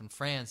 there's stuff in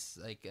France.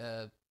 Like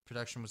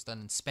production was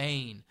done in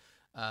Spain.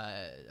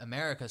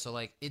 America, so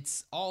like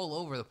it's all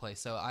over the place.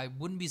 So I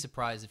wouldn't be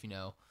surprised if, you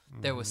know,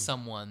 there was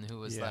someone who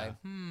was like,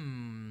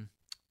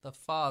 the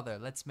father,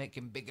 let's make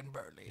him big and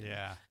burly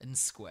and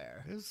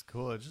square. It was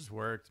cool. It just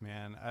worked,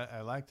 man.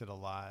 I liked it a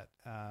lot.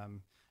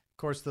 Of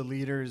course, the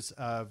leaders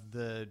of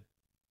the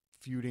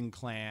feuding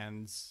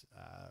clans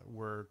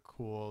were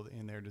cool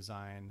in their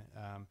design.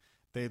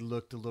 They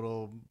looked a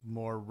little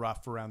more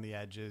rough around the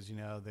edges. You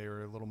know, they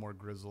were a little more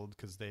grizzled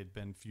because they'd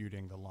been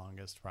feuding the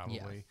longest,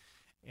 probably.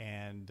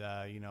 And,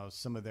 you know,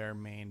 some of their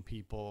main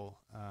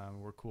people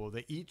were cool.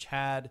 They each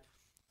had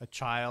a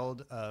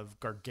child of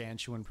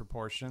gargantuan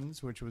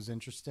proportions, which was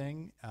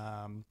interesting.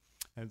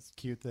 It's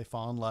cute. They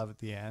fall in love at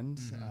the end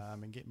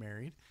and get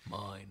married.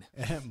 Mine.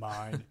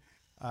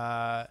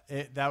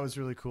 That was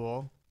really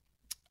cool.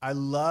 I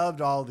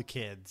loved all the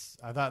kids.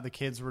 I thought the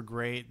kids were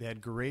great. They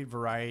had great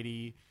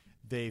variety.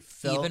 They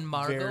felt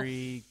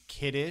very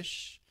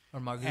kiddish. Or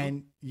Margoo?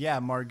 And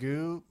yeah,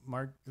 Margoo.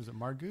 Was it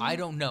Margoo? I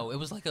don't know. It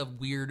was like a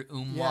weird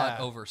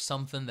umlaut over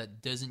something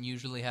that doesn't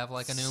usually have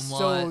like an umlaut.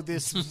 So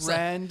this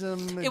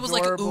random it was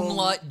like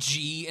umlaut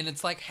G, and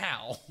it's like,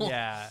 how?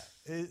 Yeah.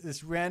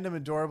 This random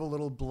adorable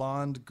little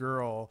blonde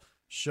girl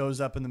shows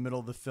up in the middle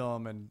of the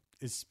film and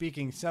is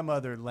speaking some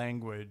other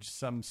language,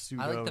 some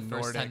pseudo-Nordic language. I like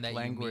the first time that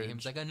you meet him.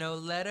 He's like, I know a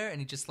letter, and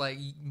he just like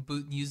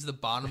use the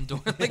bottom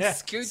door, like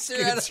scoots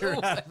her out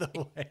of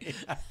the way.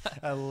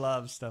 I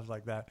love stuff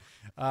like that.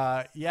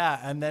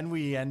 And then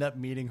we end up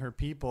meeting her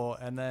people,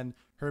 and then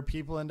her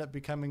people end up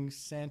becoming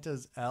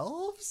Santa's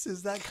elves.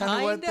 Is that kind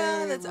of what they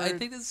were? I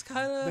think that's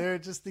kind of. They're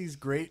just these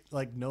great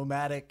like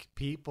nomadic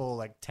people,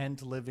 like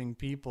tent living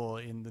people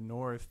in the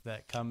north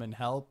that come and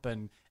help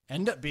and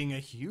end up being a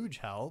huge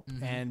help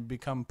and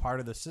become part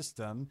of the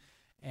system.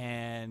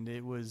 And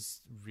it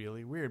was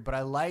really weird, but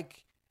I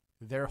like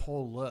their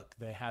whole look.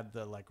 They had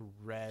the like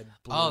red,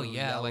 blue,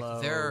 yellow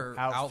like their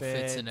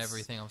outfits and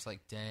everything. I was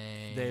like,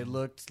 dang. They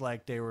looked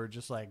like they were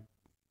just like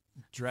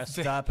dressed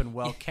up and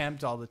well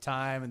kempt all the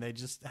time, and they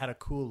just had a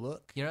cool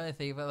look. You know what I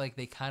think about? Like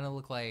they kind of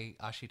look like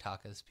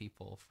Ashitaka's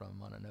people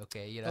from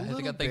Mononoke. You know, A they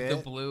little got like bit.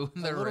 the blue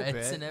and A the little reds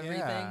bit, and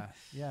everything.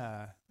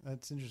 Yeah,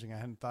 that's interesting. I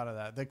hadn't thought of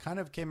that. They kind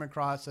of came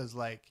across as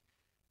like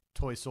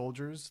toy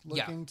soldiers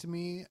looking to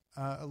me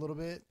a little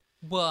bit.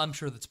 Well, I'm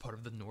sure that's part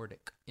of the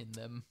Nordic in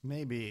them.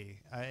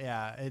 Maybe,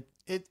 yeah.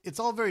 It's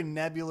all very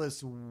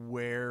nebulous.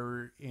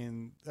 Where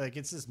in like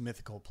it's this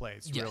mythical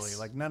place, really. Yes.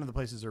 Like none of the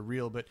places are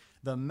real, but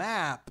the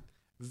map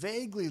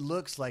vaguely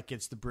looks like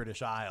it's the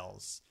British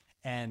Isles,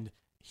 and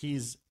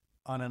he's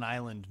on an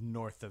island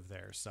north of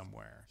there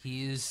somewhere.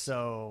 He's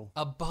So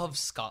above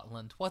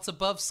Scotland. What's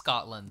above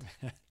Scotland?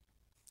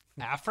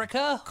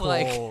 Africa? Cold.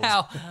 Like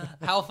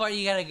how far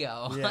you gotta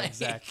go? yeah, Like,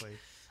 exactly.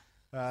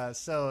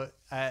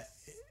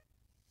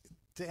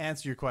 To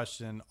answer your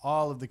question,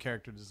 all of the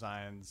character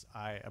designs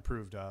I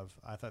approved of.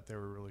 I thought they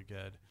were really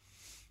good.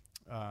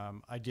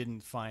 I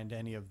didn't find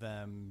any of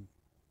them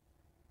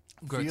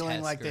feeling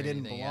grotesque like or they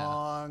didn't anything, yeah.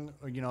 belong,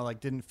 or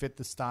like didn't fit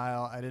the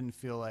style. I didn't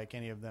feel like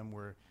any of them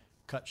were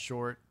cut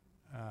short.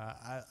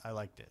 I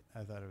liked it.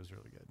 I thought it was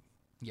really good.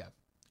 Yeah.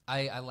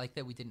 I like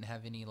that we didn't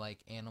have any like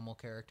animal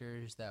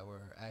characters that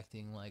were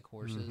acting like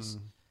horses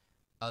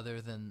other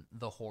than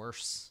the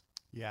horse.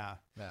 Yeah.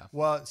 Yeah.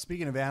 Well,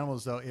 speaking of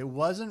animals, though, it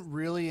wasn't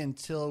really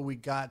until we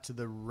got to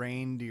the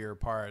reindeer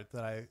part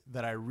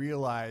that I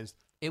realized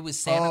It was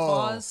Santa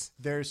Claus?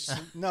 There's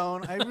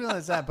no, I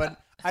realized that, but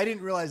I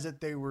didn't realize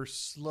that they were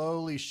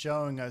slowly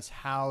showing us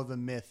how the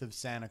myth of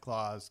Santa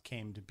Claus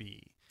came to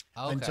be.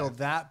 Okay. Until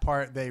that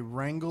part, they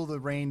wrangle the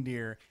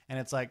reindeer, and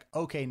it's like,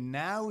 okay,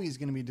 now he's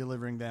going to be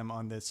delivering them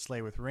on this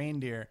sleigh with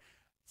reindeer.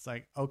 It's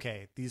like,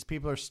 okay, these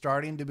people are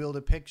starting to build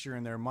a picture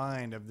in their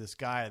mind of this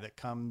guy that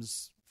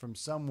comes from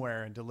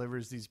somewhere and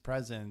delivers these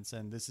presents,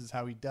 and this is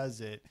how he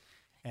does it.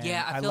 And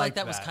Yeah, I feel like liked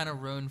that was kind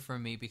of ruined for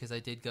me because I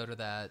did go to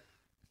that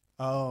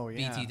Oh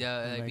yeah,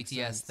 that makes BTS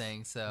sense.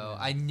 thing, so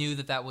I knew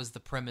that was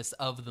the premise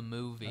of the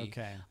movie.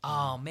 Okay.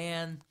 Oh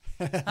man,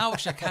 I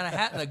wish I kind of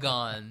hadn't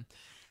gone.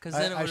 Because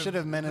then I should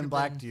have Men in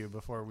Blacked you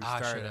before we I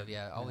started. should have.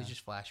 Yeah, always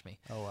just flash me.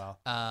 Oh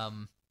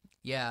well.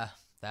 Yeah,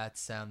 that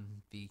sound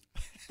be.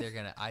 They're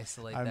gonna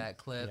isolate that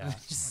clip. Yeah,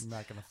 Just, I'm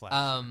not gonna flash.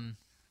 I mean,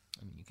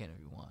 you can if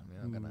you want.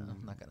 I mean,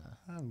 I'm not gonna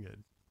I'm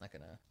good.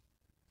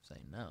 say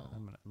no.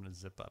 I'm gonna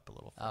zip up a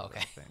little. Oh, Further, okay.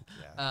 I think.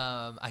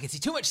 Yeah. I can see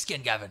too much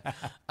skin, Gavin.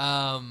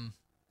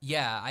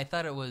 Yeah, I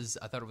thought it was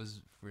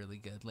really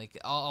good. Like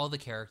all the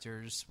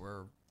characters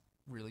were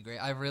really great.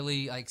 I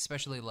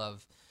especially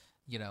love,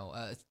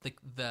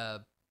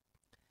 the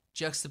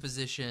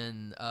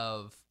juxtaposition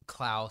of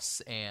Klaus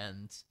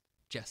and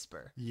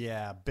Jesper.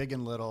 Yeah, big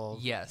and little.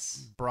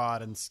 Yes.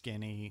 Broad and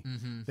skinny.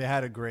 Mm-hmm. They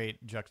had a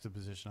great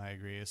juxtaposition. I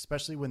agree,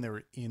 especially when they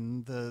were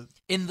in the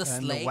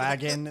sleigh, the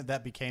wagon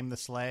that became the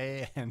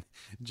sleigh, and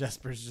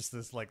Jesper's just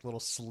this like little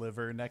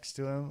sliver next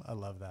to him. I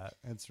love that.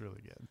 It's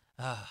really good.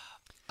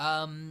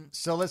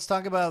 So let's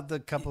talk about the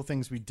couple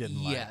things we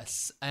didn't like.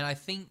 Yes, and I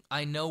think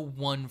I know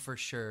one for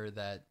sure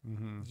that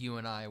you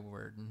and I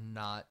were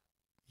not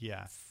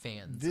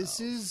fans This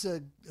of. is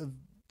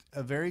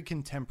a very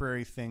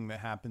contemporary thing that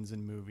happens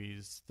in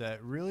movies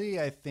that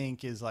really I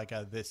think is like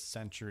a this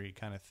century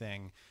kind of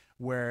thing,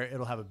 where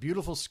it'll have a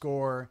beautiful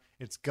score,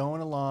 it's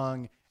going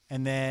along,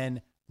 and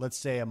then let's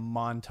say a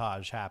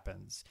montage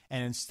happens.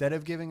 And instead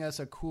of giving us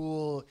a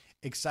cool,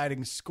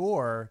 exciting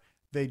score,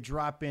 they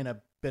drop in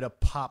a bit of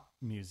pop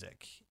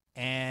music.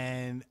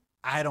 And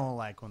I don't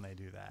like when they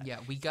do that. Yeah,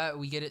 we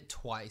get it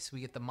twice.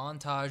 We get the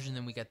montage, and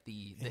then we get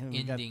the And we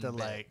ending got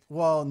the, bit.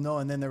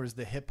 and then there was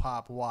the hip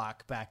hop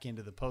walk back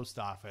into the post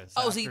office.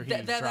 Oh, see, after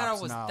he that I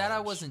drops was knowledge. that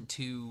I wasn't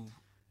too.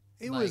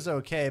 It was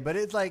okay, but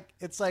it's like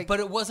But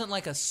it wasn't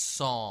like a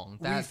song.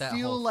 we That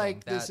feel whole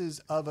like thing, this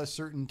is of a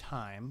certain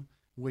time,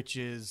 which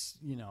is,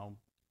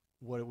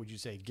 what would you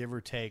say, give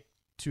or take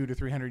 200 to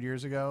 300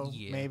 years ago,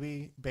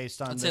 maybe, based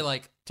on I'd say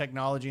like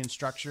technology and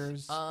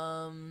structures.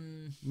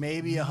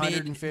 Maybe mid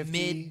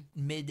 150,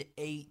 mid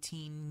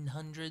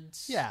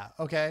 1800s. Yeah.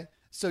 Okay.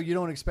 So you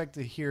don't expect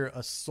to hear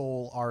a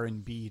soul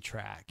R&B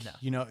track.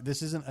 No.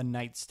 This isn't A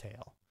Knight's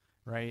Tale,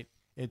 right?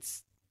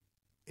 It's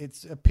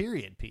a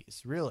period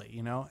piece,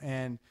 really,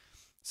 and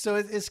so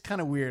it's kind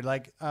of weird.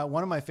 Like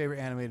one of my favorite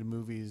animated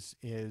movies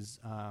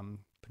is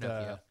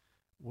Pinocchio.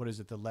 What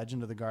is it? The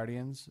Legend of the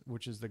Guardians,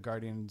 which is the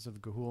Guardians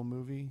of Ga'Hoole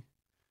movie,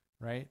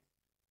 right?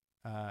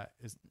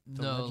 Legends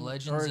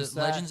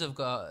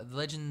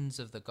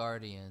of the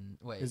Guardian.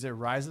 Wait, is it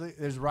Rise of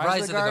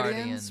the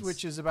Guardians,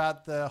 which is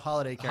about the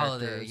holiday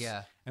characters? Holiday,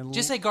 yeah. And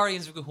just say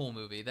Guardians of the Ga'Hoole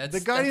movie. That's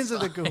the Guardians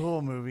that's of the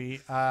Ga'Hoole movie.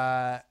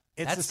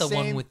 That's the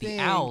one with the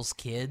owls,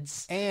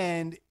 kids.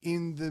 And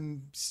in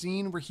the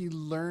scene where he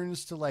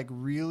learns to like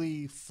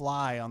really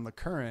fly on the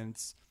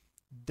currents,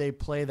 they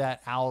play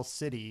that Owl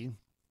City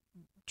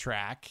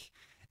track,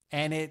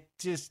 and it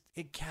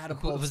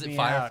catapults Was it me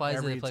Fireflies? out Did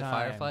every they play time.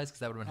 Fireflies? Because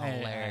that would have been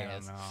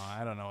hilarious.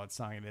 I don't know what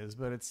song it is,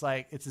 but it's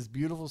like it's this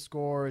beautiful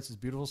score, it's this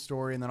beautiful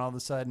story, and then all of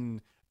a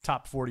sudden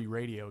top 40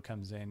 radio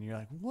comes in. You're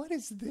like, what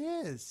is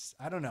this?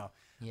 I don't know.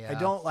 Yeah. I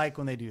don't like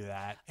when they do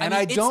that. And mean,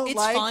 I don't it's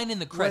like fine in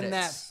the credits. when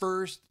that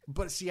first,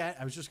 but see,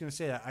 I was just going to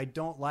say that I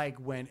don't like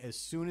when as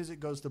soon as it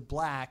goes to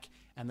black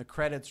and the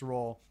credits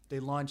roll, they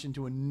launch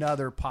into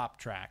another pop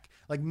track.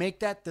 Like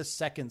make that the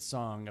second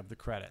song of the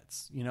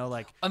credits, you know,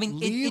 like, I mean,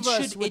 leave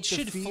us with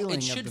the it feeling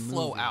should of the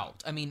flow movie.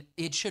 out. I mean,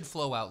 it should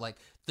flow out. Like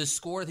the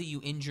score that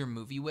you end your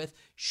movie with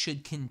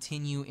should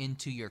continue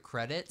into your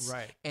credits,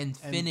 Right. and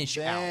finish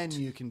then out.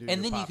 you can do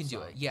and your then you pop can do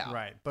song. it. Yeah,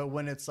 Right. But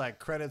when it's like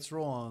credits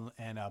roll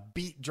and a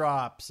beat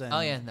drops and Oh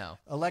yeah, no.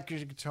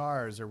 electric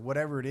guitars or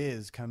whatever it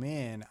is come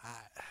in,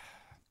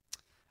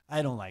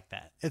 I don't like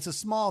that. It's a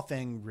small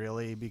thing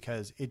really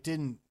because it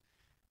didn't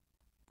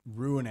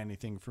ruin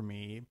anything for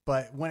me,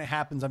 but when it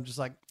happens I'm just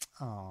like,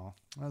 oh,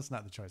 that's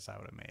not the choice I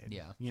would have made.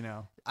 Yeah. You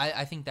know?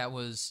 I think that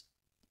was,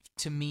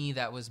 to me,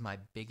 that was my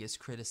biggest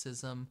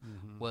criticism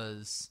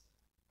was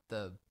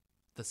the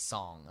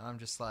song. And I'm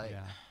just like, Yeah.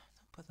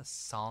 don't put the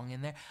song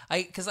in there.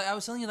 Because I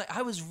was telling you, like,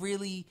 I was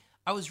really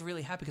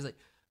happy because like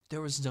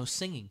there was no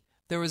singing.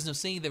 There was no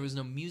singing. There was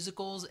no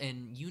musicals.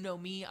 And you know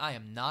me, I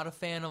am not a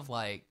fan of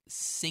like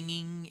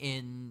singing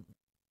in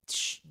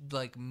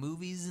like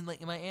movies and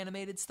like in my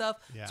animated stuff.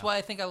 Yeah. That's why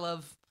I think I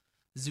love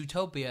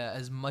Zootopia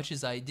as much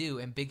as I do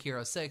and Big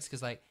Hero 6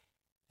 because like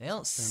they don't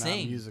They're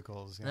sing. not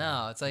musicals. Yeah.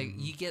 No, it's like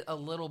you get a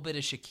little bit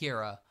of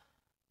Shakira,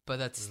 but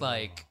that's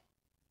like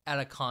at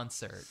a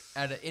concert,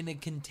 in a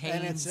contained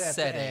and it's at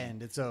setting. the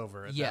end. It's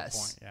over at Yes. that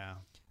point.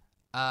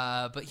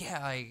 Yeah. But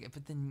yeah,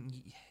 but then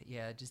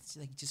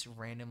just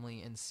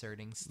randomly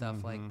inserting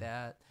stuff like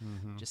that,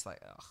 just like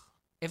ugh.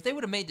 If they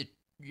would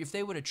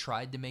have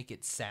tried to make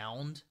it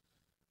sound,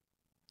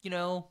 you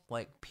know,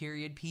 like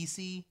period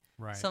PC,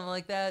 Right. something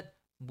like that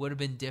would have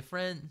been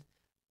different.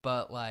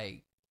 But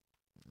like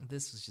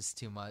this was just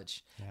too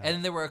much. Yeah. And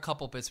then there were a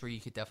couple bits where you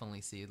could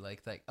definitely see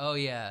like oh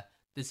yeah,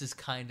 this is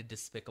kind of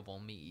Despicable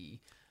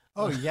Me.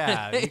 Oh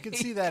yeah, you could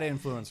see that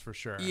influence for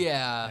sure.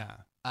 Yeah.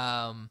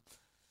 Yeah.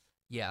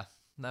 Yeah.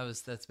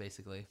 That's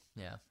basically,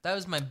 yeah. That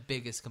was my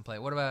biggest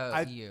complaint. What about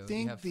I you?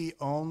 think You have- the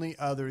only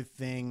other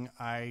thing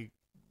I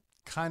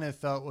kind of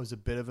felt was a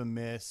bit of a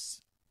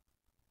miss,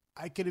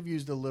 I could have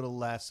used a little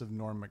less of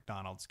Norm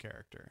Macdonald's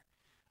character.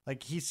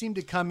 Like he seemed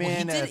to come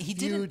in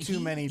too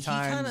many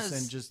times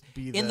and just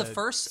be in the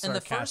first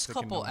sarcastic,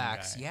 couple annoying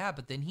acts, guy. yeah,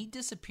 but then he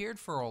disappeared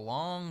for a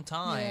long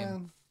time.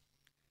 Yeah.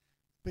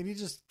 But he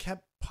just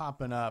kept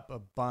popping up a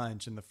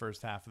bunch in the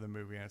first half of the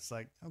movie, and it's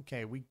like,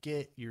 okay, we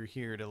get you're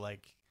here to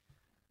like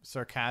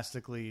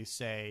sarcastically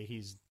say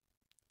he's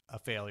a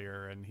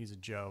failure and he's a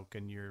joke,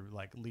 and you're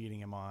like leading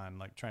him on,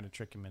 like trying to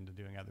trick him into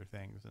doing other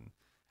things, and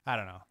I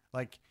don't know,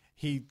 like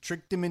he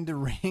tricked him into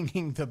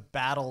ringing the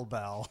battle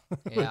bell,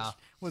 Yeah. which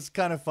was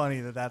kind of funny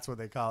that's what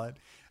they call it.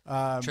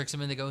 Tricks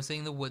him into go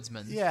seeing the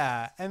Woodsman.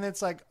 Yeah, and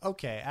it's like,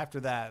 okay, after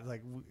that,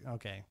 like,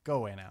 okay, go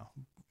away now.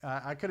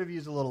 I could have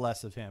used a little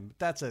less of him, but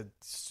that's a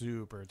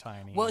super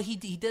tiny. Well, he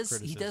does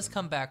criticism.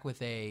 come back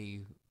with a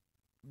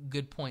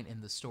good point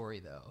in the story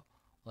though,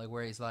 like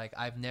where he's like,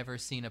 I've never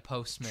seen a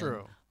postman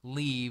True.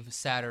 leave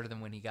sadder than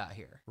when he got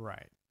here.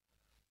 Right.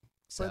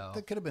 So But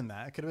that could have been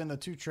that. It could have been the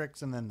two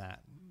tricks and then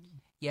that.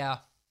 yeah,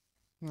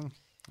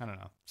 I don't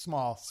know.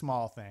 Small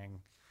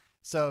thing.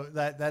 So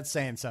that's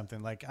saying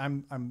something. Like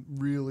I'm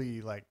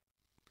really like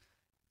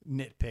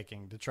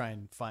nitpicking to try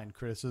and find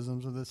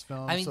criticisms of this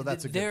film. I mean, so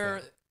that's a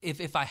good thing.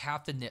 If I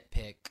have to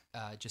nitpick,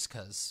 just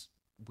because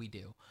we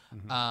do,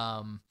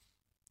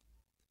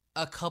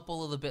 a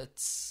couple of the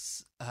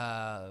bits,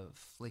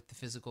 like the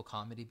physical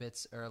comedy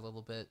bits, are a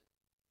little bit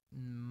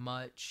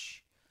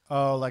much.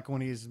 Oh, like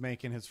when he's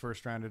making his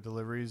first round of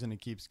deliveries and he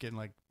keeps getting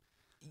like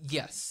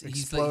Yes,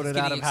 exploded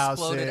he's out of getting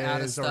exploded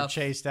houses out of or stuff.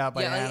 chased out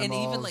by animals. and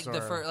even like or,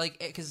 the first, like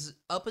because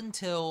up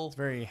until it's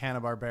very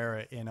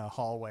Hanna-Barbera in a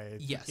hallway.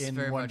 Yes, in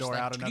very one much door, like,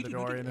 out another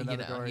door, in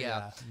another door.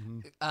 yeah.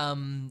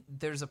 Mhm.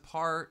 There's a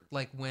part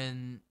like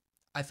when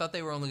I thought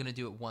they were only going to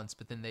do it once,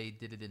 but then they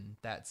did it in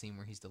that scene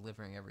where he's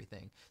delivering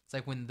everything. It's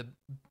like when the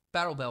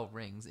battle bell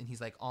rings and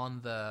he's like on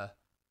the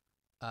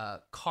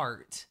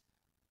cart,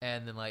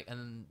 and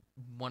then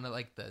one of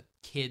like the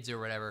kids or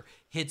whatever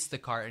hits the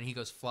cart and he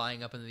goes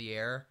flying up into the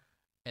air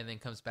and then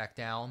comes back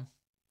down.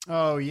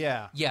 Oh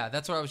yeah. Yeah,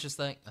 that's where I was just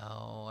like,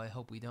 oh, I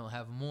hope we don't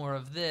have more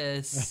of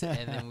this.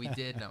 And then we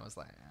did, and I was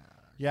like, ah.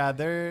 Yeah,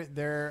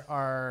 there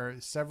are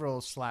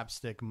several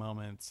slapstick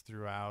moments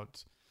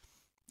throughout.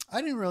 I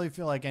didn't really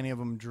feel like any of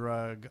them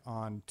drug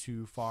on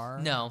too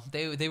far. No,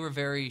 they were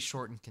very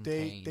short and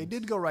contained. They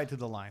did go right to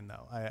the line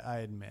though. I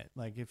admit.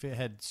 Like if it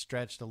had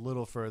stretched a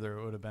little further,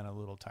 it would have been a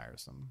little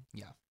tiresome.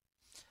 Yeah,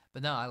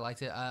 but no, I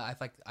liked it. I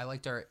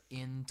liked our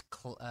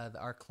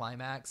our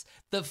climax.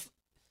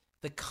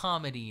 The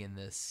comedy in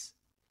this,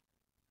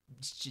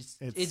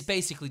 it's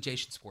basically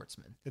Jason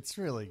Schwartzman. It's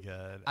really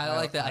good. I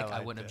like that. I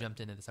wouldn't have jumped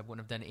into this. I wouldn't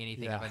have done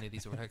anything if I knew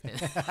these were hooked in.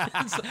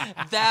 So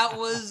that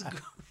was.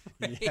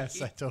 great.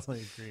 Yes, I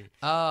totally agree.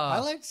 I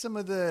Oh, like some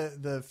of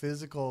the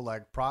physical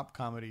like prop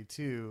comedy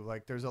too.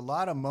 Like there's a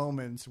lot of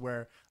moments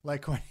where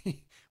like when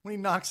he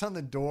knocks on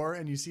the door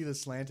and you see the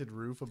slanted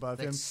roof above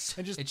Like, him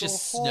and just it's the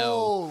just snow.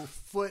 whole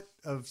foot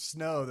of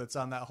snow that's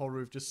on that whole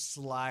roof just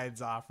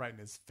slides off right in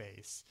his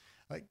face.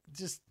 Like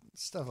just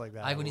stuff like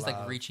that. I like when he's like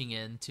love. reaching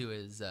into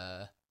his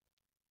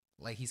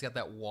like he's got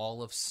that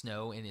wall of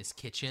snow in his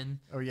kitchen.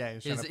 Oh yeah,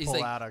 he's trying to He's pull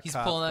like, out a he's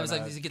cup pulling out. and He's like,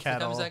 a he gets the cup.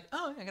 kettle. He's like,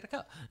 oh, I got a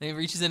cup. And he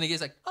reaches in and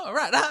he's like, oh,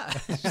 right.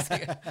 Ah. It's just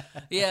like,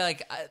 yeah,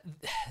 like,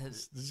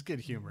 There's good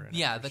humor in it.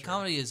 yeah, for the sure.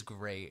 comedy is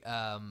great.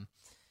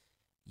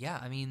 Yeah,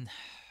 I mean,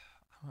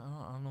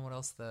 I don't know what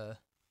else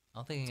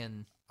I'm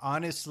thinking.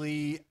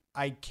 Honestly,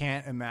 I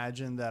can't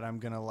imagine that I'm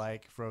gonna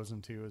like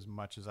Frozen 2 as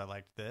much as I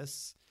liked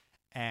this.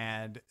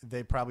 And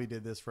they probably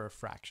did this for a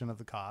fraction of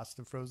the cost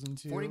of Frozen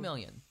 2. 40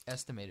 million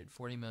estimated.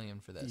 40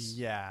 million for this.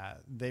 Yeah,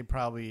 they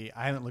probably.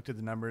 I haven't looked at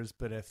the numbers,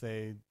 but if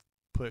they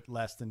put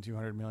less than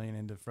 200 million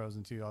into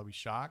Frozen 2, I'll be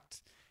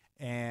shocked.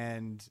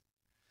 And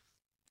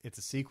it's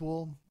a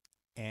sequel,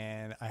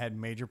 and I had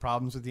major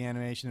problems with the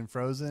animation in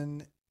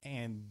Frozen,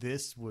 and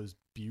this was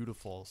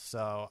beautiful.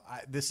 So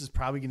this is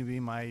probably going to be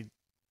my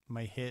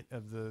hit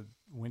of the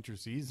winter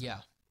season. Yeah,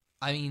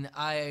 I mean,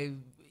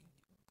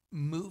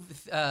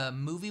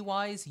 movie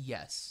wise,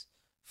 yes.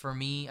 For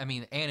me, I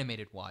mean,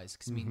 animated wise,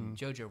 because I mean,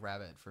 Jojo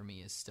Rabbit for me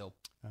is still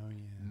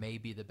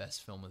maybe the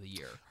best film of the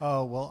year.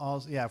 Oh well,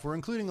 also yeah. If we're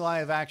including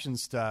live action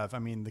stuff, I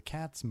mean, the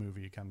Cats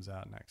movie comes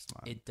out next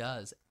month. It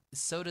does.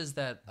 So does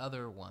that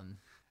other one,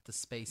 the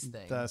space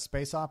thing. The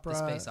space opera,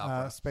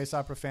 space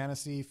opera.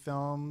 fantasy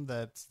film.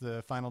 That's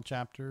the final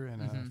chapter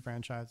in a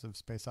franchise of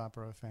space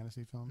opera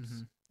fantasy films.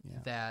 Yeah,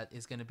 that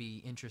is going to be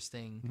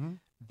interesting. Mm-hmm.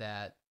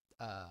 That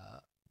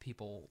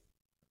people,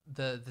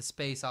 the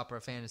space opera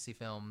fantasy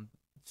film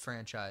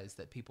franchise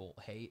that people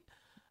hate,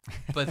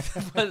 but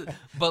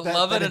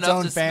love it its enough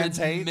own to spend fans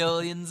hate.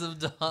 millions of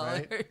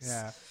dollars. Right?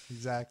 Yeah,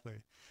 exactly.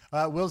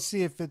 We'll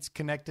see if it's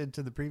connected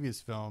to the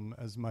previous film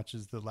as much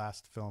as the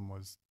last film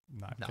was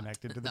not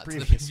connected to the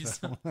previous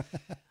film.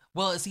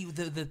 Well, see,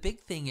 the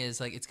big thing is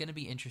like it's going to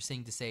be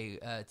interesting to say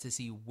to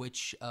see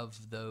which of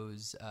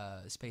those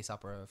space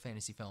opera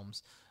fantasy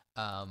films,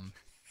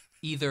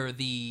 either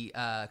the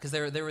because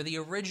there were the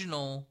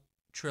original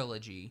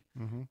trilogy,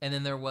 and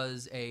then there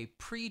was a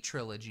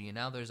pre-trilogy, and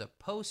now there's a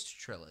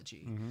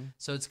post-trilogy.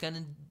 So it's going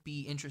to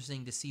be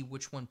interesting to see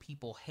which one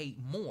people hate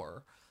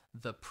more,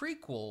 the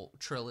prequel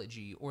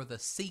trilogy or the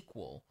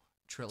sequel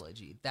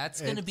trilogy.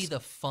 That's going to be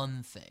the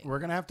fun thing. We're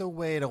going to have to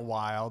wait a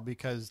while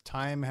because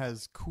time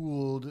has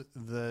cooled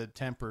the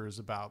tempers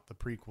about the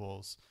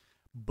prequels,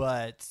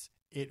 but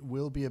it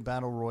will be a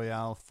battle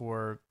royale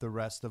for the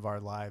rest of our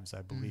lives,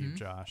 I believe,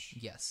 Josh.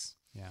 Yes.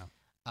 Yeah.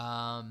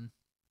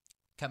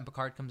 Captain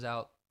Picard comes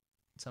out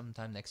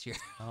sometime next year.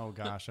 Oh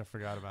gosh, I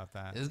forgot about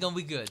that. It's gonna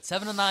be good.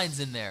 7 of 9's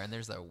in there, and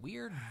there's a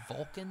weird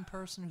Vulcan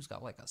person who's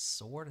got like a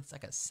sword. It's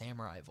like a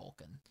samurai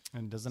Vulcan.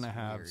 And doesn't it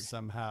have weird.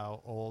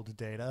 somehow old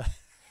Data?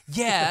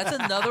 Yeah, that's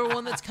another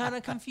one that's kind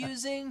of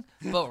confusing.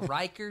 But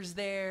Riker's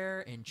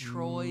there and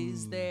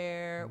Troy's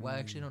there. Well, I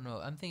actually don't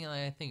know.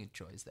 I think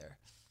Troy's there.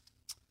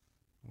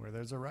 Where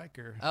there's a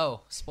Riker.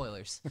 Oh,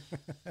 spoilers.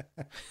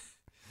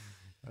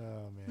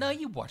 Oh man. No,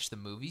 you watched the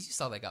movies. You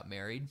saw they got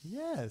married.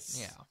 Yes.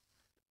 Yeah.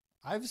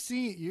 I've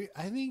seen you.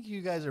 I think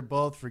you guys are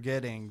both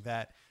forgetting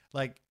that,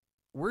 like,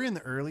 we're in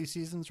the early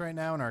seasons right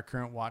now in our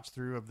current watch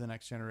through of The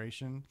Next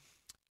Generation.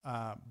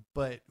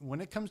 But when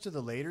it comes to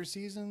the later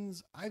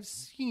seasons, I've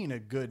seen a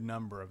good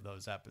number of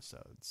those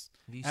episodes,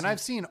 and I've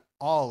seen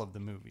all of the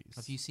movies.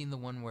 Have you seen the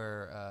one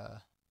where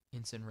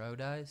Ensign Ro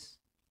dies?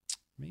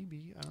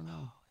 Maybe, I don't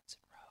know. Oh,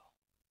 Ensign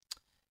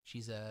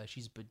Ro.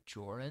 She's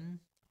Bajoran,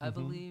 I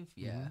believe.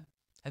 Yeah.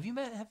 Have you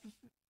met?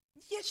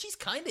 Yeah, she's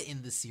kind of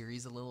in the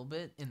series a little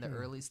bit in the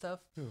early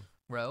stuff. Who?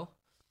 Ro.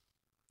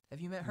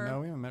 Have you met her? No,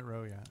 we haven't met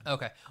Ro yet.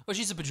 Okay. Well,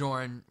 she's a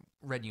Bajoran,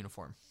 red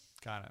uniform.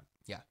 Got it.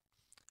 Yeah.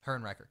 Her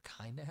and Riker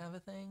kind of have a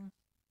thing.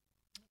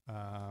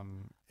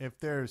 If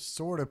they're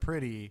sort of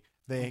pretty,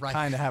 they Riker.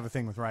 kind of have a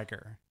thing with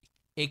Riker.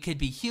 It could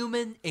be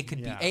human. It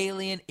could be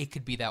alien. It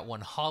could be that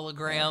one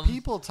hologram.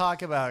 People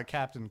talk about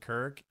Captain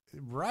Kirk.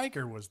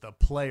 Riker was the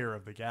player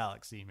of the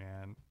galaxy,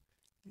 man.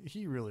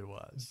 He really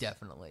was.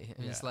 Definitely.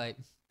 And it's like,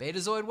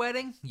 Betazoid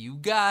wedding? You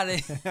got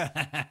it.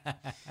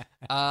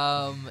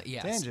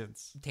 Yeah.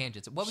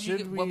 Tangents. What would you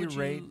give? What would you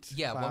rate?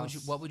 Yeah.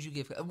 Klaus? What would you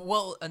give?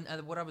 Well, and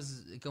what I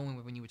was going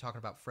with when you were talking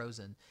about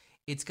Frozen,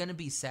 it's going to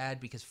be sad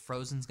because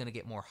Frozen's going to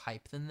get more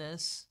hype than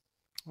this.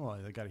 Well,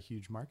 they got a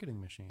huge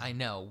marketing machine. I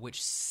know,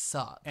 which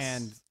sucks.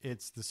 And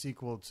it's the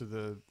sequel to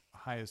the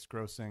highest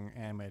grossing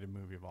animated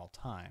movie of all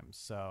time.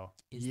 So,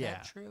 is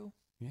that true?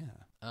 Yeah.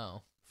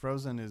 Oh.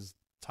 Frozen is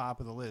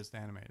top of the list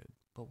animated.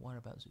 But what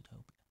about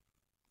Zootopia?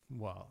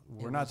 Well,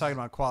 we're not talking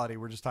about quality.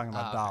 We're just talking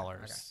about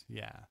dollars.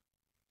 Okay. Yeah.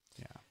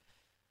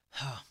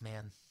 Yeah. Oh,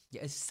 man.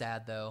 Yeah, it's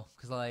sad, though,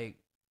 because, like,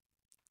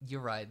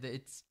 you're right.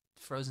 It's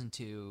Frozen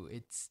 2.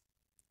 It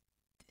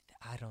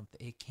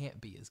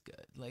can't be as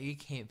good. Like, it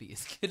can't be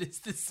as good as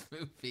this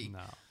movie.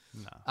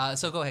 No.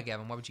 So go ahead,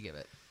 Gavin. What would you give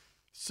it?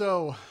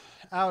 So,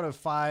 out of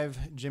 5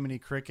 Jiminy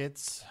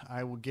Crickets,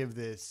 I will give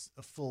this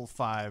a full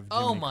 5 Jiminy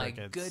Oh my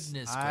Crickets.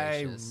 goodness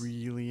I gracious.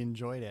 really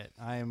enjoyed it.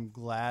 I am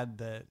glad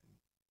that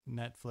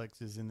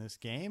Netflix is in this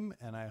game,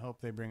 and I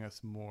hope they bring us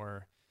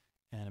more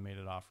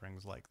animated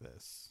offerings like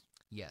this.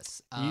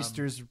 Yes.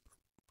 Easter's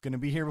going to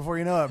be here before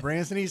you know it. Bring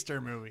us an Easter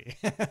movie.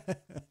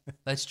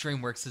 That's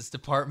DreamWorks'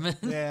 department.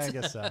 Yeah, I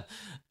guess so.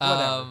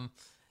 Whatever.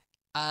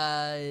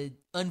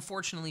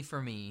 Unfortunately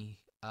for me,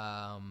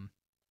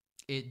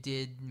 it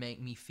did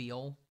make me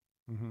feel.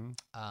 Mm-hmm.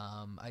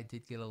 I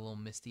did get a little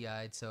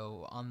misty-eyed,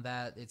 so on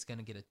that, it's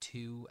gonna get a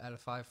 2 out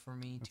of 5 for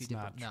me. That's 2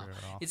 not different. true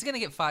at all. It's gonna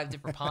get 5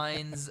 different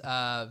pines.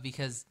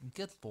 Because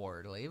good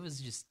lord, like, it was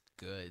just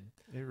good.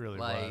 It really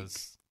like,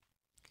 was.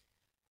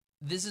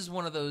 This is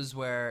one of those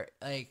where,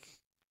 like,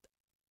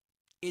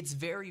 it's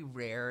very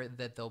rare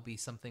that there'll be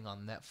something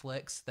on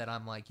Netflix that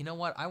I'm like, you know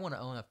what, I want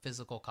to own a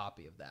physical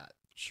copy of that.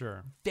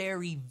 Sure.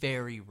 Very,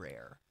 very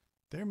rare.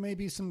 There may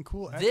be some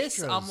cool This,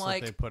 extras I'm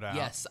like, that they put out.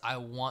 yes, I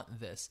want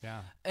this.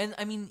 Yeah. And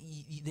I mean,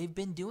 they've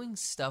been doing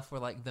stuff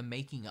where, like, the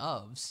making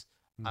ofs.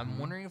 I'm Mhm.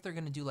 wondering if they're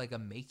going to do like a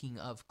making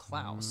of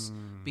Klaus,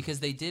 Mm, because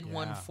they did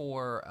one yeah.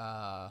 for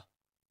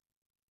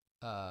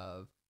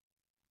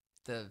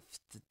the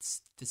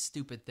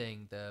stupid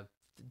thing, the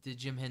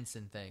Jim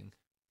Henson thing.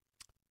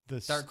 The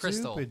Dark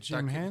Crystal. stupid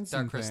Jim Henson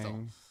Dark Crystal.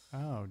 thing.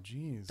 Oh,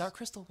 jeez. Dark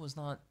Crystal was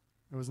not.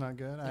 It was not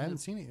good. I hadn't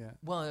seen it yet.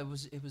 Well, it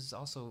was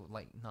also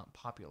like not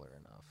popular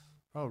enough.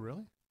 Oh,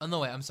 really? Oh no,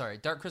 wait, I'm sorry.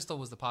 Dark Crystal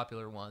was the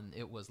popular one.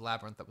 It was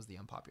Labyrinth that was the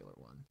unpopular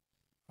one.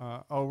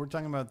 We're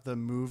talking about the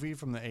movie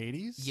from the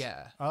 80s?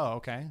 Yeah. Oh,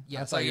 okay.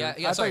 Yeah, I so thought yeah,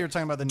 I thought sorry. you were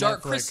talking about the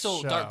Dark Netflix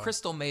Crystal. show. Dark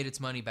Crystal made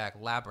its money back.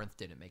 Labyrinth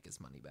didn't make its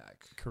money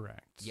back.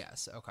 Correct.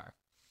 Yes. Okay.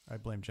 I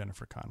blame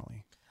Jennifer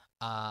Connelly.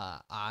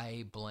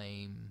 I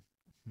blame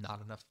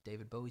not enough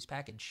David Bowie's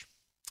package.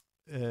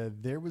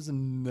 There was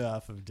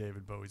enough of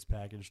David Bowie's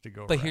package to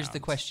go But here's the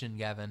around. question,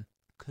 Gavin: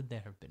 could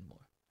there have been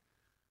more?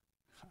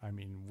 I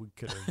mean, we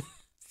could have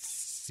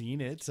seen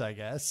it, I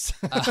guess.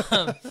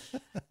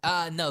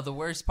 No, the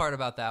worst part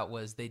about that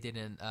was they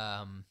didn't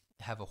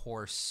have a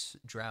horse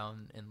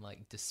drown in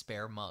like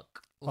despair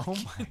muck. Oh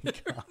my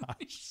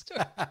gosh.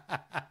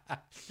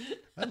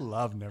 I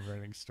love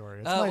Neverending Story.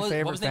 It's my what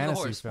favorite was the name of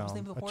the fantasy horse? film. What was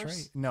the name of the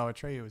horse?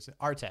 Atreyu was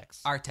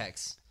Artax.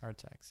 Artax.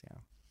 Artax, yeah.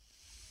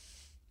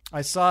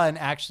 I saw an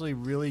actually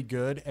really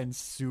good and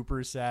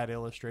super sad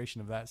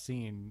illustration of that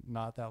scene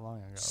not that long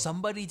ago.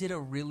 Somebody did a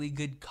really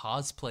good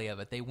cosplay of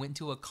it. They went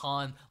to a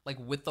con like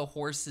with the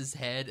horse's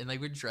head, and they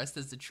were dressed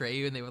as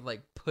Atreyu, and they would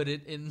like put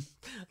it in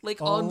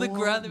like on the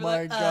ground. They were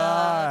my like,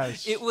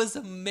 gosh. It was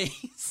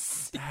amazing.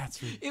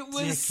 That's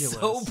ridiculous. It was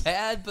so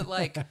bad, but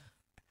like,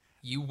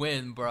 you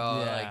win, bro.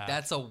 Yeah. Like,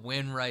 that's a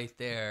win right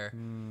there.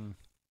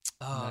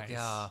 Oh, nice.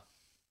 God.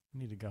 I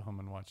need to go home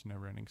and watch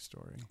Neverending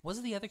Story.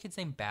 Wasn't the other kid's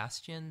name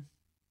Bastion?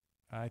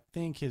 I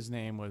think his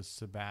name was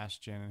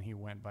Sebastian, and he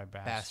went by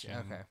Bastion,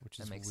 okay. which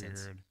That is makes weird.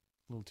 sense.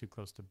 A little too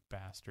close to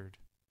bastard.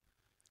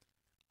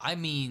 I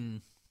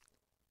mean,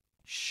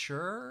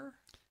 sure.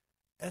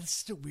 It's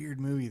just a weird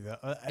movie, though.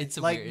 It's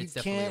a like weird- it's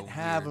you definitely can't a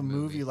have weird a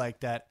movie movie. like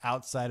that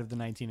outside of the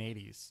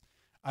 1980s.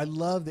 I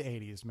love the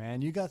 80s,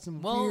 man. You got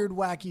some Well, weird,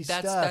 wacky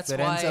That's stuff that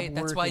ends up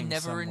that's why working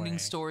some Neverending way.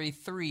 Story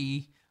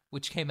 3,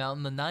 which came out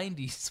in the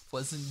 90s,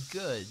 wasn't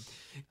good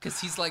because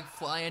he's like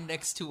flying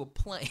next to a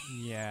plane.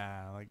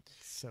 Yeah, like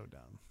so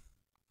dumb.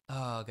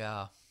 Oh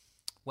god.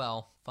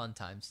 Well, fun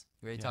times.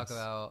 You ready to talk Yes.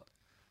 about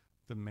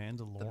The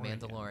Mandalorian.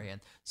 The Mandalorian?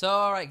 So,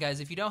 all right,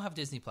 guys, if you don't have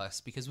Disney Plus,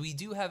 because we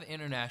do have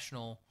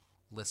international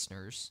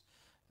listeners,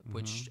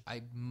 which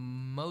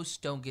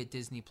most don't get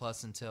Disney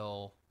Plus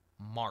until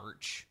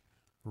March,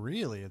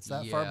 Really? It's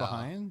that far Yeah.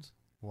 behind?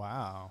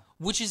 Wow.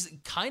 which is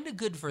kind of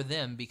good for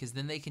them because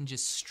then they can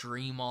just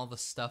stream all the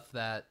stuff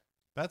that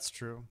That's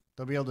true.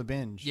 They'll be able to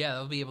binge.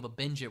 they'll be able to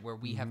binge it where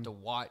we have to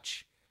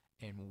watch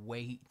and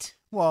wait.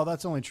 Well,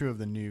 that's only true of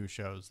the new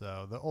shows,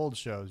 though. The old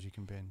shows you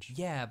can binge.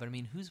 Yeah, but I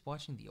mean, who's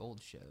watching the old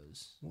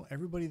shows? Well,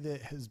 everybody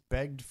that has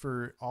begged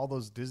for all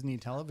those Disney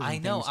television I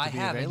know, things to I be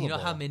have, and you know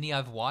how available. many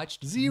I've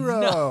watched?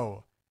 Zero.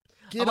 No.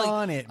 Get I'm like-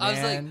 on it,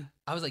 man.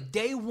 I was like,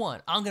 day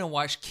one, I'm gonna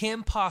watch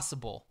Kim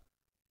Possible.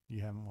 You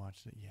haven't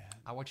watched it yet.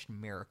 I watched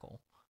Miracle,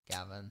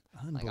 Gavin.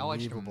 Unbelievable. Like, I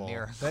watched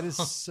Miracle. That is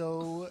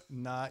so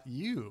not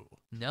you.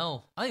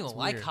 No, I don't even It's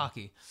like weird.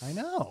 hockey. I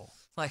know.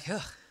 Like,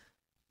 ugh,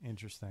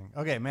 Interesting.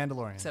 Okay,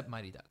 Mandalorian. except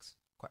Mighty Ducks.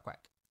 Quack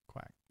quack.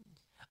 Quack.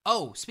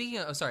 Oh, speaking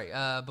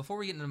of, before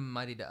we get into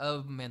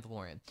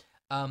Mandalorian,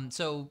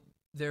 so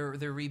they're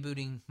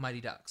rebooting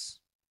Mighty Ducks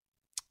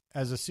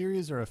As a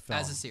series or a film?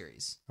 as a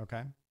series.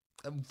 Okay.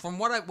 From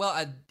what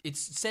it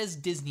says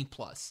Disney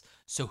Plus,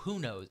 so who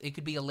knows? It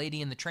could be a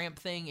Lady and the Tramp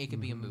thing. It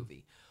could be a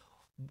movie,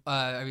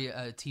 I mean,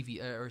 a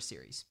TV or a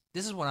series.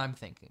 This is what I'm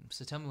thinking.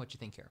 So tell me what you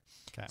think here.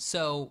 Okay.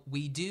 So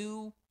we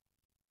do,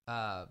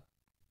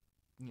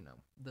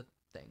 the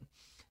thing,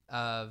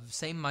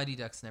 same Mighty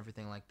Ducks and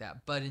everything like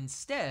that, but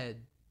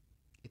instead,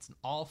 it's an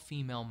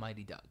all-female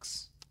Mighty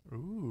Ducks.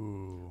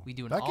 Ooh. We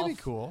do an that all could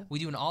be cool. We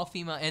do an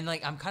all-female, and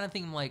like I'm kind of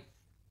thinking like,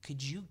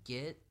 could you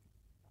get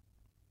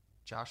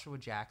Joshua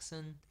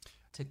Jackson?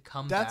 to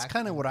come That's back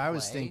kind of and what I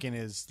was play. thinking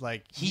is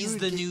like He's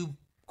the new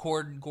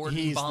Gordon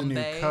he's Bombay.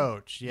 the new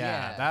coach.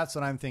 Yeah, that's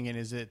what I'm thinking.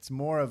 Is it's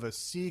more of a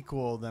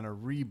sequel than a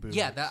reboot?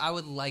 Yeah, I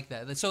would like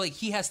that. So like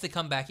he has to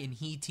come back and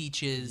he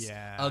teaches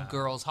a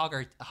girls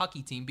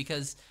hockey team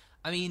because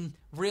I mean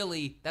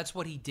really that's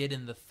what he did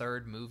in the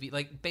third movie.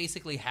 Like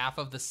basically half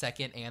of the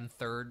second and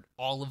third,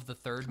 all of the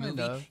third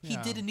movie. He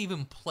didn't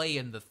even play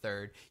in the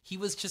third. He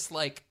was just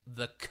like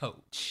the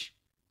coach.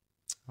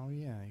 Oh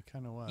yeah, he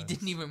kind of was. He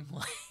didn't even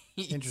play.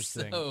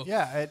 Interesting. So,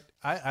 yeah,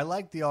 I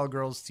like the all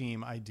girls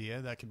team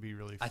idea. That could be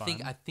really fun.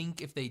 I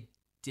think if they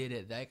did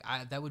it,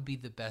 that would be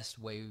the best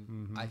way.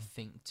 I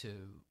think to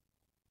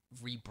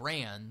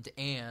rebrand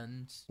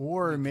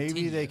or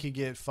maybe they could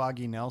get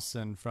Foggy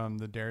Nelson from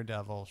the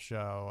Daredevil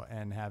show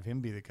and have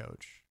him be the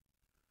coach.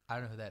 I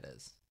don't know who that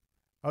is.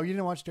 Oh, you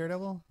didn't watch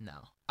Daredevil?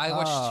 No, I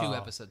watched 2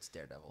 episodes of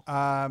Daredevil.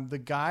 The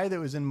guy that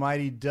was in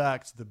Mighty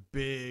Ducks, the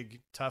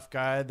big tough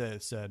guy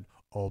that said,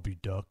 "I'll be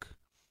Duck."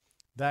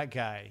 That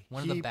guy.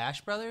 One of the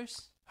Bash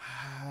brothers?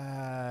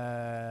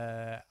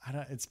 I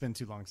don't. It's been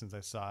too long since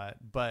I saw it,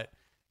 but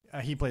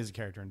he plays a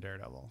character in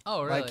Daredevil.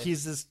 Oh, really? Like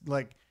he's this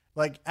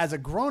like as a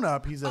grown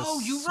up, he's a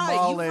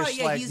smallish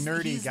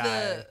nerdy he's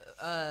guy.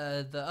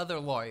 The other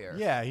lawyer.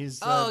 Yeah, he's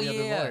the other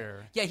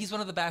lawyer. Yeah, he's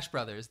one of the Bash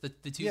brothers. The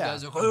two Yeah.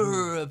 guys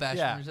are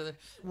bashing each other.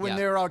 When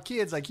they were all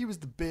kids, like he was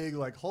the big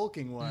like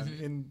hulking one,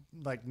 and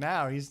like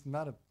now he's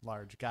not a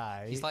large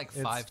guy. He's like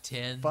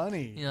 5'10".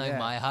 Funny, like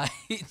my height.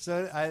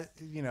 So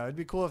it'd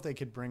be cool if they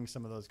could bring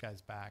some of those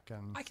guys back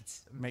and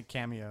make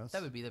cameos.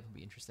 That would be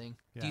interesting.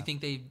 Yeah. Do you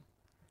think they'd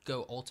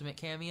go ultimate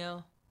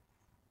cameo?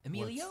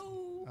 Emilio.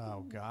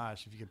 Oh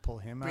gosh, if you could pull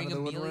him Bring out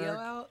of the Emilio woodwork.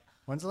 out.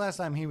 When's the last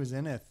time he was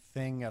in a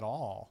thing at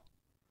all?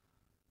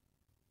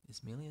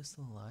 Is Emilio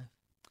still alive?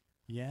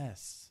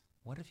 Yes.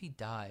 What if he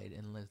died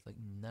and lived like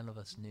none of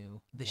us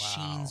knew? The Wow.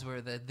 Sheens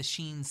were the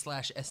Sheen /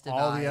 Estevez.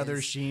 All the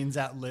other Sheens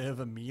outlive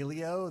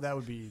Emilio? That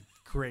would be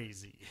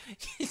crazy.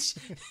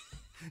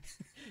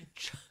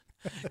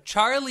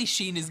 Charlie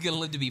Sheen is going to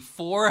live to be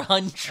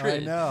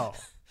 400. I know.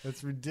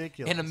 That's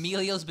ridiculous. And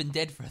Emilio's been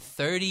dead for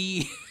 30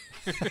 years.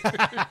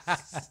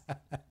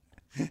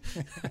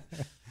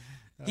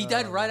 He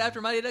died right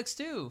after Mighty Ducks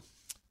 2.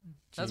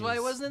 That's why he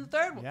wasn't in the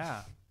third one.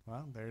 Yeah.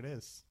 Well, there it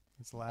is.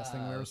 It's the last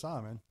thing we ever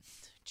saw, man.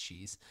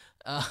 Jeez.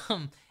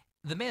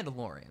 The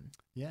Mandalorian.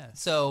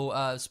 Yes.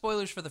 So,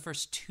 spoilers for the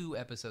first 2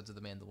 episodes of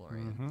The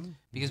Mandalorian.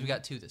 Because we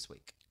got 2 this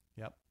week.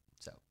 Yep.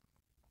 So,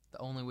 the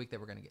only week that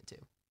we're going to get to.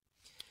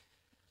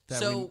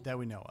 That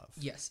we know of.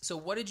 Yes. So,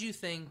 what did you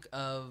think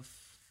of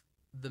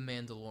The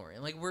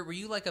Mandalorian? Like, were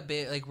you like a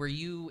bit like were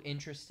you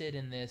interested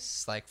in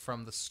this like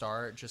from the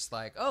start? Just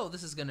like, oh,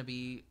 this is going to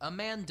be a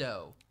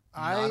Mando,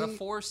 not a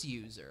Force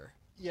user.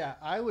 Yeah,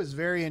 I was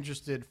very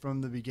interested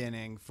from the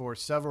beginning for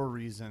several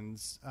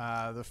reasons.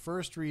 The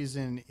first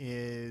reason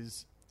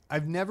is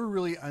I've never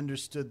really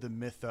understood the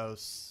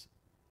mythos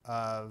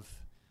of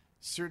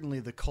certainly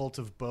the cult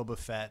of Boba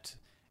Fett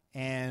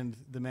and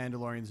the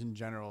Mandalorians in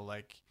general.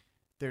 Like,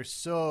 they're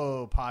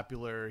so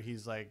popular.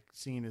 He's like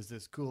seen as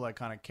this cool,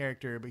 iconic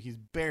character, but he's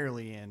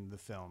barely in the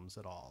films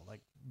at all,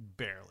 like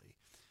barely.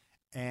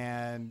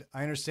 And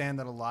I understand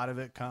that a lot of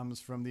it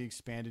comes from the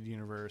expanded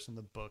universe and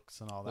the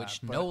books and all that.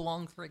 Which no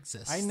longer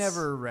exists. I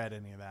never read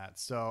any of that.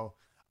 So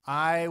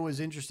I was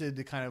interested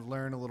to kind of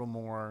learn a little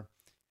more.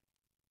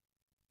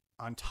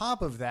 On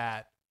top of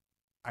that,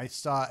 I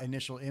saw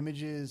initial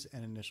images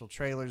and initial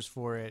trailers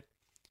for it,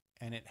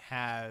 and it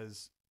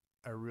has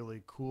a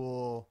really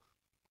cool,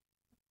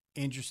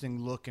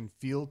 interesting look and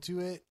feel to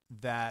it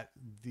that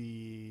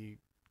the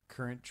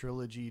current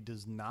trilogy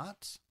does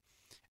not,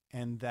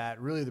 and that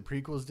really the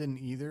prequels didn't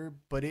either,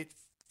 but it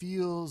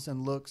feels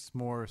and looks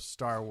more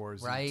Star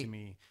Wars to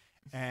me.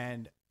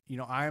 And, you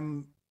know,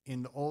 I'm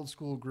in the old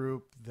school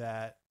group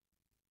that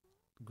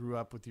grew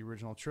up with the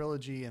original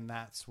trilogy, and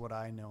that's what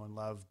I know and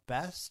love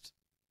best.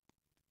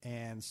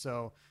 And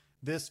so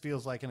this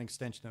feels like an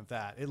extension of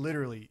that. It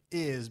literally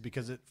is,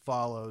 because it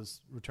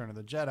follows Return of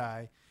the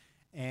Jedi.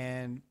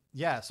 And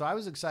yeah, so I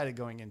was excited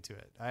going into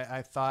it.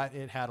 I thought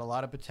it had a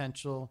lot of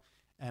potential,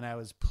 and I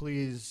was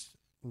pleased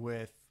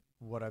with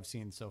what I've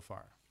seen so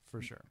far,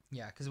 for sure.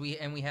 Yeah, because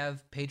we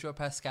have Pedro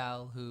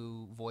Pascal,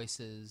 who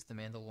voices the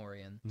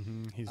Mandalorian.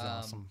 Mm-hmm. He's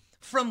awesome.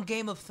 From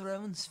Game of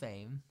Thrones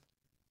fame.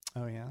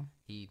 Oh, yeah?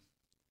 He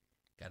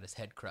got his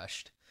head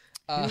crushed.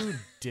 Who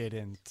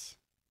didn't?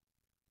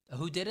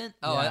 Who didn't?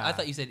 Oh, Yeah. I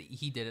thought you said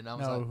he didn't. I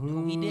was No, like,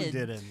 who he did.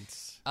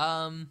 didn't?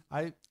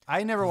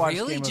 I never watched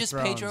really Game of just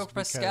Thrones Pedro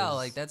Pascal. because-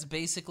 Like, that's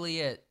basically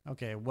it.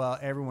 Okay, well,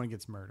 everyone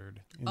gets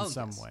murdered in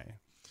some yes. way.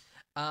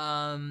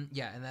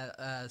 Yeah, and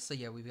that. So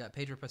yeah, we've got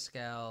Pedro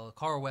Pascal,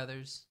 Carl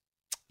Weathers,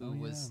 who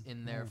was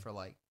in there for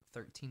like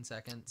 13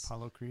 seconds.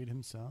 Apollo Creed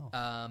himself.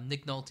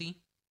 Nick Nolte.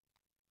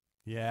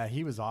 Yeah,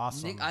 he was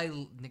awesome.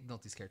 Nick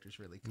Nolte's character is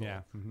really cool.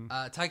 Yeah. Mm-hmm.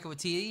 Taika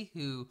Waititi,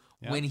 who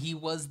when he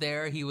was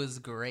there, he was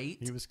great.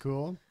 He was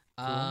cool.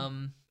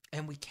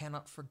 And we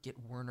cannot forget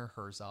Werner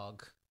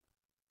Herzog.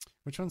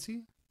 Which one's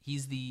he?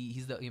 He's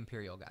the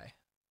Imperial guy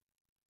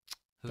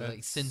who That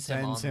like sends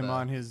him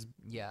on his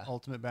yeah.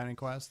 ultimate batting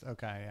quest.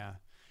 Okay, yeah.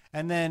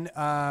 And then,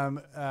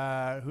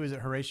 who is it?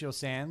 Horatio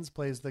Sands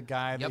plays the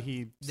guy that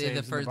he saves in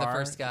the bar. The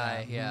first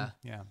guy, yeah.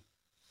 Yeah.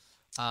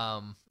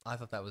 I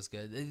thought that was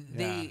good.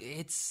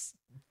 It's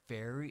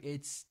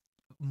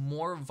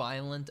more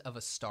violent of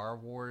a Star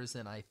Wars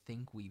than I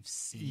think we've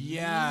seen.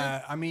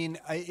 Yeah, I mean,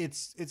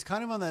 it's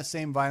kind of on that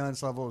same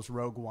violence level as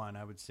Rogue One,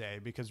 I would say,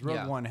 because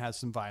Rogue One has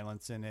some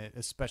violence in it,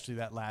 especially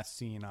that last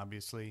scene,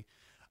 obviously.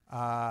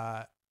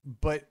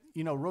 But,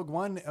 you know, Rogue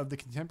One of the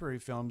contemporary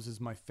films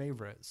is my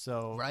favorite.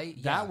 So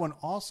that one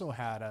also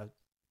had a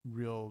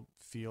real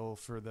feel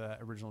for the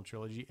original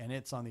trilogy, and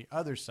it's on the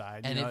other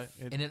side. And,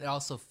 it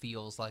also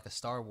feels like a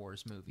Star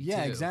Wars movie,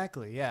 yeah, too.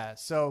 Exactly, yeah.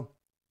 So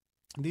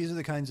these are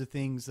the kinds of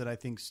things that I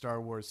think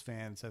Star Wars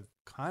fans have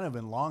kind of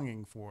been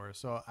longing for.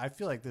 So I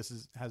feel like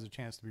this has a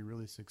chance to be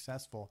really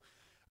successful.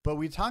 But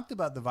we talked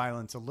about the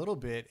violence a little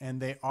bit,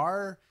 and they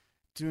are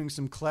doing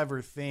some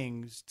clever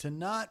things to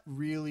not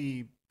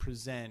really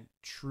present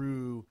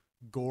true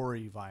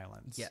gory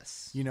violence.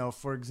 Yes. You know,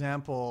 for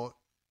example,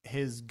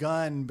 his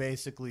gun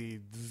basically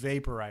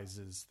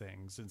vaporizes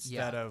things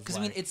instead of, because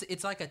I mean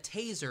it's like a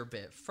taser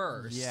bit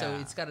first. Yeah. So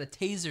it's got a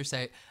taser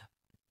say.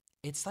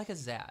 It's like a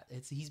Zat.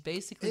 He's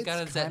basically got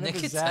a It's Zat kind of a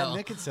Nicotel. Zat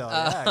Nicotel.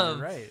 Yeah,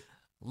 you're right.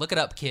 Look it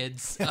up,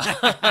 kids. So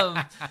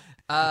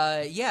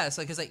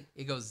because like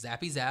it goes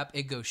zappy zap,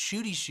 it goes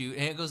shooty shoot,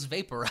 and it goes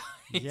vaporize.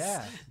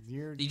 Yeah,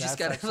 you just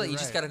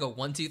gotta go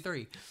 1, 2,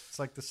 3. It's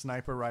like the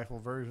sniper rifle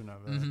version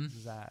of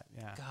it. That,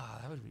 yeah.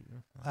 God, that would be.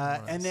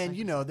 And then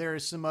there are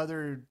some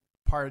other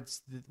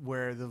parts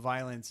where the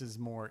violence is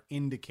more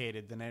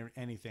indicated than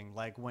anything,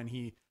 like when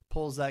he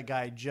pulls that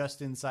guy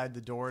just inside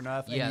the door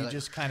enough, and you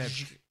just kind of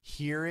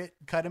hear it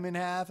cut him in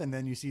half, and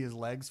then you see his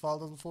legs fall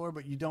to the floor,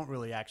 but you don't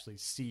really actually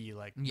see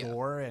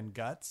gore and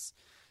guts.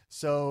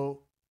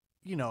 So,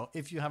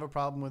 if you have a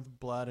problem with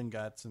blood and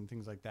guts and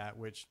things like that,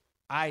 which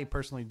I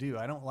personally do,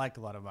 I don't like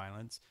a lot of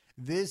violence.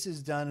 This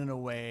is done in a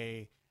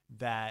way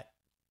that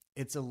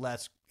it's a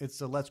less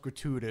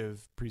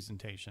gratuitous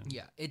presentation.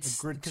 Yeah,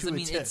 it's because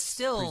it's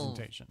still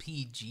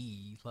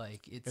PG.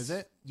 Like, is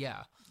it?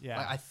 Yeah, yeah.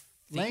 Like, I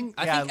think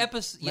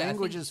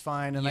language is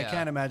fine, and I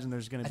can't imagine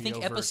there's going to be. I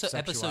think overt episode 2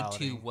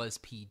 sexuality. was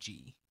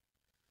PG.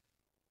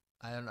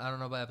 I don't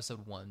know about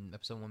episode 1.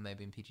 Episode 1 may have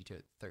been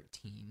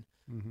PG-13,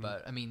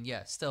 but I mean,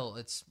 still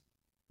it's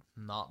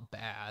not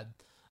bad.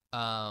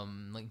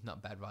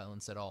 Not bad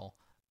violence at all.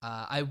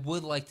 I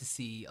would like to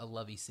see a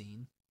lovey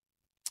scene.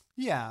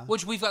 Yeah,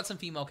 which we've got some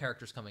female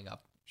characters coming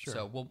up, sure.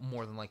 So we'll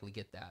more than likely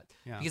get that.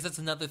 Yeah. Because that's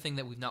another thing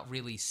that we've not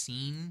really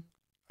seen.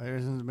 There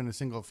hasn't been a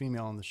single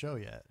female on the show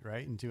yet,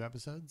 right? In 2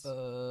 episodes?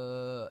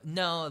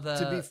 No.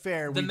 To be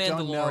fair, we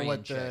don't know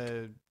what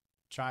the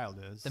child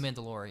is. The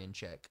Mandalorian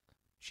chick.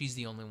 She's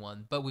the only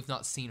one, but we've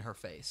not seen her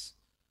face.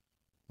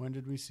 When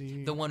did we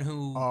see the one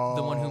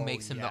who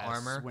makes him the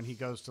armor? When he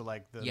goes to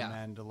the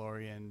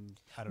Mandalorian,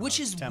 which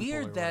is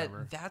weird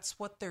that that's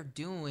what they're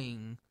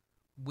doing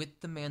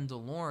with the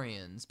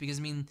Mandalorians, because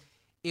I mean,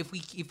 if we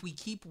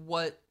keep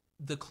what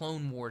the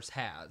Clone Wars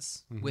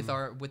has with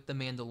the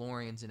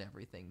Mandalorians and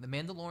everything, the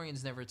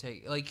Mandalorians never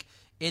take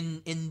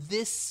in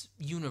this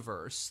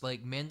universe,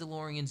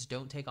 Mandalorians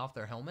don't take off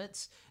their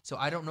helmets, so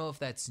I don't know if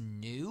that's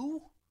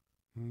new.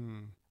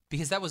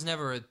 Because that was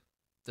never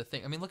the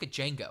thing. I mean, look at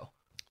Jango.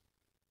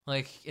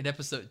 In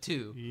episode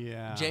 2.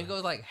 Yeah.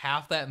 Jango,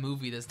 half that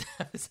movie doesn't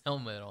have his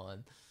helmet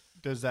on.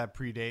 Does that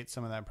predate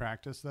some of that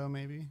practice, though,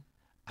 maybe?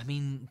 I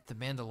mean, the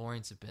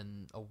Mandalorians have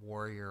been a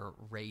warrior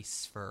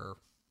race for...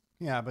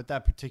 Yeah, but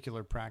that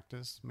particular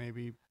practice,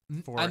 maybe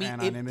for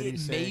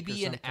anonymity's sake maybe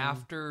or something?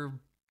 after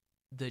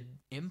the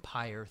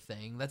Empire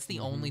thing. That's the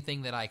only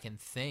thing that I can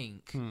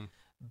think.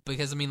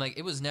 Because I mean,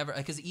 it was never,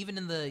 because even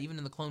in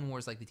the Clone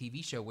Wars, the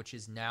TV show, which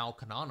is now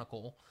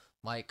canonical,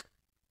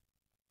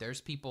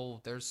 there's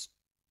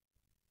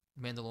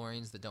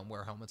Mandalorians that don't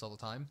wear helmets all the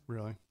time.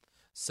 Really?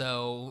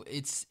 So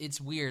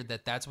it's weird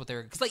that's what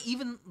they're, because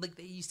even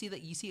you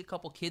see a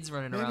couple kids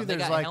running around, they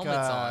there's got helmets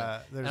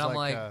on, and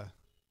I'm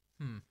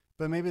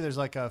but maybe there's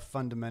a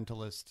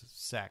fundamentalist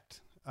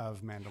sect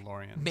of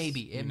Mandalorians.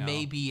 Maybe it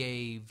may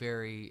be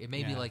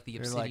the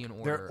Obsidian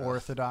Order. They're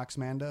Orthodox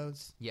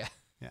Mandos. Yeah.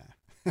 Yeah.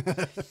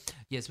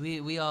 Yes,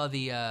 we are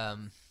the.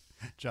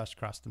 Josh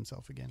crossed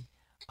himself again.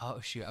 Oh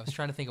shoot! I was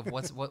trying to think of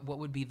what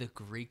would be the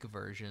Greek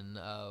version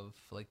of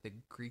the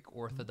Greek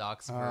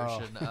Orthodox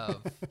version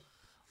of.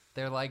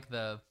 They're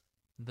the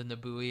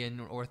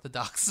Nabooian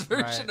Orthodox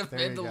version of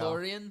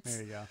Mandalorians.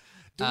 There you go.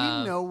 Do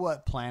we know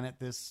what planet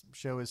this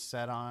show is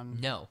set on?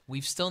 No,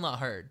 we've still not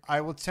heard.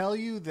 I will tell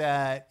you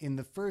that in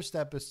the first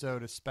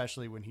episode,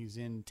 especially when he's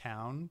in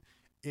town,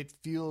 it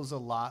feels a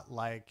lot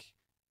like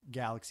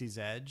Galaxy's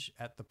Edge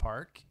at the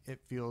park.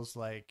 It feels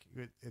like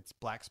it's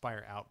Black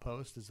Spire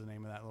Outpost is the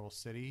name of that little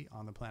city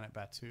on the planet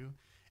Batuu.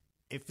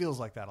 It feels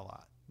like that a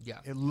lot. Yeah.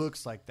 It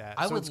looks like that.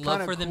 I would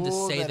love for them to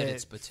say that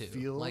it's Batuu.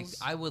 Batuu.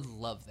 I would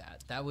love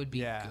that. That would be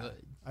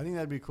good. I think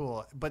that'd be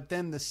cool. But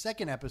then the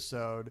second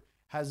episode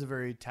has a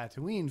very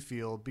Tatooine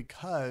feel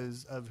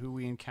because of who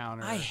we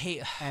encounter.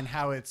 And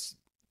how it's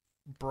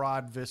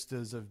broad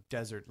vistas of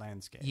desert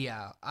landscape.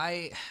 Yeah.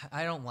 I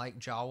don't like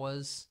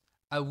Jawas.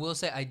 I will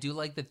say I do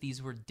like that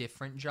these were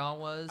different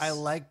Jawas. I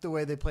like the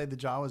way they played the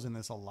Jawas in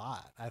this a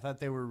lot. I thought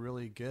they were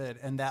really good,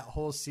 and that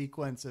whole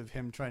sequence of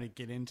him trying to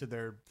get into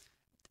their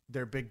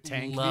big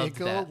tank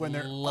vehicle when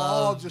they're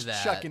all just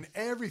chucking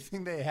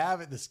everything they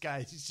have at this guy.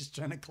 He's just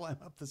trying to climb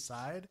up the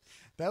side.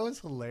 That was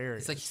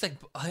hilarious. He's like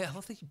I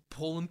don't think he's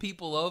pulling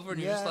people over,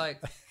 and you're just like,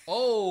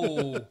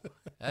 oh,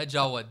 that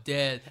Jawa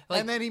dead. Like,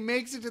 and then he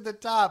makes it to the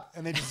top,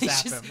 and they just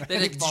zap him.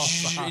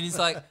 And he's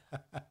like,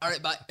 all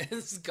right, bye.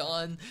 It's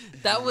gone.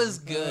 That was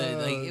good.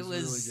 Like it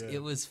was really good.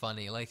 It was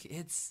funny. Like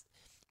it's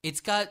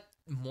got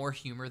more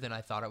humor than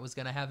I thought it was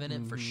going to have in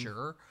it for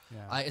sure.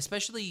 Yeah.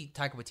 Especially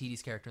Taika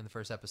Waititi's character in the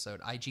first episode,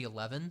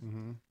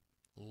 IG-11.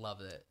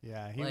 Loved it.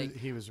 Yeah,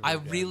 he was. I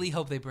really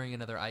hope they bring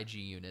another IG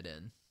unit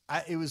in.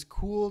 It was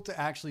cool to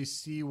actually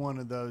see one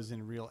of those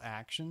in real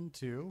action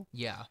too.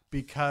 Yeah,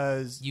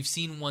 because you've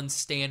seen one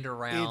stand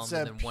around it's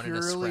and a then one in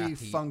a scrap purely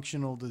heap.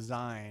 functional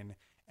design,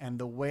 and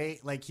the way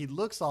like he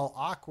looks all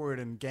awkward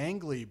and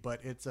gangly,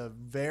 but it's a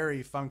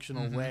very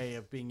functional way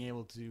of being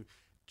able to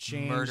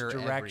change Murder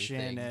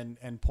direction everything.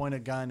 and point a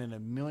gun in a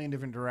million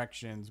different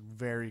directions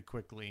very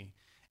quickly,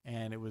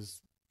 and it was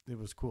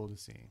cool to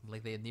see.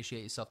 Like they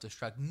initiate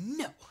self-destruct.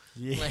 No,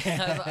 Yeah, like,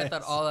 I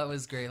thought all that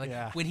was great. Like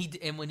Yeah. when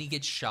he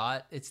gets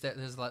shot, it's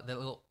there's like that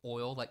little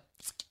oil like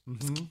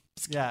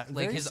Yeah,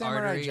 like very his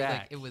Samurai artery. Jack.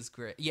 Like it was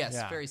great. Yes,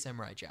 Yeah. very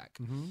Samurai Jack.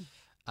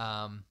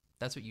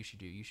 That's what you should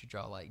do. You should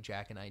draw like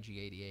Jack and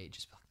IG-88.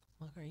 Just be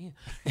like, look, are you?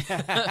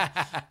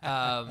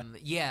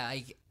 Yeah.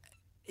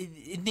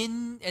 And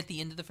then at the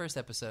end of the first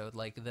episode,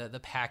 like the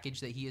package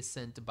that he is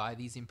sent to buy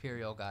these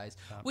Imperial guys,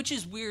 which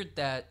is weird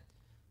that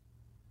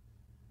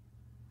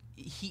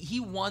he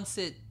wants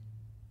it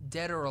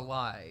dead or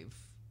alive,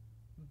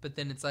 but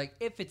then it's like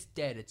if it's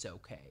dead, it's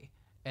okay.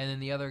 And then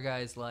the other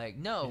guy's like,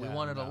 no, we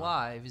want it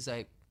alive. He's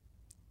like,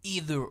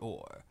 either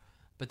or.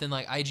 But then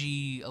like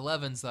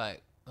IG-11's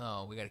like,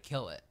 oh, we got to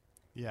kill it.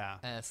 Yeah,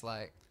 And it's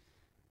like,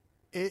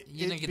 it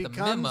didn't get the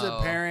becomes memo.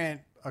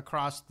 apparent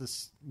across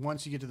this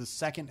once you get to the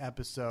second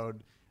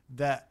episode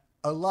that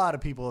a lot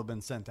of people have been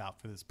sent out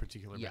for this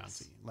particular Yes.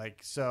 bounty. Like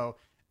so,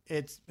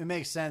 it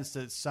makes sense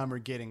that some are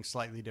getting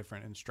slightly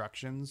different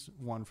instructions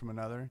one from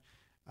another.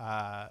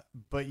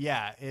 But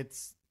yeah,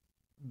 it's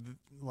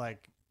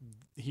like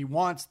he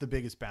wants the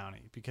biggest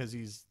bounty because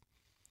he's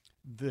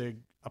the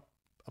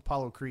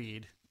Apollo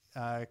Creed.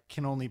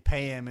 Can only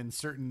pay him in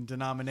certain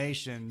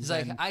denominations. He's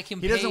like, and I can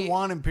He pay- doesn't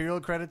want Imperial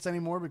credits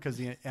anymore because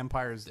the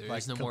Empire is There like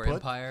is no more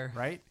kaput, Empire.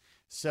 right?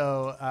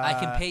 So I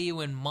can pay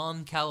you in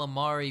Mon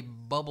Calamari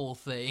bubble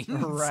things.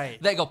 Right.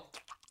 They go,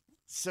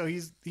 So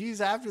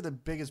he's after the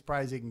biggest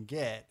prize he can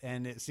get,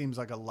 and it seems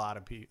like a lot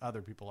of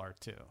other people are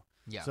too.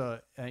 Yeah. So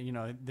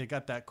they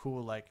got that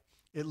cool like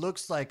it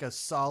looks like a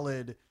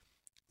solid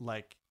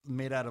like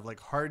made out of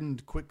like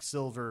hardened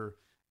quicksilver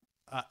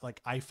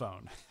like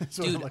iPhone. That's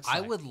what it dude, looks I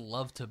like. would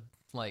love to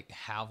like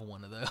have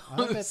one of those.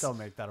 I bet they'll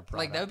make that a product.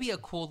 Like that would be a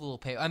cool little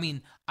pay. I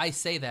mean, I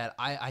say that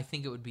I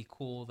think it would be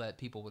cool that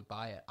people would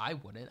buy it. I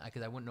wouldn't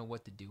because I wouldn't know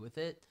what to do with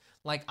it.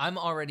 Like I'm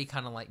already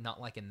kind of like not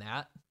liking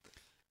that.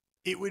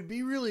 It would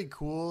be really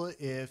cool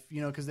if,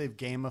 because they've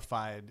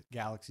gamified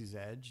Galaxy's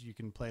Edge. You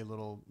can play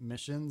little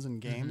missions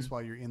and games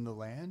while you're in the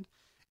land.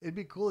 It'd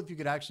be cool if you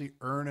could actually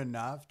earn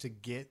enough to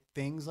get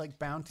things like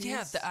bounties.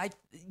 Yeah,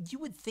 you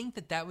would think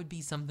that would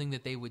be something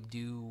that they would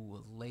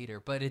do later,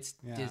 but it's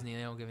Disney.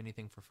 They don't give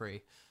anything for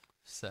free.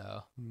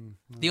 So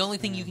the only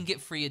thing you can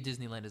get free at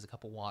Disneyland is a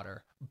cup of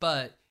water,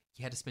 but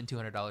you had to spend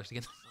 $200 to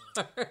get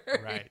the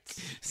water. Right.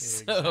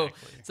 So Exactly.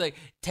 it's like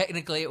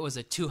technically it was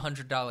a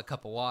 $200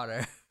 cup of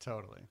water.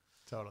 Totally.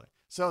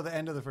 So the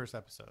end of the first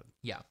episode,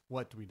 Yeah.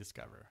 what do we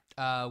discover?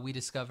 We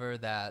discover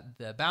that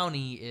the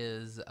bounty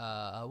is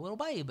a little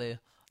baby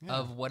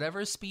of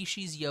whatever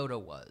species Yoda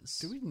was.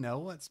 Do we know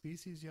what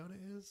species Yoda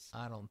is?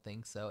 I don't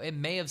think so. It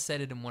may have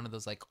said it in one of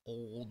those like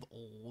old.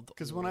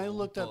 Because when I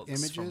looked up books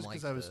images, from,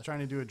 because like, I was trying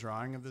to do a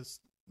drawing of this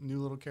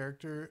new little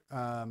character,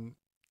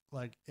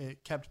 like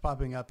it kept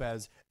popping up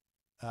as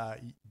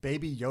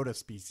baby Yoda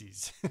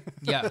species.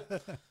 Yeah.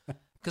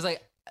 Because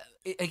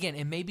again,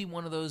 it may be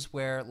one of those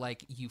where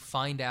like you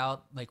find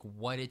out like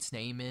what its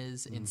name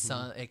is in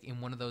some like,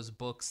 in one of those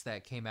books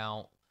that came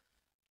out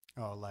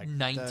Oh, like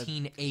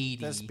 1980.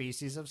 the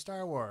species of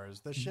Star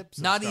Wars, the ships.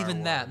 Of Not Star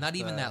even that. Wars, Not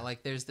even that.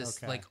 Like there's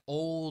this like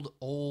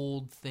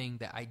old thing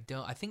that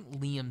I think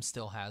Liam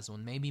still has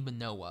one, maybe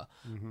Manoa,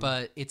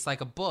 but it's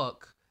like a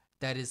book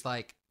that is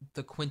like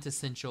the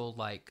quintessential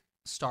like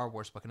Star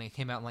Wars book, and it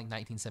came out in like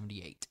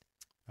 1978.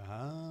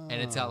 Oh. And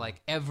it's got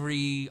like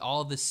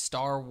all the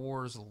Star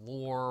Wars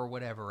lore or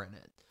whatever in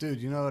it.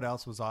 Dude, you know what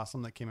else was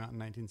awesome that came out in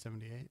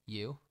 1978?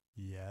 You?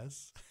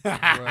 Yes.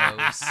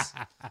 Gross.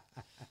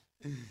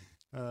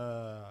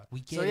 We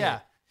get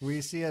it.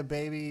 We see a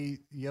baby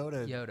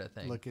Yoda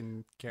thing.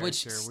 looking character,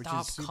 Which which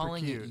stop is super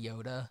calling cute. it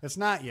Yoda. It's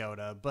not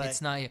Yoda, but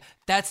It's not.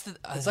 That's the.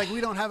 it's like we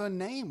don't have a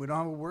name. We don't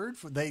have a word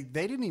for. They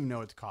didn't even know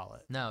what to call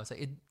it. No, it's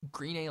like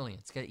green alien.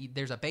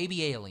 There's a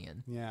baby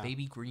alien. Yeah.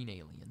 Baby green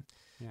alien.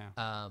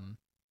 Yeah.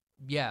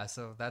 Yeah.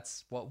 So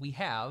that's what we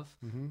have.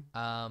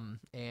 Mm-hmm.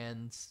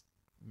 And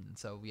And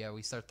so yeah,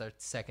 we start the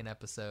second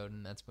episode,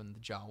 and that's when the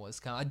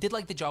Jawas come. I did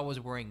like the Jawas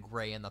wearing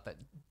gray and not that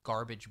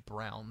garbage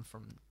brown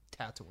from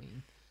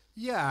Tatooine.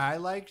 Yeah, I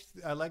liked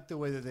the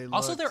way that they looked.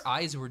 Also, their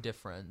eyes were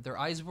different. Their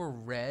eyes were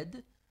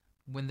red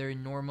when they're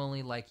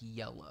normally like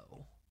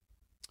yellow.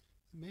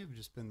 It may have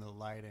just been the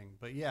lighting,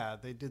 but yeah,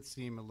 they did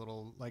seem a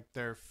little like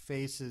their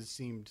faces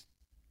seemed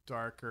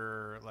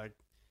darker. Like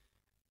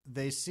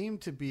they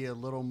seemed to be a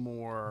little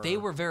more. They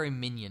were very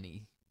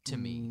minion-y to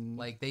me.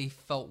 Like they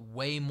felt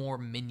way more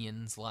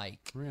minions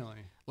like. Really?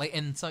 Like,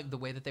 and it's like the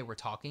way that they were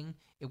talking,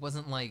 it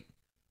wasn't like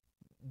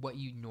what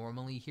you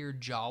normally hear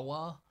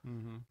Jawa.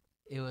 Mm-hmm.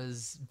 It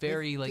was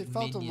very like it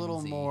felt minions-y. a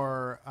little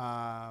more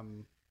I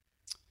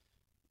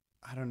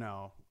don't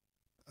know,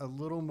 a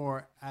little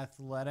more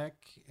athletic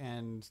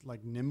and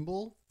like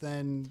nimble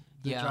than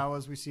the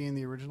Jawas we see in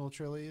the original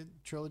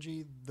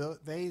trilogy.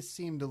 They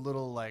seemed a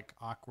little like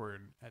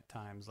awkward at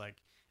times. Like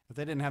if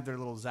they didn't have their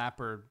little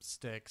zapper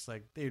sticks,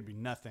 like they would be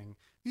nothing.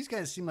 These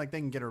guys seem like they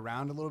can get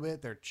around a little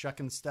bit. They're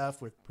chucking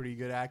stuff with pretty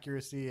good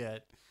accuracy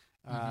at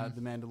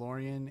the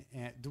Mandalorian.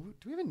 And do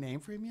we have a name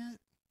for him yet?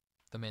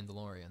 The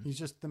Mandalorian. He's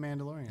just the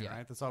Mandalorian,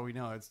 right? That's all we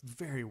know. It's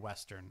very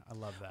Western. I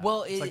love that.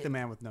 Well, it's like the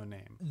man with no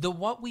name.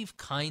 What we've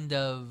kind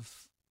of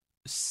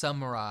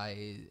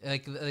summarized,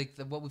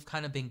 what we've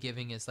kind of been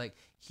giving is like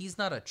he's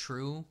not a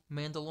true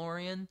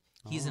Mandalorian.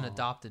 He's an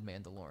adopted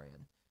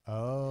Mandalorian.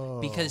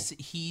 Oh, because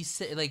he's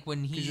like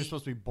when you're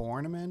supposed to be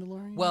born a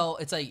Mandalorian. Well,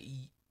 it's like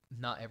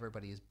not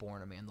everybody is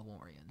born a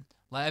Mandalorian.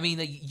 Like, I mean,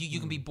 like,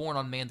 you can be born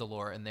on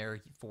Mandalore, and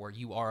therefore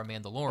you are a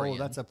Mandalorian. Oh,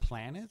 that's a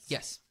planet.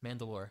 Yes,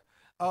 Mandalore.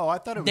 Oh, I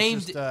thought it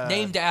was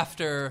named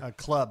after a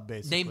club,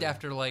 basically. Named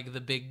after like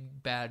the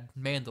big bad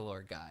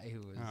Mandalore guy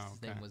who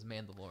his name was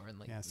Mandalore, and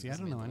like see, I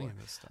don't know any of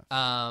this stuff.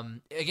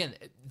 Again,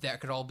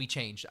 that could all be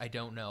changed. I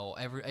don't know.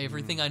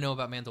 Everything I know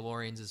about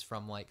Mandalorians is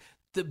from like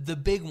the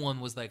big one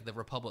was like the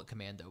Republic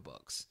Commando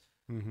books,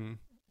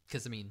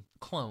 because I mean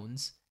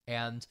clones,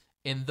 and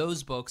in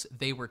those books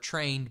they were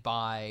trained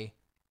by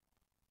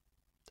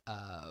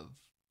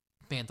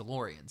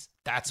Mandalorians.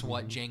 That's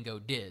what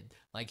Jango did.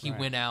 Like he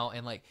went out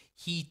and like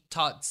he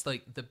taught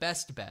like the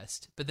best,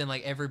 but then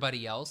like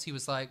everybody else, he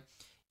was like,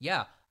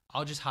 yeah,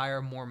 I'll just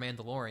hire more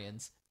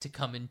Mandalorians to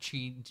come and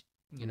change,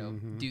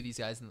 do these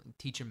guys and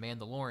teach them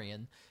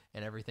Mandalorian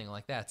and everything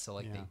like that. So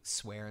like they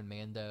swear in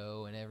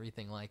Mando and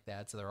everything like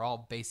that. So they're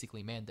all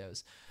basically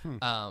Mandos.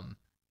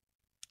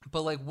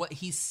 But like what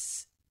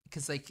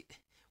because like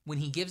when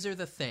he gives her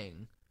the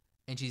thing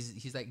and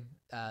he's like,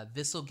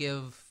 this will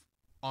give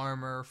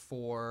armor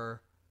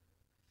for,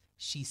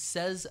 she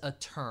says a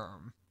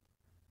term,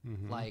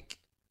 like,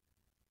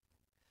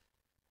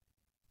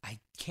 I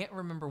can't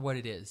remember what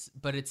it is,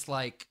 but it's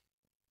like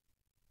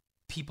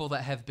people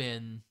that have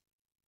been,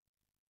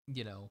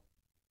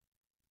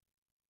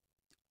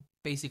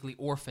 basically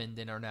orphaned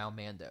and are now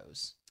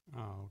Mandos. Oh,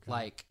 okay.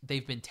 Like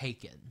they've been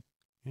taken.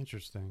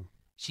 Interesting.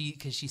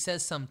 Because she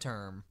says some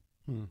term.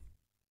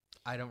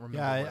 I don't remember.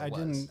 Yeah, what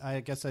it was.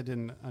 I guess I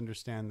didn't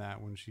understand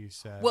that when she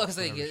said. Well, because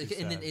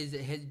and then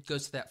it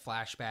goes to that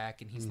flashback,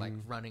 and he's like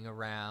running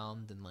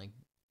around, and like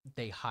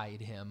they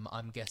hide him.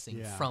 I'm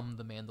guessing from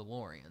the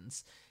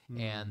Mandalorians,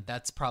 and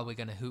that's probably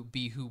going to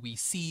be who we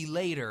see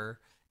later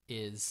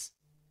is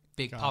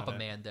Big Papa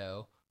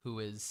Mando, who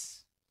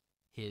is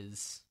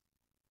his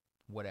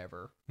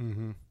whatever,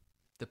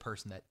 the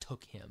person that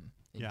took him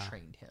and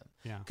trained him.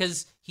 Yeah,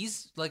 because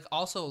he's like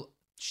also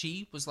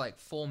she was like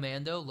full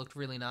Mando, looked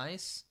really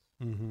nice.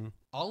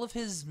 All of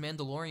his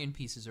Mandalorian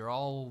pieces are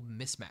all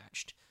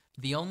mismatched.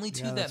 The only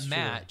two that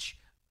match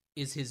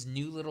is his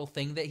new little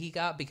thing that he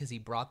got because he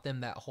brought them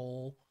that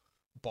whole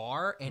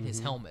bar and his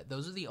helmet.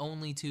 Those are the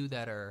only two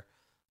that are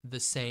the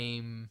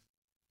same.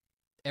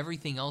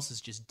 Everything else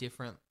is just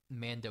different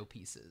Mando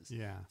pieces.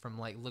 Yeah. From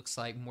like, looks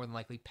like more than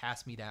likely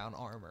pass me down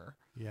armor.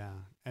 Yeah.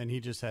 And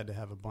he just had to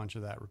have a bunch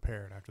of that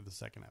repaired after the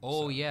second episode.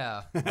 Oh,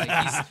 yeah.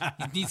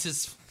 Like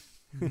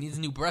he needs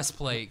a new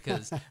breastplate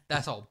because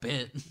that's all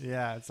bent.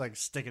 Yeah, it's like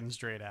sticking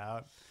straight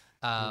out.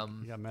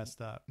 He got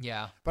messed up.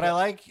 Yeah, but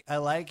I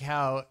like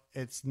how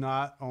it's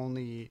not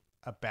only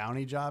a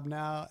bounty job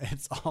now;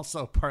 it's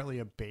also partly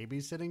a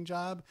babysitting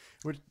job,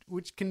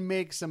 which can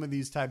make some of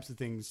these types of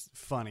things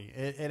funny.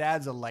 It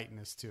adds a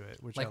lightness to it,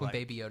 which like when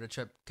Baby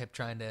Yoda kept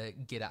trying to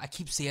get out.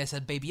 I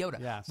said Baby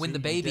Yoda. Yeah, when the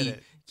baby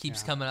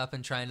keeps coming up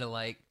and trying to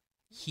like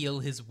heal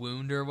his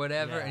wound or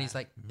whatever, and he's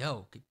like,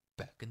 "No, get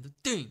back in the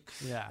thing."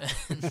 Yeah,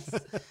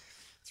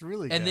 it's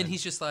really good. And then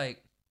he's just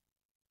like,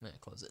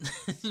 close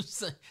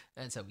it.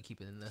 That's how we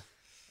keep it in the.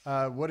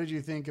 What did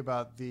you think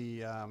about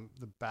the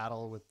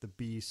battle with the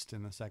Beast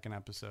in the second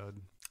episode?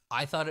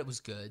 I thought it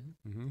was good.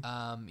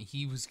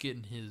 He was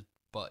getting his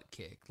butt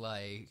kicked.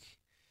 Like,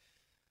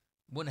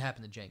 wouldn't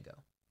happen to Jango.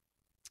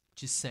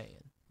 Just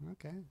saying.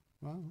 Okay.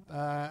 Well,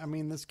 I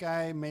mean, this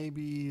guy may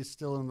be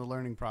still in the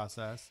learning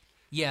process.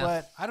 Yeah.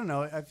 But I don't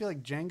know. I feel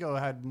like Jango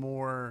had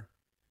more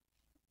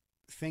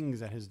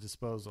things at his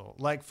disposal.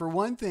 Like, for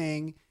one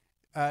thing,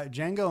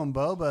 Jango and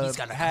Boba he's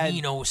got a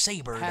Camino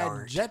saber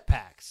dart.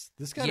 Jetpacks.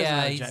 This guy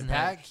doesn't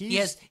have a jetpack. He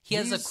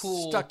has a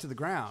cool stuck to the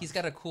ground. He's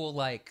got a cool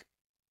like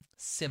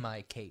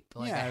semi-cape,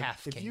 like yeah, a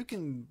half cape. if you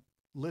can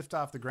lift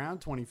off the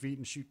ground 20 feet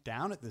and shoot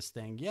down at this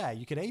thing, yeah,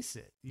 you could ace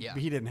it. Yeah.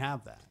 But he didn't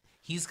have that.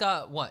 He's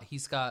got what?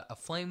 He's got a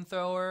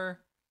flamethrower.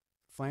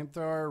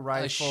 Flamethrower,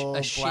 rifle,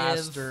 a shiv.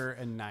 blaster,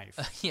 and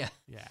knife. Yeah.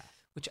 Yeah.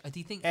 Which do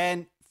you think?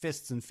 And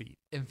fists and feet.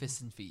 And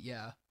fists and feet,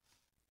 yeah.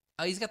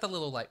 He's got the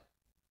little like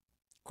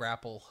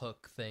grapple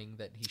hook thing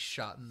that he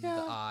shot in the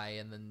eye,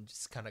 and then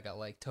just kind of got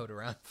like towed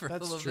around for a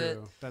little bit.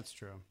 That's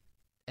true.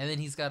 And then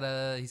he's got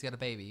a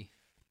baby,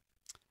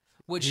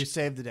 which you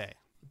saved the day.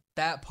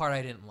 That part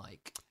I didn't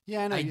like.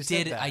 Yeah, I know. You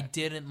said that. I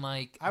didn't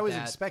like. I was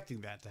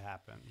expecting that to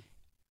happen.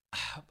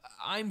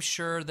 I'm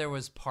sure there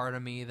was part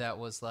of me that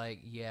was like,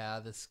 yeah,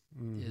 this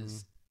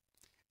is.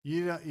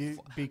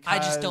 Because I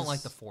just don't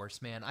like the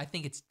Force, man. I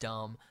think it's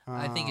dumb.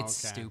 I think it's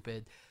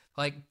stupid.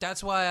 Like,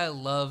 that's why I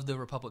love the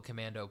Republic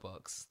Commando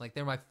books. Like,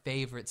 they're my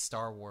favorite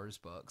Star Wars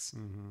books.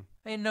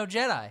 And no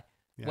Jedi.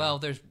 Yeah. Well,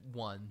 there's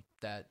one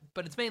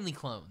but it's mainly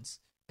clones.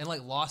 And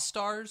like Lost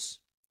Stars,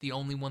 the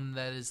only one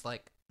that is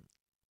like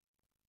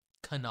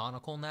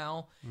canonical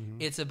now.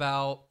 It's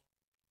about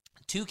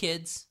two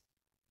kids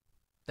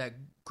that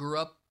grew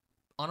up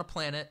on a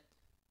planet.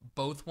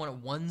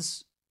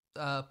 One's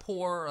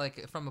poor,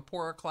 like from a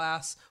poorer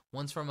class.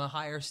 One's from a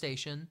higher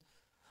station.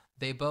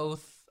 They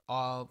both,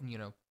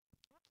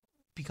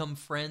 become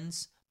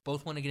friends.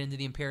 Both want to get into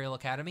the Imperial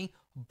Academy.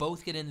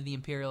 Both get into the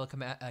Imperial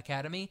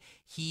Academy.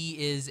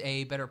 He is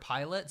a better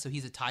pilot, so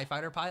he's a TIE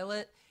fighter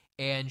pilot,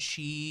 and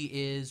she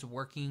is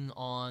working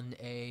on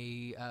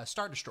a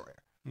Star Destroyer.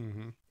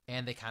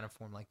 And they kind of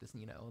form like this,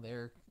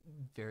 they're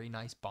very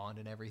nice bond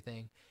and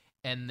everything.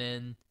 And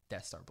then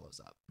Death Star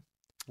blows up,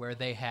 where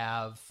they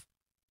have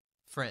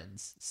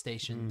friends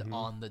stationed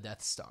on the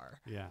Death Star.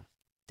 Yeah.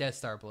 Death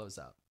Star blows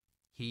up.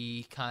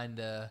 He kind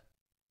of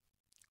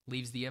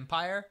leaves the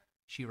Empire.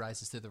 She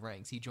rises through the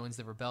ranks. He joins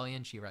the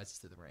rebellion. She rises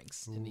through the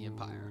ranks in the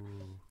Empire,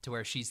 to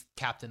where she's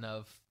captain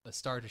of a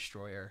Star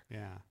Destroyer.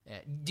 Yeah.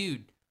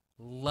 Dude,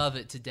 love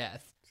it to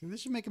death. So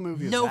this should make a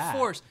movie of No that.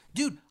 Force.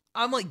 Dude,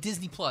 I'm like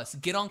Disney Plus.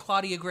 Get on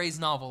Claudia Gray's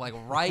novel like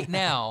right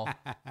now.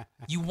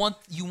 You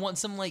want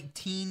some like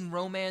teen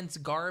romance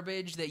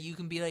garbage that you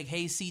can be like,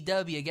 hey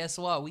CW, guess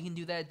what? We can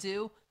do that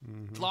too.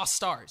 Lost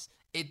Stars.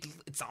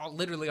 It's all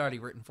literally already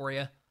written for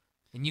you,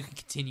 and you can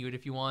continue it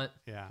if you want.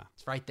 Yeah,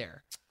 it's right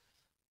there.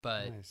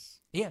 But nice.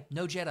 Yeah,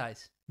 no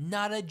Jedis.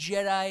 Not a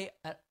Jedi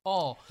at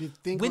all. Do you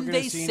think we're going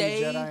to see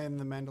any Jedi in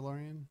The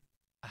Mandalorian?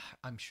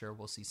 I'm sure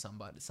we'll see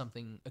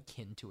something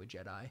akin to a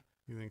Jedi.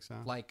 You think so?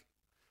 Like,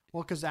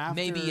 well, because after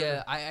maybe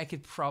I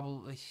could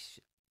probably,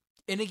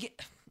 and again,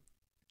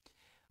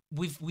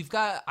 we've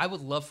got. I would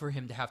love for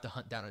him to have to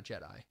hunt down a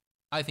Jedi.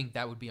 I think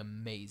that would be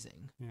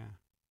amazing. Yeah,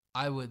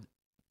 I would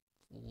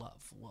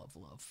love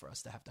for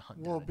us to have to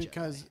hunt down a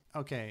because Jedi.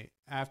 Okay,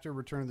 after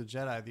Return of the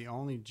Jedi, the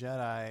only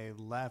Jedi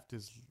left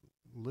is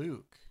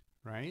Luke,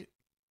 right?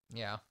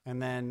 Yeah,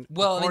 and then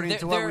according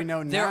to what we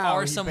know now, there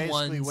are he some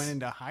basically ones, went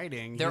into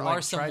hiding. There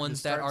are some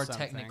ones that are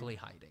technically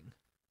hiding.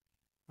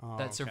 That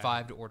okay.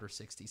 survived Order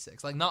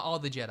 66. Like, not all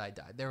the Jedi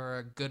died. There were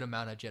a good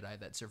amount of Jedi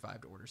that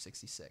survived Order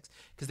 66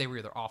 because they were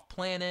either off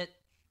planet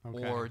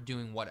or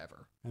doing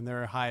whatever. And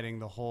they're hiding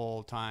the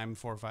whole time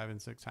 4, 5,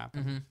 and 6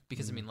 happened.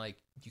 Because I mean, like,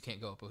 you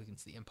can't go up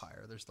against the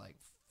Empire. There's like,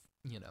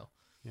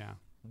 yeah,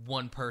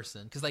 one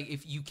person. Because like,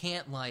 if you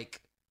can't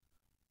like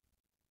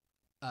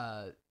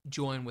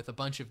join with a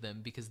bunch of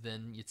them, because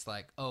then it's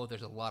like, oh,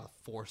 there's a lot of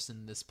force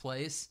in this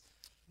place.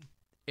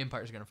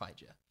 Empire's gonna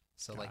find you.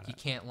 So like, you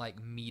can't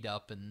like meet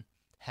up and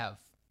have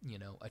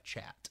a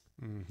chat.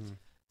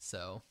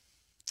 So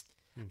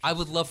I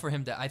would love for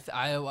him to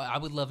I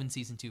would love in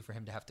season 2 for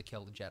him to have to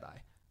kill the Jedi.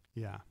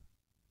 Yeah.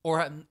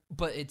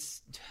 But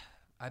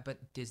I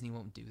bet Disney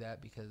won't do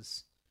that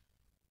because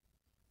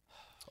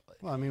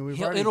well, I mean,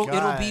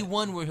 it'll be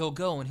one where he'll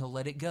go and he'll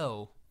let it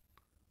go.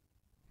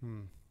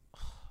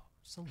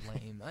 So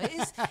lame.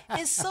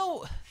 It's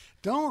so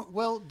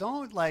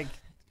don't like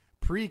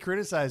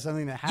pre-criticize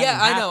something that hasn't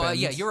happened. Yeah, I know.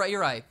 Yeah, you're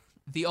right.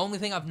 The only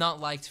thing I've not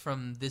liked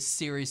from this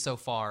series so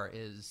far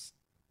is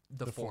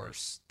the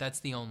Force. That's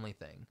the only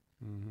thing.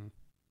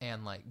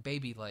 And like,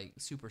 Baby, like,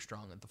 super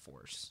strong at the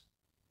Force.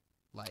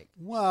 Like,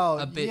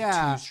 a bit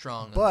too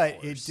strong.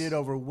 But it did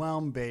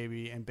overwhelm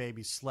Baby, and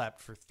Baby slept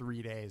for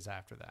 3 days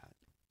after that.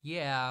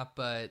 Yeah,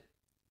 but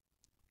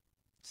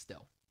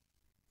still,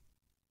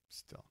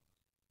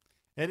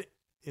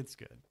 it's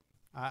good.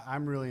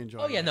 I'm really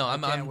enjoying. Oh yeah, it. no,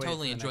 I'm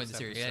totally enjoying the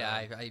series. Episode.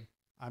 Yeah,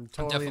 I'm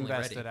totally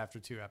invested ready. after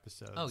 2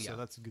 episodes. Oh yeah, so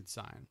that's a good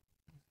sign.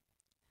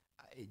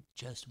 I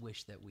just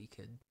wish that we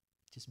could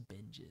just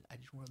binge it. I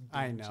just want to.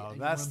 I know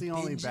that's the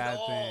only bad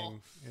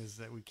thing is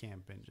that we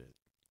can't binge it.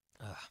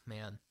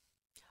 Man,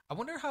 I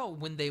wonder how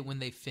when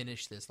they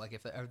finish this, like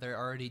if they're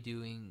already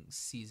doing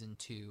season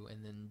 2,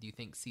 and then do you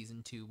think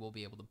season 2 will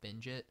be able to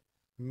binge it?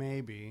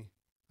 Maybe.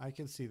 I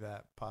can see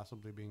that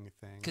possibly being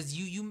a thing. Because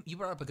you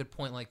brought up a good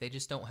point. Like, they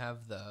just don't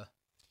have the.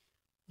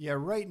 Yeah,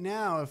 right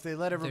now, if they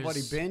let everybody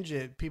binge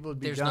it, people would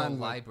be done. There's no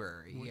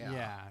library.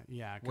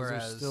 Yeah, because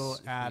they're still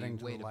adding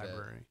to the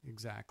library.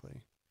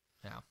 Exactly.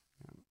 Yeah.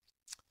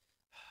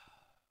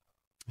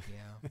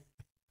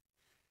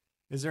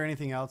 Is there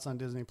anything else on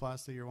Disney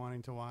Plus that you're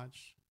wanting to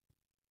watch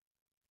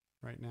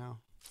right now?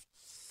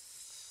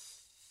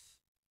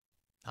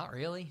 Not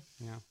really.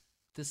 Yeah.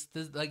 This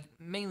like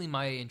mainly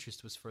my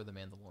interest was for The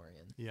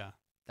Mandalorian. Yeah.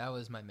 That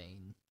was my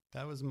main.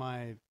 That was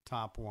my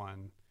top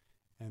one.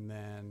 And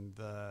then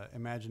the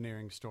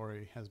Imagineering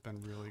story has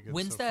been really good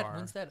When's so that far.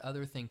 when's that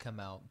other thing come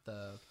out?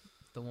 The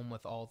one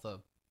with all the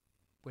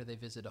where they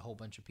visit a whole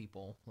bunch of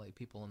people, like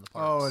people in the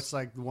parks. Oh, it's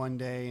like One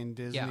Day in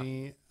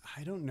Disney. Yeah.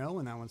 I don't know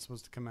when that one's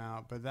supposed to come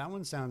out, but that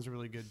one sounds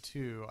really good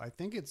too. I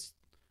think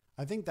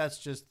that's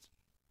just,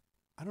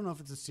 I don't know if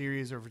it's a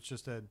series or if it's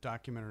just a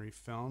documentary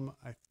film.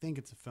 I think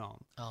it's a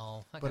film.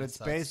 Oh, but it's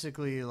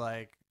basically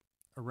like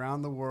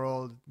around the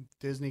world,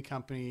 Disney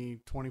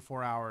company,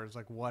 24 hours,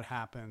 like what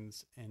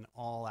happens in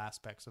all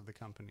aspects of the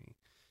company.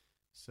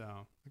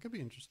 So it could be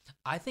interesting.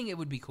 I think it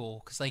would be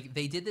cool because like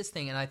they did this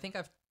thing, and I think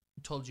I've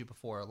told you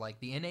before, like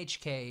the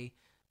NHK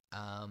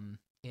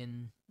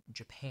in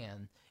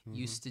Japan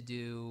used to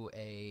do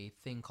a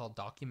thing called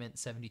Document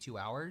 72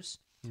 Hours,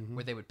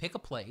 where they would pick a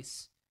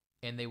place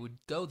and they would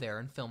go there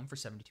and film for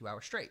 72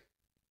 hours straight.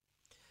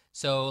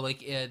 So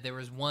like there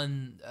was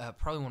one,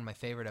 probably one of my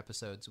favorite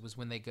episodes was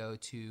when they go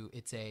to,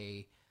 it's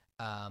a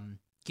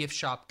gift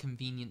shop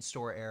convenience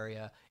store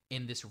area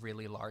in this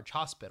really large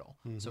hospital.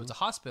 So it's a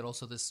hospital,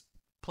 so this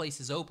place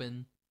is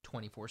open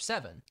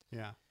 24/7.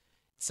 Yeah.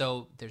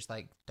 So there's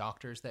like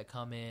doctors that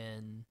come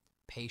in,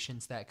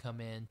 patients that come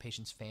in,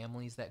 patients'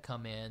 families that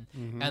come in,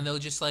 and they'll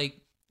just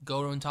like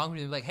go and talk to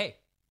them like, hey,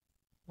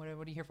 what are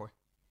you here for?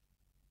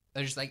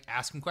 They're just like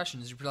asking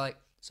questions. You're like,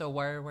 so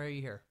why are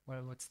you here?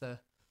 What's the,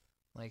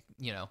 like,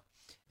 you know?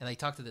 And they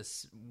talk to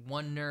this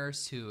one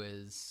nurse who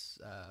is,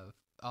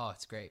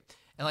 it's great.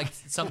 And like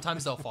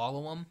sometimes they'll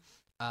follow them.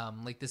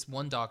 Like this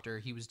one doctor,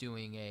 he was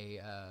doing a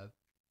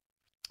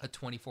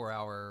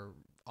 24-hour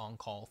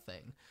on-call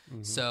thing.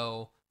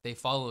 So they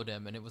followed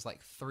him, and it was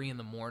like 3 a.m,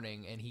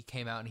 and he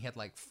came out and he had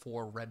like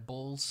 4 Red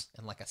Bulls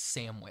and like a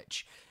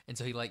sandwich. And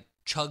so he like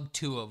chugged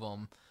 2 of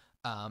them.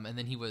 And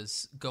then he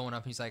was going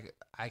up, and he's like,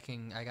 I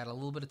got a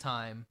little bit of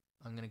time.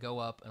 I'm going to go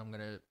up and I'm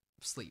going to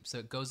sleep. So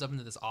it goes up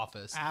into this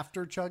office.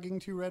 After chugging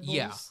 2 Red Bulls?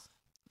 Yeah.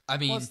 I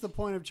mean, what's the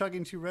point of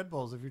chugging 2 Red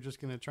Bulls if you're just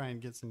going to try and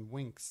get some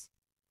winks?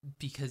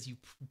 Because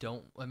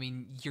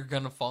you're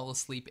going to fall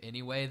asleep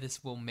anyway.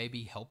 This will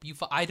maybe help you.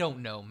 I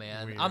don't know,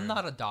 man. Weird. I'm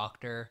not a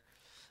doctor.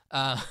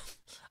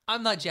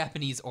 I'm not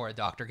Japanese or a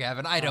doctor,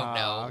 Gavin. I don't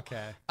know.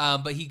 Okay.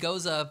 But he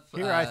goes up.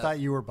 Here, I thought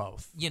you were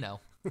both. You know,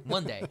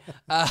 one day.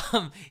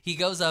 He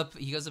goes up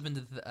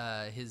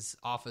into his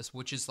office,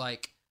 which is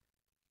like,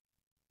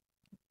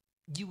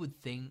 you would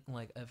think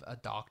like if a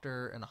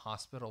doctor in a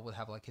hospital would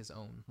have like his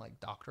own like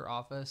doctor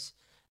office.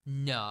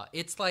 No,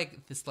 it's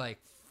like this, like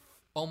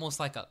almost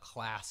like a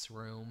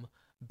classroom,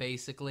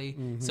 basically.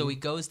 So he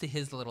goes to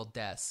his little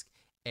desk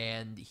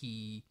and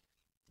he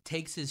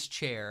takes his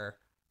chair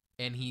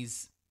and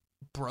he's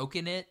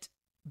broken it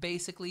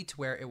basically to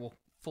where it will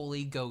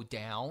fully go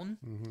down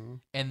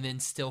and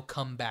then still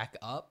come back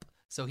up.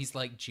 So he's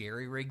like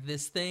jerry-rigged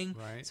this thing.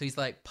 Right. So he's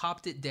like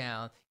popped it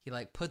down. He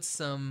like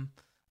puts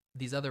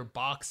these other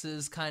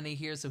boxes kind of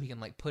here so he can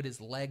like put his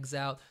legs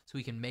out so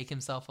he can make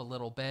himself a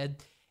little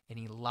bed, and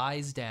he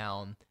lies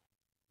down.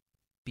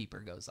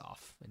 Beeper goes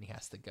off and he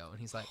has to go, and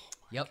he's like,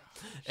 yep.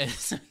 And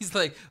so he's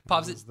like,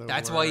 pops it.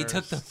 That's why he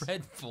took the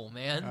Red Bull,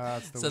 man.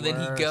 So then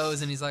he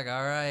goes and he's like,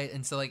 all right.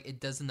 And so like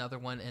it does another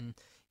one, and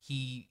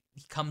he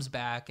comes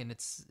back, and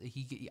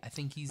I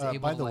think he's able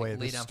by to the like way,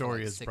 lay this down story for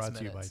like is 6 brought minutes.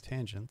 to you by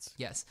Tangents.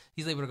 Yes,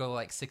 he's able to go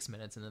like 6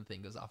 minutes, and then the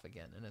thing goes off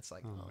again, and it's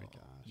like, oh my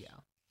gosh, yeah,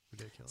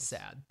 ridiculous,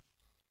 sad.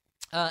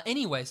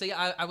 Anyway, so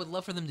yeah, I would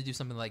love for them to do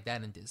something like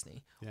that in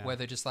Disney, where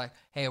they're just like,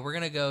 hey, we're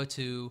gonna go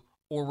to,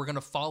 or we're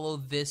gonna follow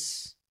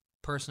this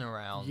person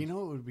around. You know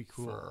what would be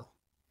cool? For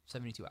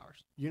 72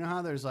 hours. You know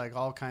how there's like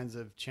all kinds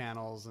of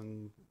channels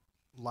and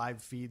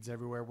live feeds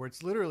everywhere where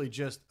it's literally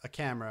just a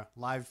camera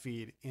live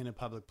feed in a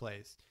public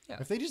place. Yeah.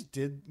 If they just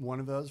did one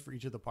of those for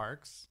each of the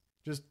parks,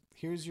 just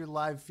here's your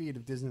live feed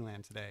of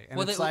Disneyland today, and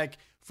it's like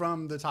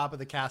from the top of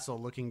the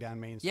castle looking down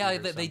Main Street. Yeah,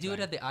 they do it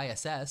at the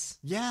ISS.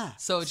 Yeah,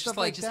 so it's just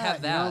like that.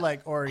 Have that. You know,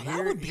 like, or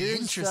that would be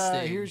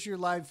interesting. Here's your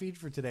live feed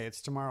for today.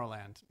 It's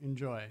Tomorrowland.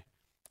 Enjoy.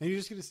 And you're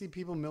just going to see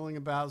people milling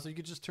about, so you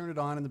could just turn it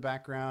on in the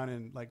background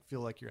and like feel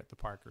like you're at the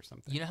park or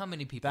something. You know how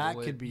many people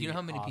could be You know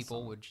how many people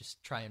awesome. would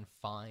just try and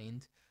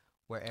find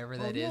wherever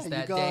that is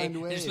that go day, and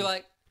just be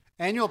like,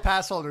 annual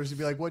pass holders would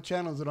be like, "What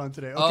channel is it on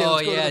today?" Okay, oh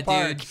let's go yeah, to the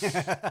park.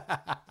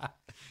 Dude.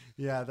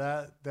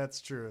 Yeah,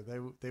 that's true.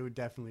 They would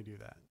definitely do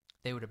that.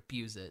 They would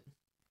abuse it,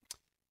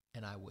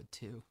 and I would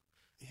too.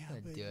 Yeah,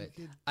 I'd do it.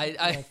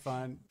 I have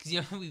fun because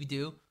you know what we would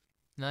do?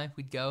 No,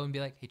 we'd go and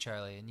be like, "Hey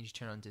Charlie, I need you to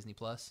turn on Disney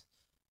Plus."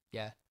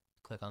 Yeah,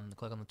 click on the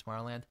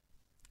Tomorrowland.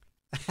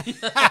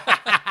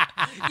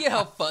 You know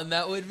how fun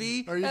that would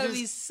be? That would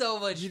be so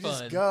much fun. You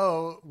just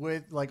go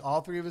with, like,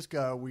 all 3 of us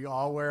go. We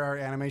all wear our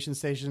Animation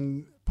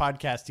Station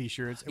podcast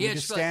t-shirts, and we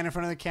just stand in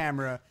front of the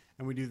camera,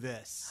 and we do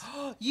this.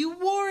 You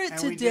wore it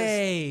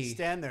today. We just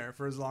stand there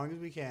for as long as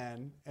we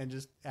can and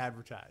just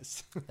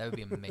advertise. That would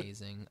be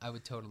amazing. I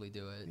would totally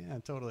do it. Yeah,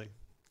 totally.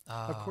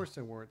 Of course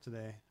I wore it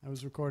today. I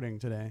was recording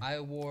today. I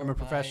wore. I'm a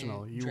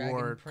professional. my You Dragon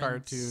wore Prince.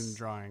 cartoon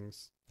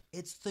drawings.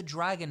 It's the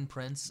Dragon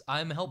Prince.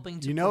 I'm helping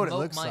to You know what it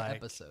promote looks my like?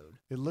 episode.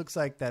 It looks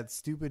like that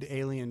stupid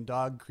alien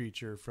dog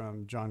creature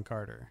from John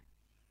Carter.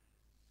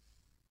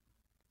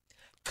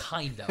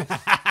 Kind of,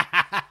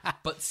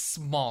 but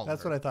smaller.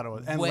 That's what I thought it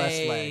was. And way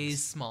less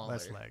legs. smaller.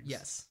 Less legs.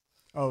 Yes.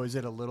 Oh, is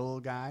it a little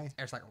guy?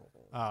 It's like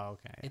Oh,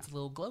 okay. it's a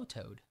little glow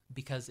toad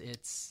because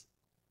it's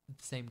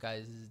the same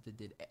guys that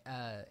did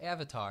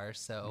Avatar,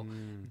 so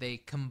they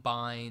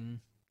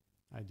combine.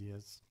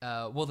 Ideas.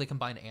 They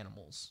combine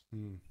animals.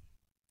 Mm.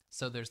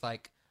 So there's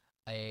like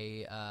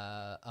a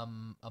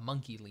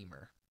monkey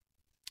lemur,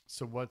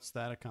 So what's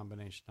that a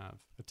combination of?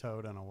 A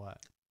toad and a what?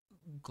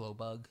 glow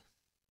bug.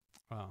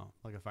 Oh,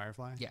 like a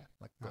firefly? Yeah,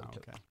 like glow Oh,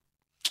 toad. okay.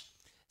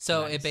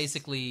 So Nice. it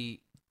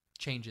basically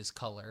changes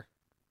color,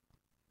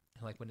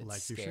 like when it's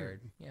Like your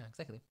scared. shirt. Yeah,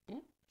 exactly.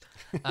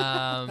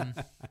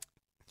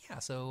 Yeah,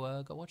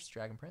 so go watch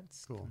Dragon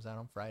Prince. Cool. Comes out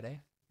on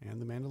Friday,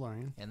 And the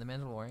Mandalorian. and The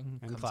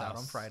Mandalorian And comes out on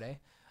Klaus. Friday.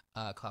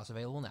 Klaus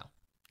available now.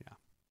 Yeah.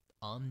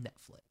 On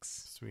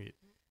Netflix. Sweet.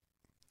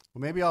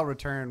 Well, maybe I'll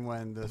return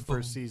when the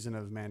first season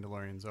of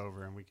Mandalorian's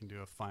over and we can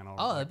do a final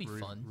Oh, that'd be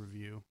fun.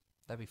 review.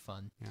 That'd be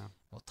fun. Yeah.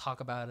 We'll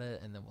talk about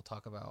it, and then we'll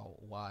talk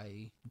about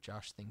why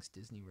Josh thinks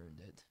Disney ruined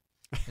it.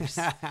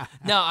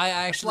 No, I It's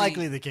actually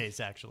likely the case,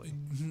 actually.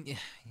 Yeah,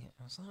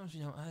 as long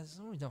as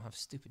we don't have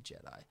stupid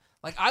Jedi.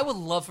 Like, I would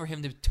love for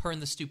him to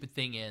turn the stupid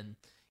thing in,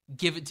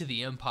 give it to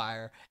the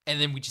Empire, and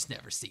then we just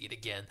never see it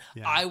again.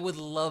 Yeah. I would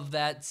love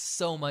that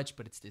so much,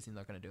 but it's Disney. They're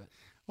not going to do it.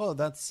 Well,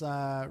 that's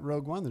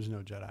Rogue One. There's no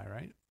Jedi,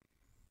 right?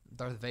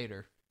 Darth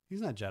Vader.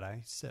 He's not Jedi.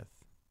 He's Sith.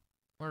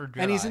 Or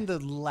Jedi. And he's in the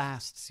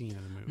last scene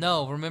of the movie.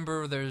 No,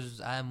 remember,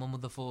 I am one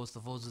with the Force is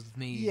with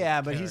me. Yeah,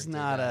 but he's character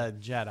not guy. a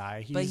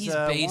Jedi. But he's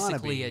a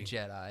basically wannabe. a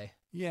Jedi.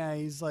 Yeah,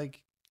 he's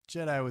like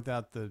Jedi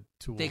without the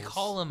tools. They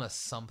call him a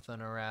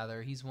something or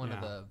rather. He's one of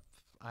Yeah. the...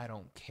 I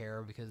don't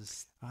care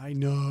because... I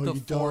know The you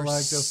don't Force like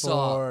the sucks.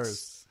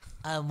 Force.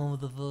 I'm one with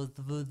the Force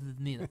is with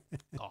me.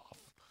 Off.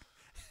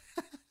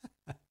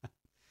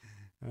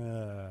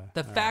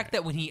 The fact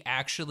that when he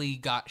actually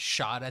got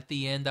shot at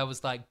the end, I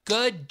was like,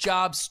 good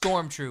job,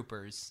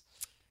 Stormtroopers.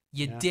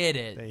 You did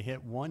it. They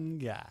hit one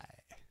guy.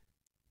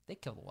 They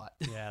killed a lot.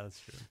 Yeah, that's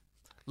true.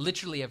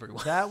 Literally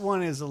everyone. That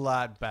one is a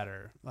lot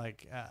better.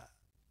 Like,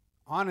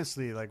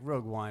 honestly, like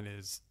Rogue One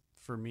is,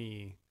 for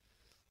me,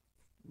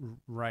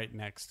 right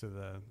next to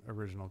the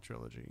original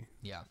trilogy.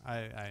 Yeah. I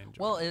enjoy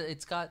Well, it.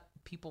 it's got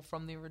people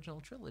from the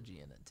original trilogy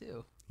in it,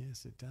 too.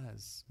 Yes, it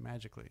does.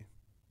 Magically.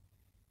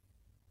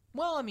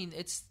 Well, I mean,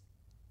 it's...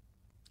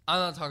 I'm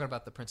not talking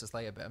about the Princess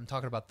Leia bit. I'm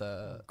talking about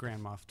the...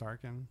 Grand Moff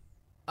Tarkin.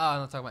 Oh, I'm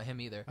not talking about him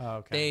either. Oh,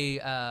 okay.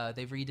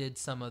 They redid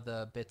some of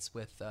the bits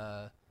with...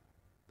 I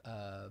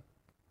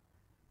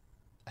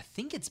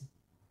think it's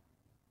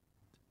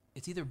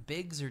either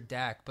Biggs or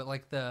Dak, but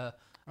like the...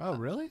 Oh,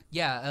 really?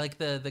 Yeah, like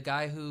the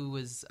guy who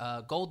was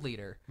Gold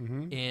Leader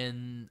Mm-hmm.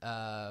 in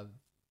the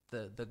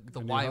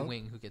New Y Hope?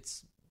 wing who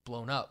gets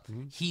blown up.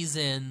 Mhm. He's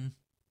in.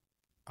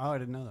 Oh, I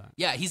didn't know that.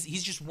 Yeah, he's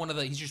just one of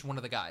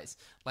the guys.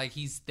 Like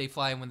they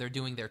fly in when they're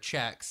doing their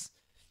checks.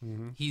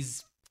 Mm-hmm.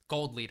 He's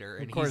Gold Leader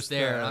and Of course, he's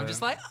there. And I'm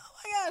just like, oh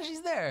my gosh,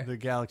 he's there. The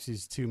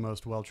galaxy's two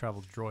most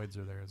well-traveled droids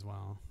are there as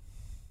well.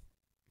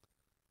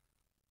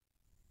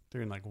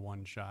 They're in like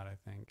one shot, I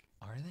think.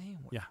 Are they?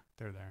 Yeah,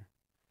 they're there.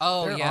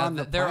 Oh They're yeah, on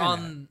the they're planet.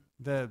 on.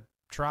 The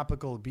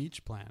tropical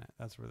beach planet.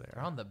 That's where they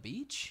They're are. on the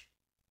beach.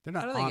 They're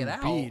not How do they on get the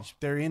out? beach.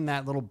 They're in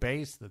that little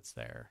base that's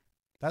there.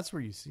 That's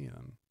where you see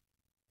them,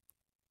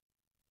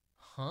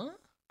 Huh?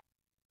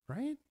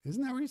 right?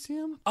 Isn't that where you see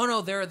them? Oh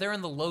no, they're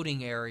in the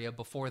loading area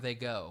before they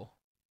go.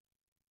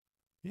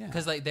 Yeah,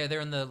 Because like they're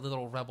in the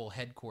little rebel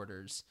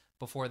headquarters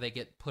before they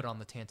get put on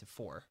the Tantive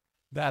 4.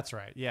 that's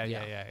right. Yeah.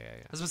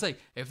 I was gonna say,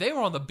 if they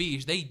were on the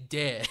beach, they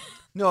dead.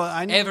 No,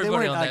 I know they Everybody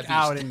weren't on like that beach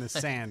out died. in the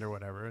sand or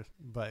whatever.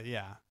 But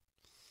yeah,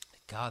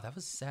 God, that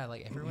was sad.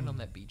 Like everyone on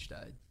that beach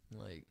died.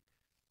 Like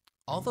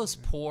all those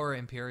poor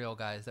Imperial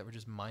guys that were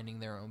just minding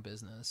their own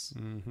business,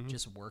 mm-hmm.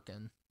 just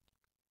working.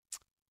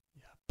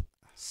 Yep.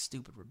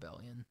 Stupid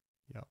rebellion.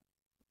 Yep.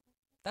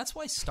 That's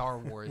why Star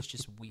Wars is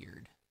just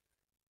weird.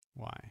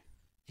 Why?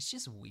 It's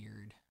just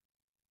weird.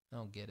 I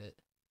don't get it.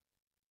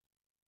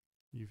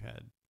 You've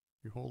had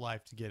your whole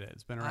life to get it.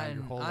 It's been around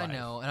your whole life. I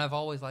know, and I've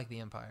always liked the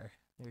Empire.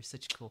 They're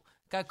such cool.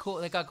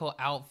 They got cool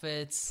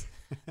outfits.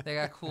 They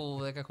got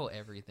cool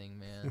everything,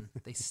 man.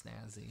 They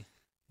snazzy.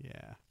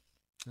 Yeah.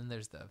 And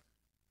there's the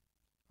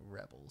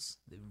rebels.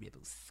 The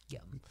rebel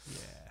scum.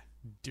 Yeah.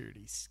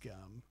 Dirty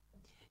scum.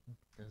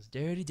 Those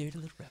dirty, dirty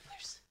little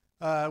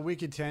rebels. We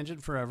could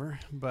tangent forever,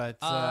 but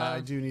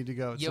I do need to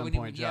go at some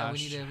point, Josh.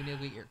 Yeah, we need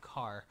to get your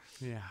car.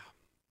 Yeah.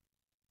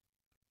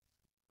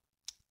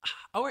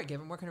 All right,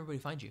 Gavin, where can everybody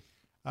find you?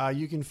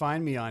 You can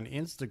find me on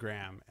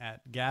Instagram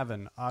at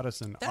Gavin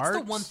Otteson That's Arts.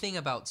 the one thing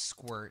about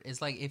Squirt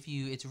is like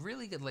it's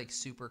really good, like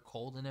super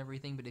cold and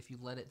everything, but if you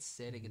let it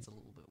sit, it gets a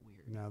little bit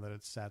weird. Now that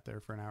it's sat there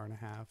for an hour and a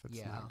half, it's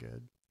Yeah. not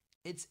good.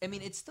 I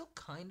mean, it's still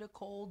kind of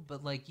cold,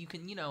 but like you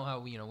can, how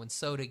when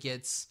soda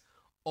gets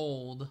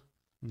old,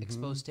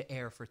 exposed to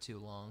air for too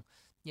long.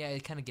 Yeah,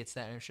 it kind of gets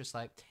that, and it's just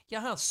like,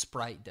 how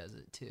Sprite does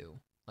it too.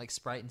 Like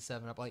Sprite and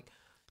 7-Up, like...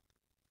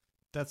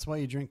 That's why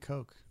you drink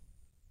Coke,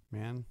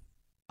 man.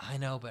 I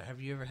know, but have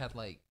you ever had,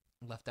 like,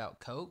 left out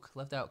Coke?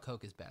 Left out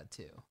Coke is bad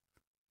too.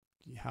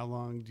 How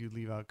long do you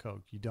leave out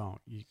Coke? You don't.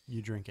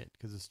 You drink it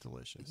because it's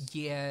delicious.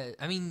 Yeah,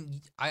 I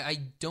mean, I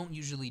don't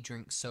usually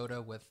drink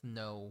soda with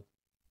no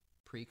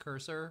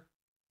precursor.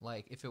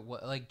 Like, if it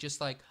was, like,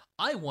 just like,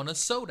 I want a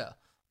soda.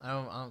 I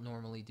don't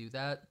normally do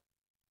that.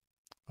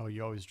 Oh,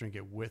 you always drink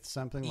it with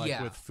something, like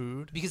with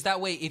food? Because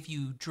that way, if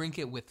you drink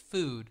it with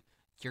food,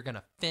 you're going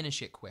to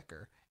finish it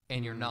quicker,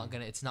 and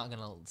it's not going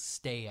to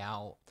stay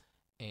out.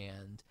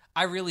 And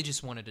I really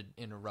just wanted to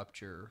interrupt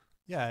your...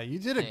 Yeah, you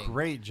did a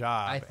great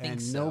job. I think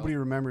and so. Nobody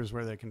remembers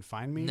where they can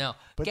find me. No.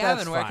 But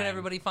Gavin, where fine. can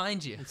everybody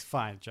find you? It's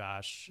fine,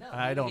 Josh. No,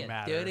 I don't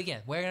matter. Do it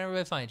again. Where can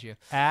everybody find you?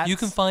 You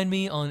can find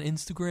me on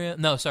Instagram.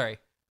 No, sorry.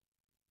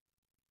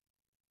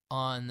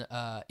 On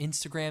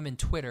Instagram and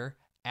Twitter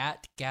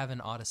at Gavin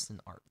Otteson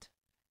Art.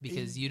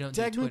 Because you don't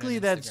technically do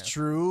that's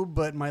true,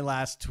 but my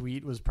last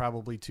tweet was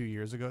probably 2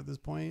 years ago at this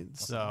point,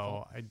 What's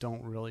so I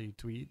don't really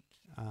tweet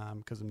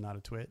because I'm not a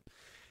twit.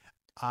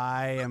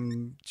 I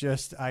am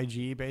just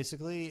IG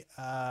basically,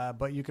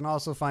 but you can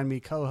also find me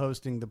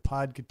co-hosting the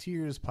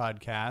Podcateers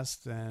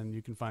podcast, and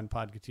you can find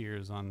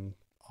Podcateers on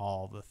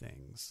all the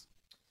things.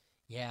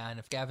 Yeah, and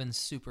if Gavin's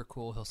super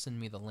cool, he'll send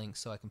me the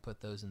links so I can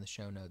put those in the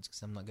show notes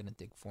because I'm not going to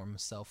dig for them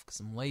myself because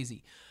I'm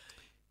lazy.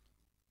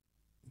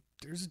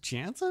 There's a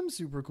chance I'm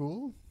super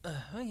cool.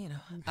 Well, you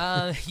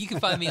can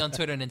find me on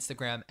Twitter and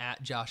Instagram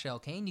at Josh L.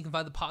 Kane. You can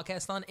find the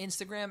podcast on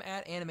Instagram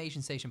at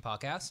Animation Station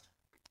Podcast.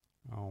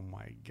 Oh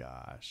my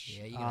gosh.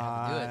 Yeah, you're going to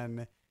have to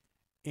do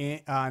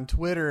it. On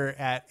Twitter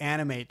at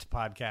Animate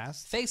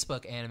Podcast.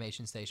 Facebook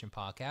Animation Station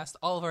Podcast.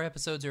 All of our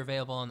episodes are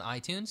available on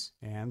iTunes.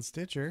 And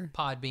Stitcher.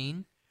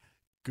 Podbean.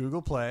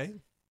 Google Play.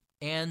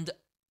 And...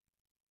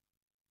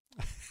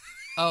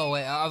 Oh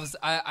wait,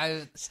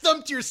 I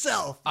stumped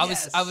yourself. I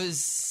was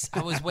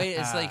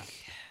waiting. It's like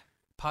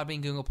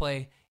Podbean, Google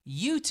Play,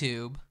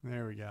 YouTube.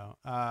 There we go.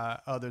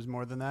 There's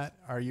more than that.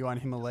 Are you on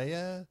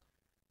Himalaya?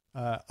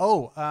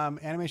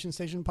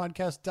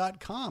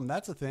 AnimationStationPodcast.com.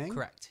 That's a thing.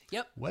 Correct.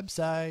 Yep.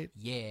 Website.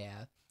 Yeah.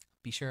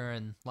 Be sure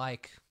and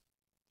like,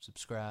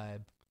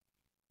 subscribe,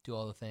 do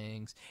all the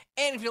things.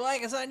 And if you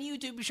like us on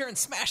YouTube, be sure and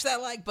smash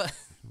that like button.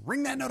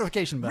 Ring that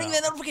notification bell. Ring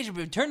that notification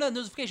bell. Turn those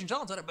notifications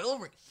on so that bell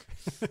ring.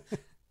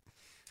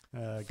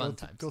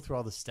 Go through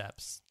all the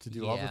steps to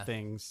do all the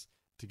things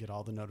to get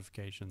all the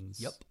notifications.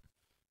 Yep.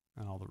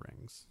 And all the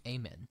rings.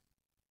 Amen.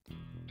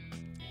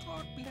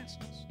 God bless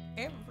us,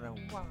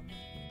 everyone.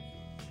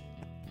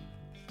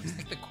 It's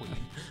like the Queen.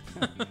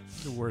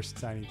 The worst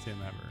Tiny Tim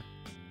ever.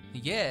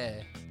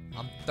 Yeah,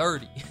 I'm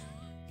 30.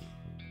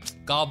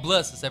 God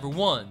bless us,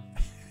 everyone.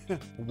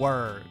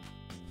 Word.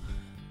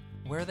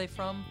 Where are they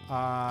from?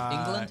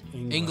 England?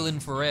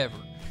 England forever.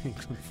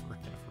 England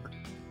forever.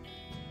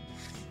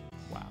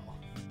 Wow.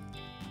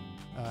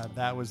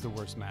 That was the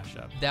worst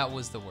mashup. That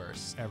was the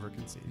worst. Ever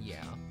conceived.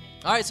 Yeah.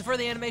 All right, so for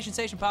the Animation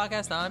Station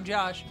Podcast, I'm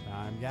Josh.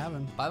 I'm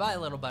Gavin. Bye-bye,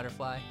 little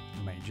butterfly.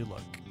 Made you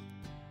look.